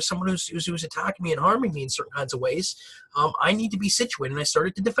this. If there's someone who's attacking me and harming me in certain kinds of ways, I need to be situated. And I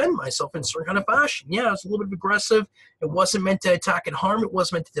started to defend myself in a certain kind of fashion. Yeah, it was a little bit aggressive. It wasn't meant to attack and harm. It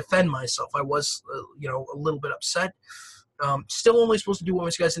was meant to defend myself. I was, a little bit upset. Still only supposed to do what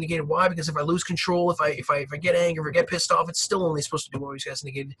these guys indicated. Why? Because if I lose control, if I get angry, if I get pissed off, it's still only supposed to do what these guys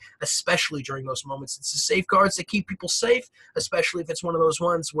indicated, especially during those moments. It's the safeguards that keep people safe, especially if it's one of those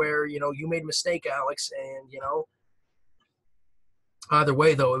ones where, you made a mistake, Alex, and, either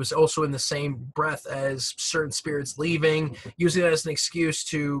way, though, it was also in the same breath as certain spirits leaving, using it as an excuse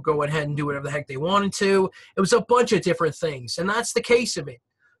to go ahead and do whatever the heck they wanted to. It was a bunch of different things, and that's the case of it.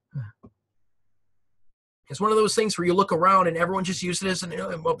 It's one of those things where you look around and everyone just uses it as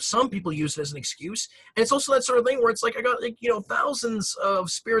some people use it as an excuse. And it's also that sort of thing where it's like I got thousands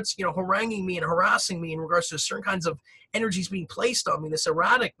of spirits, haranguing me and harassing me in regards to certain kinds of energies being placed on me, this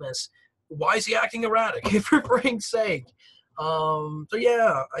erraticness. Why is he acting erratic? For frank's sake. So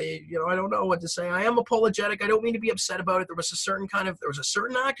yeah, I don't know what to say. I am apologetic. I don't mean to be upset about it. There was a certain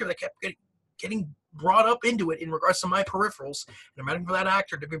actor that kept getting brought up into it in regards to my peripherals, and I'm asking for that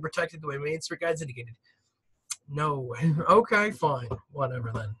actor to be protected the way my insert guides indicated. No. Okay, fine.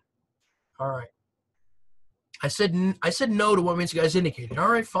 Whatever then. All right. I said no to what means you guys indicated. All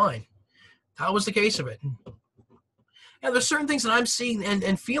right, fine. That was the case of it. Yeah, there's certain things that I'm seeing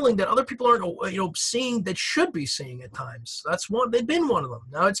and feeling that other people aren't, seeing that should be seeing at times. They've been one of them.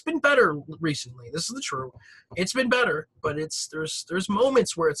 Now it's been better recently. This is the truth. It's been better, but there's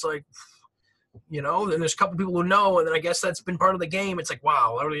moments where it's like, and there's a couple people who know, and then I guess that's been part of the game. It's like,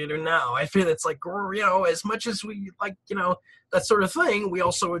 wow, what do you do now? I feel it's like, as much as we like, that sort of thing, we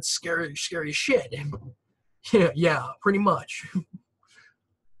also, it's scary shit. Yeah, pretty much.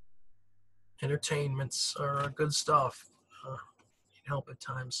 Entertainments are good stuff. Can help at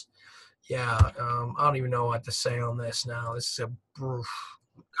times. Yeah, I don't even know what to say on this now. This is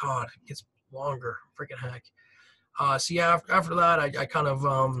God, it gets longer. Freaking heck. So yeah, after that, I kind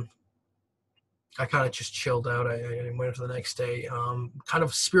of just chilled out. I went for the next day. Kind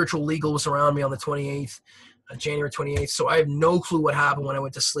of spiritual legal was around me on the 28th, January 28th. So I have no clue what happened when I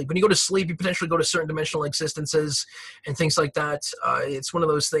went to sleep. When you go to sleep, you potentially go to certain dimensional existences and things like that. It's one of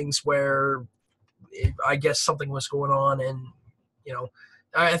those things where I guess something was going on, and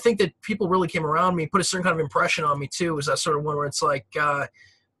I think that people really came around me, put a certain kind of impression on me too. Is that sort of one where it's like,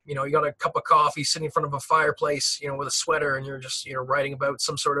 you got a cup of coffee sitting in front of a fireplace, with a sweater, and you're just, writing about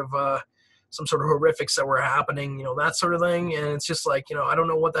some sort of horrifics that were happening, that sort of thing. And it's just like, I don't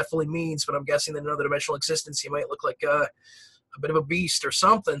know what that fully means, but I'm guessing that in another dimensional existence, you might look like a bit of a beast or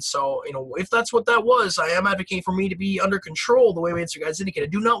something. So, if that's what that was, I am advocating for me to be under control the way my answer guys indicated. I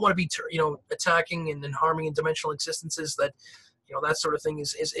do not want to be, attacking and harming in dimensional existences that, that sort of thing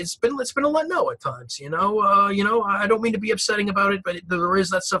it's been a let know at times, I don't mean to be upsetting about it, but there is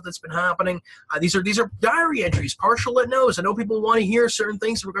that stuff that's been happening. These are diary entries, partial let knows. I know people want to hear certain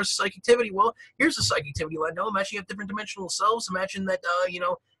things in regards to psychic activity. Well, here's a psychic activity let know. Imagine you have different dimensional selves. Imagine that,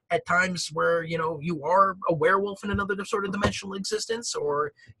 at times where, you are a werewolf in another sort of dimensional existence,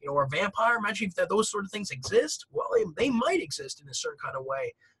 or, or a vampire. Imagine if those sort of things exist. Well, they might exist in a certain kind of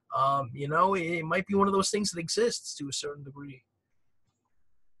way. It might be one of those things that exists to a certain degree.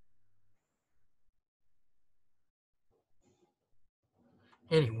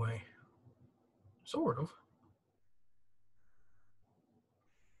 Anyway, sort of.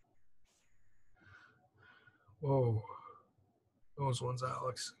 Whoa. Those ones,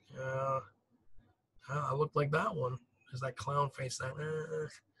 Alex. Yeah. I look like that one. There's that clown face.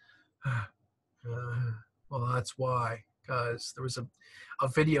 Well, that's why. Because there was a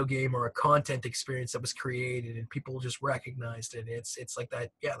video game or a content experience that was created, and people just recognized it. It's like that,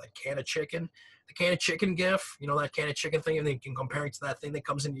 yeah, that can of chicken, the can of chicken gif, that can of chicken thing, and they can compare it to that thing that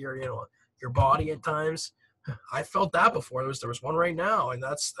comes into your body at times. I felt that before. There was one right now, and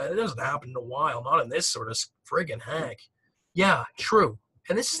that doesn't happen in a while. Not in this sort of friggin' heck. Yeah, true.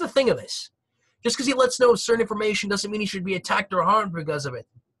 And this is the thing of this. Just because he lets know certain information doesn't mean he should be attacked or harmed because of it.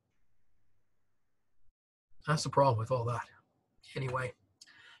 That's the problem with all that. Anyway,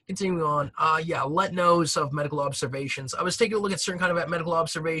 continuing on. Yeah, let knows of medical observations. I was taking a look at certain kind of medical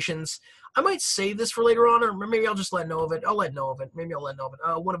observations. I might save this for later on, or maybe I'll just let know of it. I'll let know of it. Maybe I'll let know of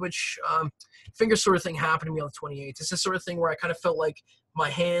it. One of which, finger sort of thing happened to me on the 28th. It's this sort of thing where I kind of felt like my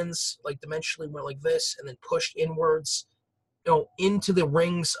hands, like dimensionally, went like this and then pushed inwards, into the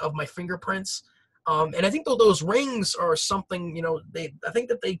rings of my fingerprints. And I think those rings are something, I think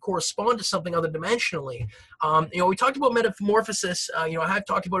that they correspond to something other dimensionally. We talked about metamorphosis. I have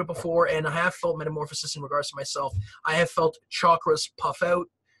talked about it before, and I have felt metamorphosis in regards to myself. I have felt chakras puff out.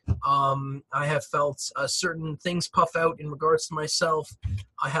 I have felt certain things puff out in regards to myself.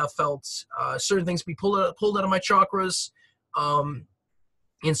 I have felt certain things be pulled out of my chakras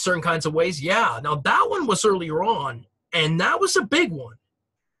in certain kinds of ways. Yeah, now that one was earlier on, and that was a big one.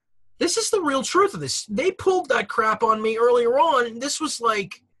 This is the real truth of this. They pulled that crap on me earlier on, and this was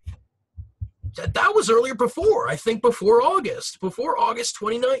like, that was earlier before, I think before August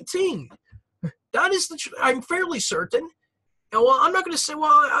 2019. That is I'm fairly certain. And well, I'm not going to say,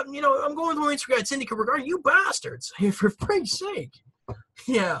 well, I'm going to the Instagram Syndicate regarding you bastards, for Christ's sake.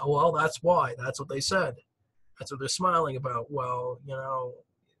 Yeah, well, that's why. That's what they said. That's what they're smiling about. Well,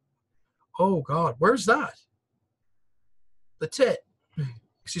 oh, God, where's that? The tit.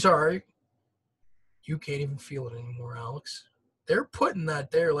 Sorry. You can't even feel it anymore, Alex. They're putting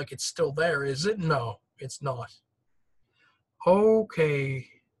that there like it's still there, is it? No, it's not. Okay.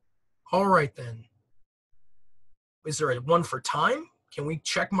 All right, then. Is there a one for time? Can we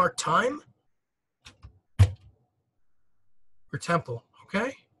check mark time? For temple,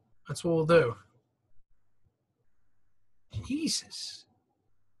 okay? That's what we'll do. Jesus.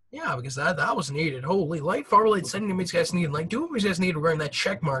 Yeah, because that was needed. Holy light, far related setting that means guys needed. Like, do what these guys needed regarding that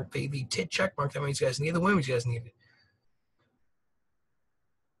check mark, the tit check mark that means guys needed, the women's guys needed.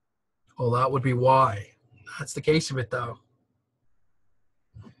 Well, that would be why. That's the case of it, though.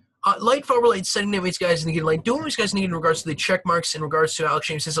 Light far related setting that means guys needed. Like, do what these guys needed in regards to the check marks, in regards to Alex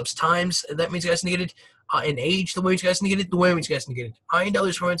James Hislop's times, that means guys needed. In age, the way you guys needed, the way you guys needed. And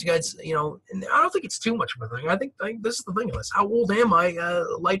others for guys, and I don't think it's too much of a thing. I think this is the thing of this. How old am I?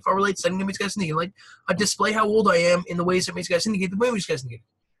 Light far related setting that means guys needed. Like, I display how old I am in the ways that makes guys indicate the way you guys needed.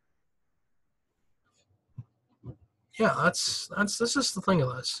 Yeah, this is the thing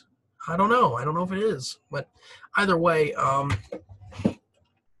of this. I don't know. I don't know if it is, but either way,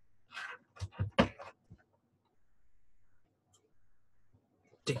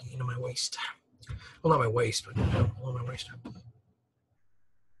 digging into my waist. Well, not my waist, but below my waist.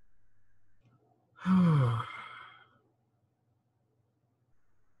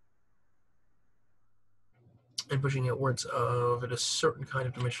 And pushing outwards of a certain kind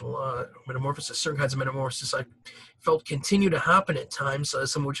of dimensional metamorphosis, certain kinds of metamorphosis I felt continue to happen at times,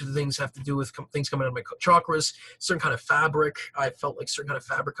 some of which of the things have to do with things coming out of my chakras, certain kind of fabric. I felt like certain kind of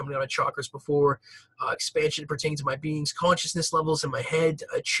fabric coming out of my chakras before, expansion pertaining to my being's consciousness levels in my head,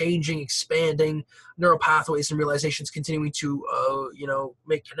 changing, expanding, neural pathways and realizations continuing to,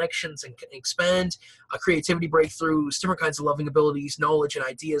 make connections and expand, creativity breakthroughs, different kinds of loving abilities, knowledge and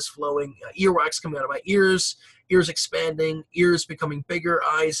ideas flowing, earwax coming out of my ears expanding, ears becoming bigger,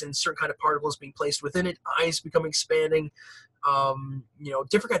 eyes and certain kind of particles being placed within it, eyes becoming expanding,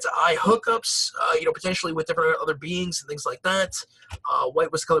 different kinds of eye hookups, potentially with different other beings and things like that. White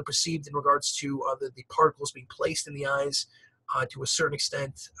was the color perceived in regards to the particles being placed in the eyes to a certain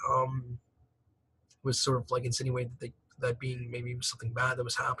extent, was sort of like insinuated that being maybe was something bad that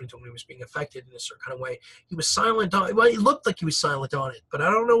was happening to him. He was being affected in a certain kind of way. He was silent on it. Well, it looked like he was silent on it, but I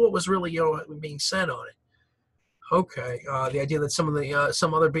don't know what was really being said on it. Okay, the idea that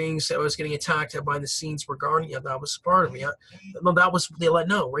some other beings that was getting attacked behind the scenes were guarding, that was part of me. No, that was, they let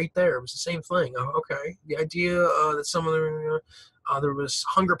know right there. It was the same thing. Okay, the idea that some other there was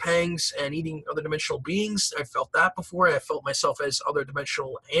hunger pangs and eating other dimensional beings. I felt that before. I felt myself as other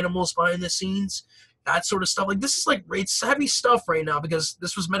dimensional animals behind the scenes. That sort of stuff. Like, this is like, it's heavy stuff right now because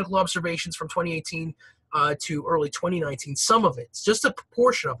this was medical observations from 2018 to early 2019. Some of it, it's just a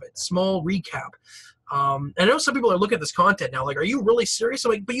portion of it. Small recap. And I know some people are looking at this content now, like, are you really serious?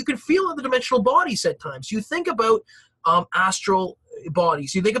 I'm like, but you can feel other dimensional bodies at times. You think about astral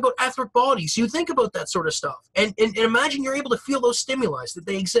bodies. You think about etheric bodies. You think about that sort of stuff. And imagine you're able to feel those stimuli, that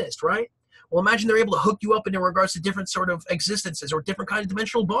they exist, right? Well, imagine they're able to hook you up in regards to different sort of existences or different kind of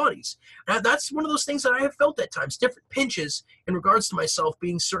dimensional bodies. That's one of those things that I have felt at times, different pinches in regards to myself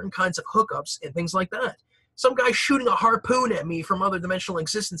being certain kinds of hookups and things like that. Some guy shooting a harpoon at me from other dimensional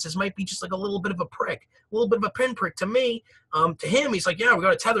existences might be just like a little bit of a prick, a little bit of a pinprick to me. To him, he's like, yeah, we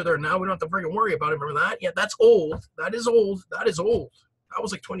got a tether there now. We don't have to freaking worry about it. Remember that? Yeah, that's old. That is old. That is old. That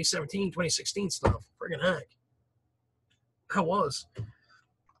was like 2017, 2016 stuff. Friggin' heck. That was.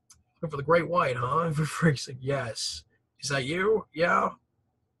 Looking for the Great White, huh? Freak's like, yes. Is that you? Yeah.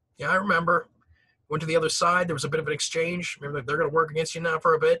 Yeah, I remember. Went to the other side. There was a bit of an exchange. Remember, they're going to work against you now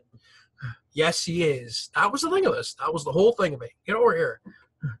for a bit. Yes, he is. That was the thing of this. That was the whole thing of it. Get over here.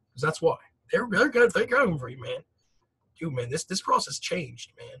 Because that's why. They're good. They're going for you, man. Dude, man, this process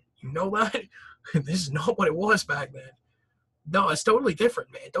changed, man. You know that? This is not what it was back then. No, it's totally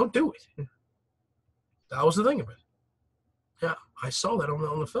different, man. Don't do it. That was the thing of it. Yeah, I saw that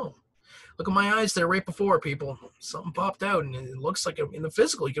on the film. Look at my eyes there right before, people. Something popped out, and it looks like in the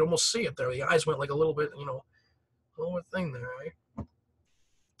physical, you can almost see it there. The eyes went like a little bit, a little thing there, right?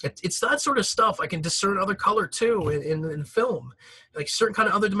 It's that sort of stuff. I can discern other color, too, in film. Like certain kind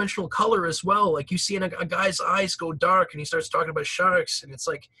of other dimensional color as well. Like you see in a guy's eyes go dark, and he starts talking about sharks, and it's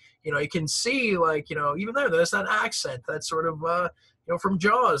like, you can see, like, even there's that accent, that sort of, from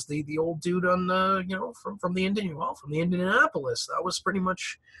Jaws, the old dude on the, from the Indianapolis. That was pretty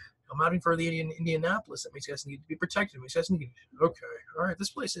much, I'm out for the Indianapolis. That makes you guys need to be protected. It makes you guys need, okay, all right,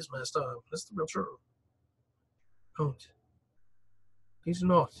 this place is messed up. That's the real truth. Don't. He's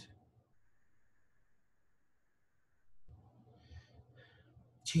not.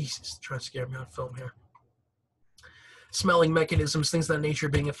 Jesus, trying to scare me on film here. Smelling mechanisms, things of that nature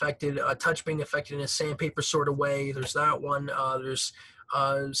being affected, touch being affected in a sandpaper sort of way. There's that one. There's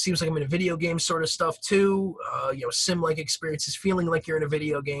seems like I'm in a video game sort of stuff too. Sim-like experiences, feeling like you're in a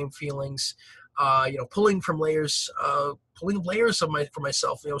video game feelings. Pulling from layers, pulling layers for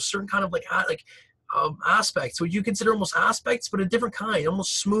myself. Certain kind of aspects, what you consider almost aspects, but a different kind,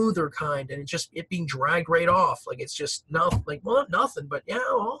 almost smoother kind, and it being dragged right off. Like it's just nothing. Like, well, not nothing, but yeah,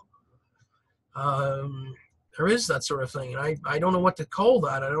 well, there is that sort of thing, and I don't know what to call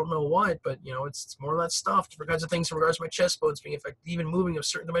that. I don't know what, but it's more of that stuff. Different kinds of things in regards to my chest bones being affected, even moving of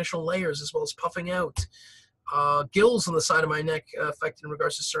certain dimensional layers, as well as puffing out. Gills on the side of my neck affected in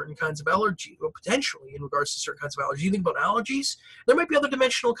regards to certain kinds of allergy, or potentially in regards to certain kinds of allergies. You think about allergies? There might be other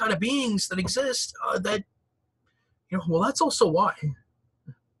dimensional kind of beings that exist that, well, that's also why. You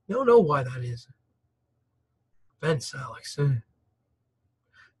don't know why that is. Vince, Alex.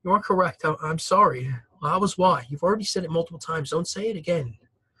 You are correct. I'm sorry. Well, that was why. You've already said it multiple times. Don't say it again.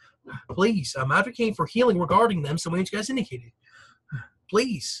 Please, I'm advocating for healing regarding them, so the way you guys indicated.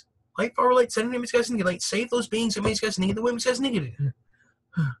 Please. Light, far light, send them, guys need light. Save those beings, and guys need the way guys needed it.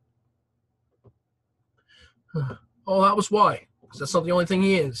 Oh, that was why. Because that's not the only thing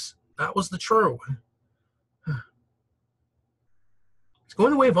he is. That was the true. He's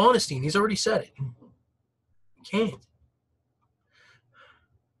going the way of honesty, and he's already said it. He can't.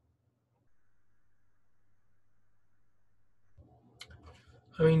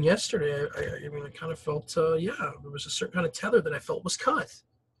 I mean, yesterday, I kind of felt, there was a certain kind of tether that I felt was cut.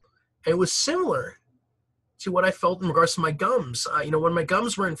 And it was similar to what I felt in regards to my gums. When my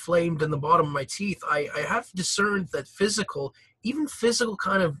gums were inflamed in the bottom of my teeth, I have discerned that even physical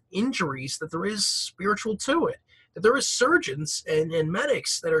kind of injuries, that there is spiritual to it. That there is surgeons and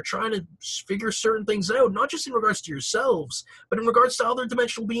medics that are trying to figure certain things out, not just in regards to yourselves, but in regards to other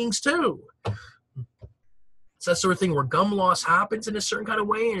dimensional beings too. It's that sort of thing where gum loss happens in a certain kind of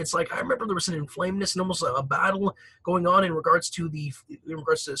way, and it's like I remember there was an inflamedness and almost a battle going on in regards to a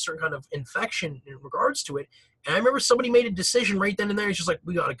certain kind of infection in regards to it. And I remember somebody made a decision right then and there. He's just like,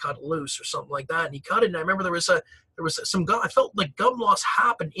 we got to cut it loose or something like that, and he cut it. And I remember there was some gum. I felt like gum loss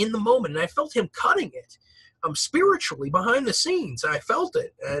happened in the moment, and I felt him cutting it. Spiritually behind the scenes. I felt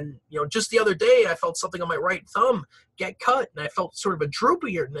it. And, just the other day, I felt something on my right thumb get cut, and I felt sort of a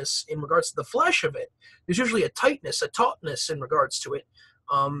droopiness in regards to the flesh of it. There's usually a tightness, a tautness in regards to it,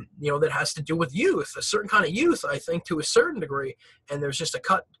 that has to do with youth, a certain kind of youth, I think, to a certain degree. And there's just a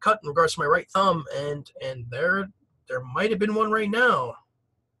cut in regards to my right thumb, and there might have been one right now.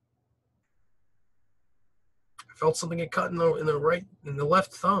 I felt something get cut in the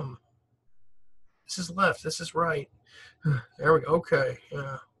left thumb. This is left. This is right. There we go. Okay.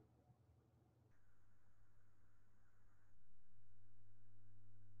 Yeah.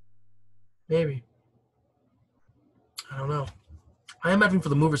 Maybe. I don't know. I am having for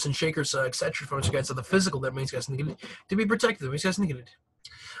the movers and shakers, etc. For you guys, so the physical that means you guys need to be protected. That means you guys need it.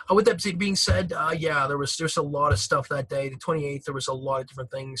 With that being said, there's a lot of stuff that day. The 28th, there was a lot of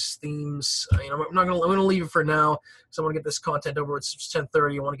different things, themes. I'm gonna leave it for now because I want to get this content over. It's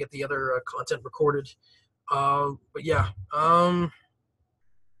 10:30. I want to get the other content recorded. But yeah.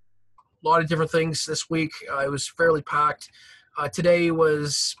 a lot of different things this week. It was fairly packed. Today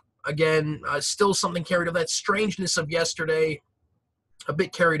was, again, still something carried of that strangeness of yesterday, a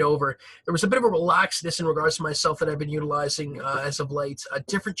bit carried over. There was a bit of a relaxedness in regards to myself that I've been utilizing as of late. A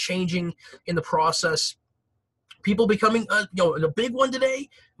different changing in the process. People becoming, the big one today,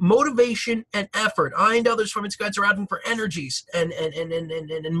 motivation and effort. I and others from its guides are asking for energies and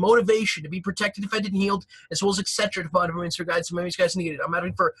motivation to be protected, defended, and healed, as well as etc. to find its guides and its guides needed. I'm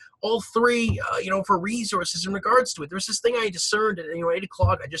asking for all three, for resources in regards to it. There's this thing I discerned at 8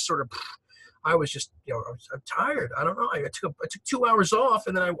 o'clock. I just sort of, I was just, I'm tired. I don't know. I took 2 hours off,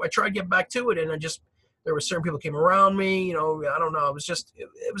 and then I tried to get back to it, and there were certain people came around me. I don't know. It was just,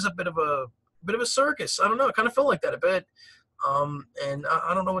 it was a bit of a circus. I don't know. It kind of felt like that a bit. And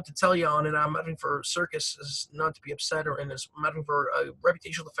I don't know what to tell you on it. I'm having for circus is not to be upset, I'm having for a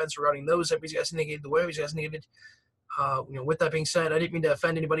reputational defense regarding those that you guys indicated, the way you guys needed. With that being said, I didn't mean to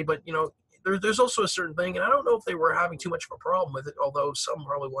offend anybody, but there's also a certain thing, and I don't know if they were having too much of a problem with it, although some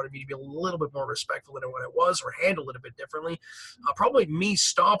probably wanted me to be a little bit more respectful than what I was, or handle it a bit differently. Probably me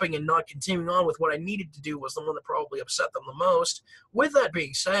stopping and not continuing on with what I needed to do was the one that probably upset them the most. With that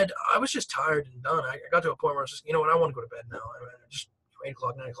being said, I was just tired and done. I got to a point where I was just, you know what, I want to go to bed now. I just 8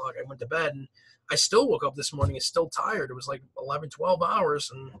 o'clock, 9 o'clock, I went to bed, and I still woke up this morning. It's still tired. It was like 11, 12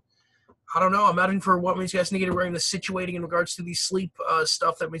 hours, and I don't know. I'm adding for what means you guys need to wearing the situating in regards to the sleep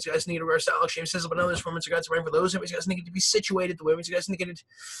stuff that means you guys need in regards to Alex James Hislop and others from you guys wearing for those that means you guys need to be situated the way you guys need to get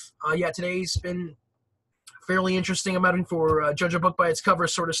it. Today's been fairly interesting. I'm having for judge a book by its cover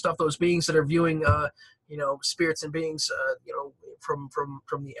sort of stuff. Those beings that are viewing, spirits and beings, from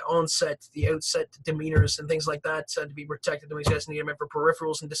the onset, the outset demeanors and things like that to be protected. The way you guys need them for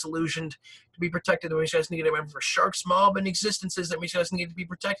peripherals and disillusioned to be protected. The way you guys need them for sharks, mob, and existences that means you guys need to be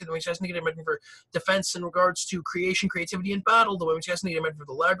protected. The way you guys need them for defense in regards to creation, creativity, and battle. The way you guys need them for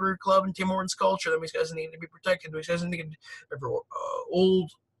the library club and Tim Hortons culture. The way you guys need to be protected. The way you guys need them for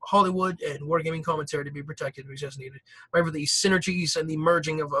old Hollywood and wargaming commentary to be protected, which has needed. Remember the synergies and the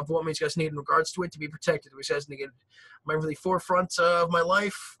merging of what makes guys need in regards to it to be protected, which has needed. Remember the forefront of my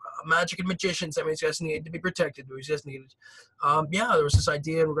life, magic and magicians that makes guys need to be protected, which has needed. There was this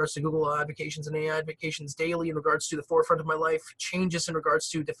idea in regards to Google advocations and AI advocations daily in regards to the forefront of my life, changes in regards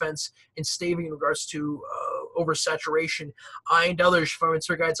to defense and staving in regards to oversaturation. I and others from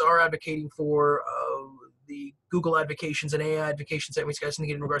Instagram guides are advocating for the Google advocations and AI advocations that guys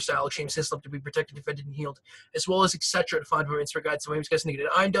need in regards to Alex James Hislop to be protected, defended, and healed, as well as etc. to find women's guides and women's guys needed.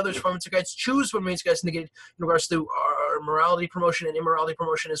 I and others from guides choose what women's guys needed in regards to our morality promotion and immorality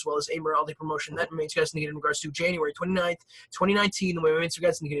promotion, as well as amorality promotion that women's guys needed in regards to January 29th, 2019. The way women's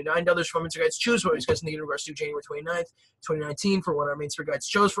guides needed. I and others from women's guides choose what women's guys needed in regards to January 29th, 2019 for what our main guides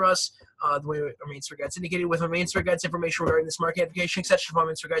chose for us. The way our main guides indicated with our main guides information regarding this market application, etc. From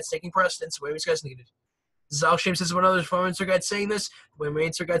women's guides taking precedence. The way women's guys needed. This is Alex James Hislop and others from Answer Guide saying this. When my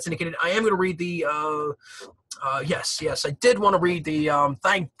Answer Guide's indicated, I am going to read the, yes, I did want to read the,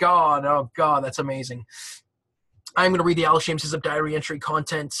 thank God, oh God, that's amazing. I'm going to read the Alex James Hislop diary entry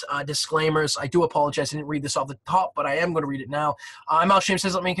content disclaimers. I do apologize. I didn't read this off the top, but I am going to read it now. I'm Alex James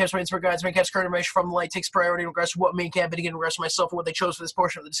Hislop, main caps, for guides, main caps, current information from the light, takes priority in regards to what main camp in regards to myself and what they chose for this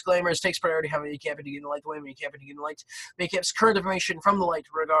portion of the disclaimers, takes priority how main camp in the light, the way main camp in the light, main caps, current information from the light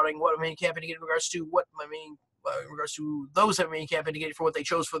regarding what main camp in regards to what my main in regards to those that main camp indicated for what they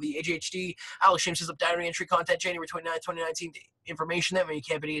chose for the AJHD, Alex James Hislop diary entry content, January 29, 2019, information that main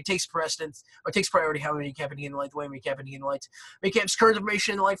camp indicated takes precedence, or takes priority how main camp indicated in the light, the way main camp indicated in the light. Main camp's current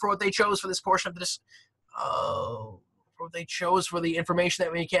information in the light for what they chose for this portion of this, for what they chose for the information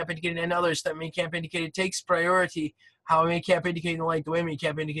that main camp indicated and others that main camp indicated takes priority how main camp indicated in the light, the way main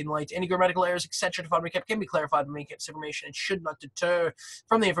camp indicated in the light. Any grammatical errors, etc. to find main camp can be clarified by main camp's information and should not deter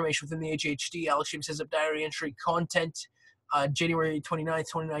from the information within the AJHD. Alex James Hislop diary entry content, January 29th,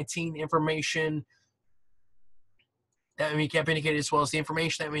 2019, information that main camp indicated, as well as the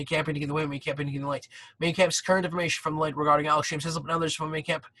information that main camp indicated, the way main camp indicated in the light. Main camp's current information from the light regarding Alex James Hislop and others from main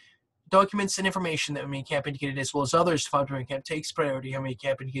camp. Documents and information that main camp indicated, as well as others to find main camp takes priority how main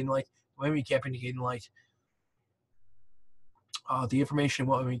camp indicated in the light, the way main camp indicated in the light. The information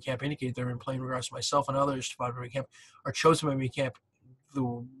what main camp indicated there in plain regards to myself and others to find main camp are chosen by main camp the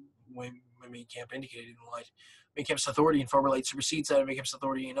way main camp indicated in the light. Main camp's authority in forward light supersedes that of main camp's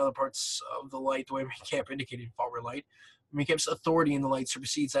authority in other parts of the light, the way main camp indicated in forward light. Makeups authority in the light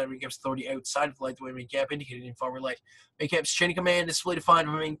supersedes that of makeups authority outside of the light, the way makeup indicated in forward light. Makeups chain of command is fully defined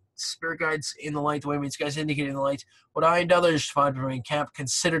by main spirit guides in the light, the way makes guys indicated in the light. What I and others defined by makeup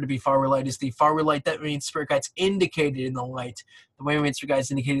consider to be forward light is the forward light that means spirit guides indicated in the light. The way makes spirit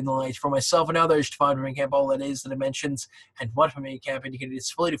guides indicated in the light. For myself and others defined by makeup, all that is the dimensions and what makeup indicated is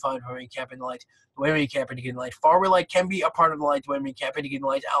fully defined by makeup in the light. The way makeup indicated in the light. Forward light can be a part of the light. The way makeup indicated in the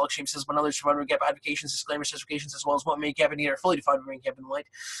light. Alex James Hislop and others defined by makeup advocations, disclaimers, testifications, as well as what makeup indicated are fully defined by makeup in the light,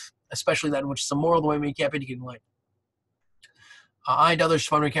 especially that which is immoral, the way makeup indicated in the light. I and others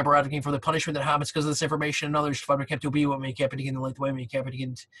define makeup are advocating for the punishment that happens because of this information, and others define makeup to be what makeup indicated in the light, the way makeup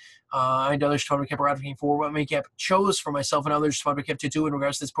indicated. I and others define makeup are advocating for what makeup chose for myself and others define makeup to do in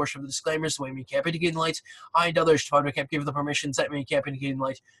regards to this portion of the disclaimers, the way makeup indicated in the light. I and others define makeup give the permissions that makeup indicated in the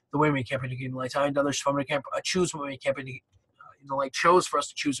light, the way makeup indicated in the light. I and others define makeup choose what makeup indicated in the light chose for us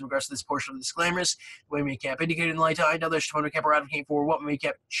to choose in regards to this portion of the disclaimers, the way makeup indicated in the light. I and others define makeup are advocating for what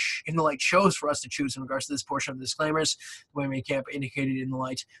makeup in the light chose for us to choose in regards to this portion of the disclaimers, the way makeup indicated in the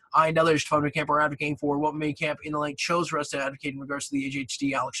light. I and others define makeup are advocating for what makeup in the light chose for us to advocate in regards to the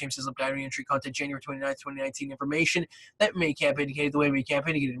AJHD Alex James Hislop diary entry content January 29th, 2019 information that makeup indicated, the way makeup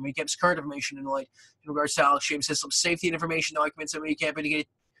indicated. Makeup's current information in the light in regards to Alex James Hislop's safety and information documents that makeup indicated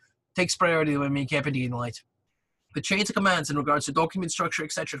takes priority, the way makeup indicated in the light. The chains of commands in regards to document structure,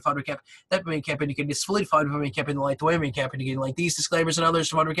 etc. defined by cap that makeup indicated is fully defined by makeup in the light, the way makeup indicated like these disclaimers and others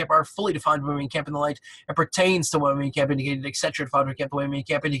defined by cap are fully defined by makeup in the light and pertains to what makeup indicated, etc. defined by cap the way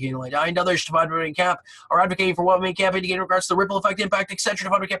makeup indicated in the light. I and others defined by makeup are advocating for what makeup indicated in regards to the ripple effect, impact, etc.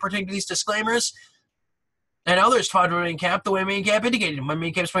 defined by cap pertaining to these disclaimers. And others defined by makeup the way makeup indicated. My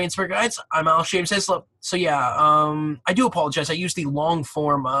makeup's my spirit guides. I'm Alex James Hislop. So yeah, I do apologize. I used the long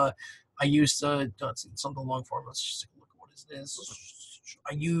form. I used something long form. Let's just take a look at what it is.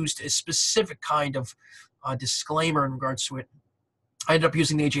 I used a specific kind of disclaimer in regards to it. I ended up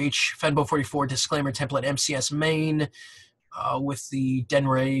using the AJH 44 disclaimer template MCS main with the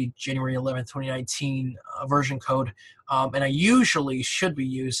Denray January 11th, 2019 version code. And I usually should be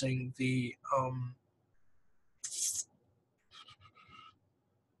using the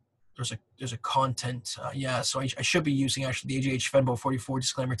there's a content, so I should be using actually the AJH 44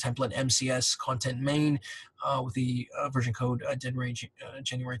 disclaimer template MCS content main with the version code January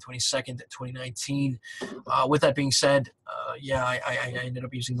 22nd, 2019. With that being said, I ended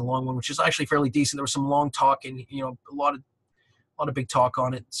up using the long one, which is actually fairly decent. There was some long talk and a lot of big talk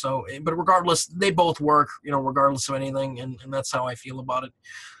on it. So, but regardless, they both work, regardless of anything, and that's how I feel about it,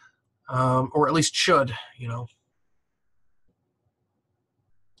 or at least should,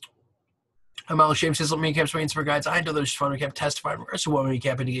 I'm Alex James Hislop, Makeup's main for guides. I and others fun recap testify in regards to what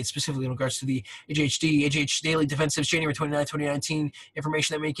Makeup indicates, specifically in regards to the AJHD Daily Defensives, January 29, 2019,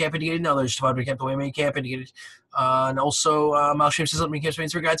 information that Makeup indicated, and others fun recap the way Makeup indicated. And also, Alex James Hislop, Makeup's main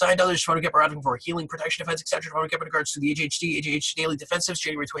for guides. I and others fun recap are advocating for healing, protection, defense, etc. Fun recap in regards to the AJHD Daily Defensives,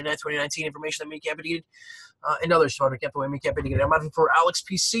 January 29, 2019, information that Makeup indicated, and others fun recap the way Makeup indicated. I'm advocating for Alex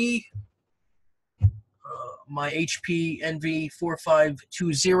PC. My HP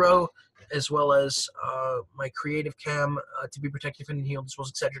NV4520, as well as my creative cam to be protected and healed, as well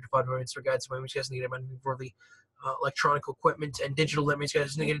as etc. defined by for guides the way which guys needed. I'm for the electronic equipment and digital that means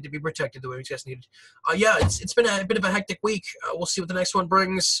guys needed to be protected the way which guys needed. It's been a bit of a hectic week. We'll see what the next one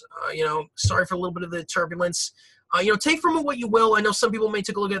brings. Sorry for a little bit of the turbulence. Take from it what you will. I know some people may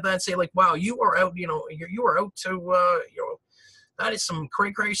take a look at that and say like, wow, you are out. You are out to that is some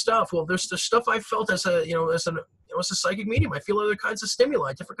crazy stuff. Well, there's the stuff I felt as a psychic medium. I feel other kinds of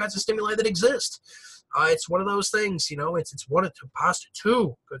stimuli, different kinds of stimuli that exist. It's one of those things, it's one to past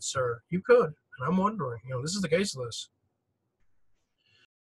two, good sir. You could, and I'm wondering, this is the case of this.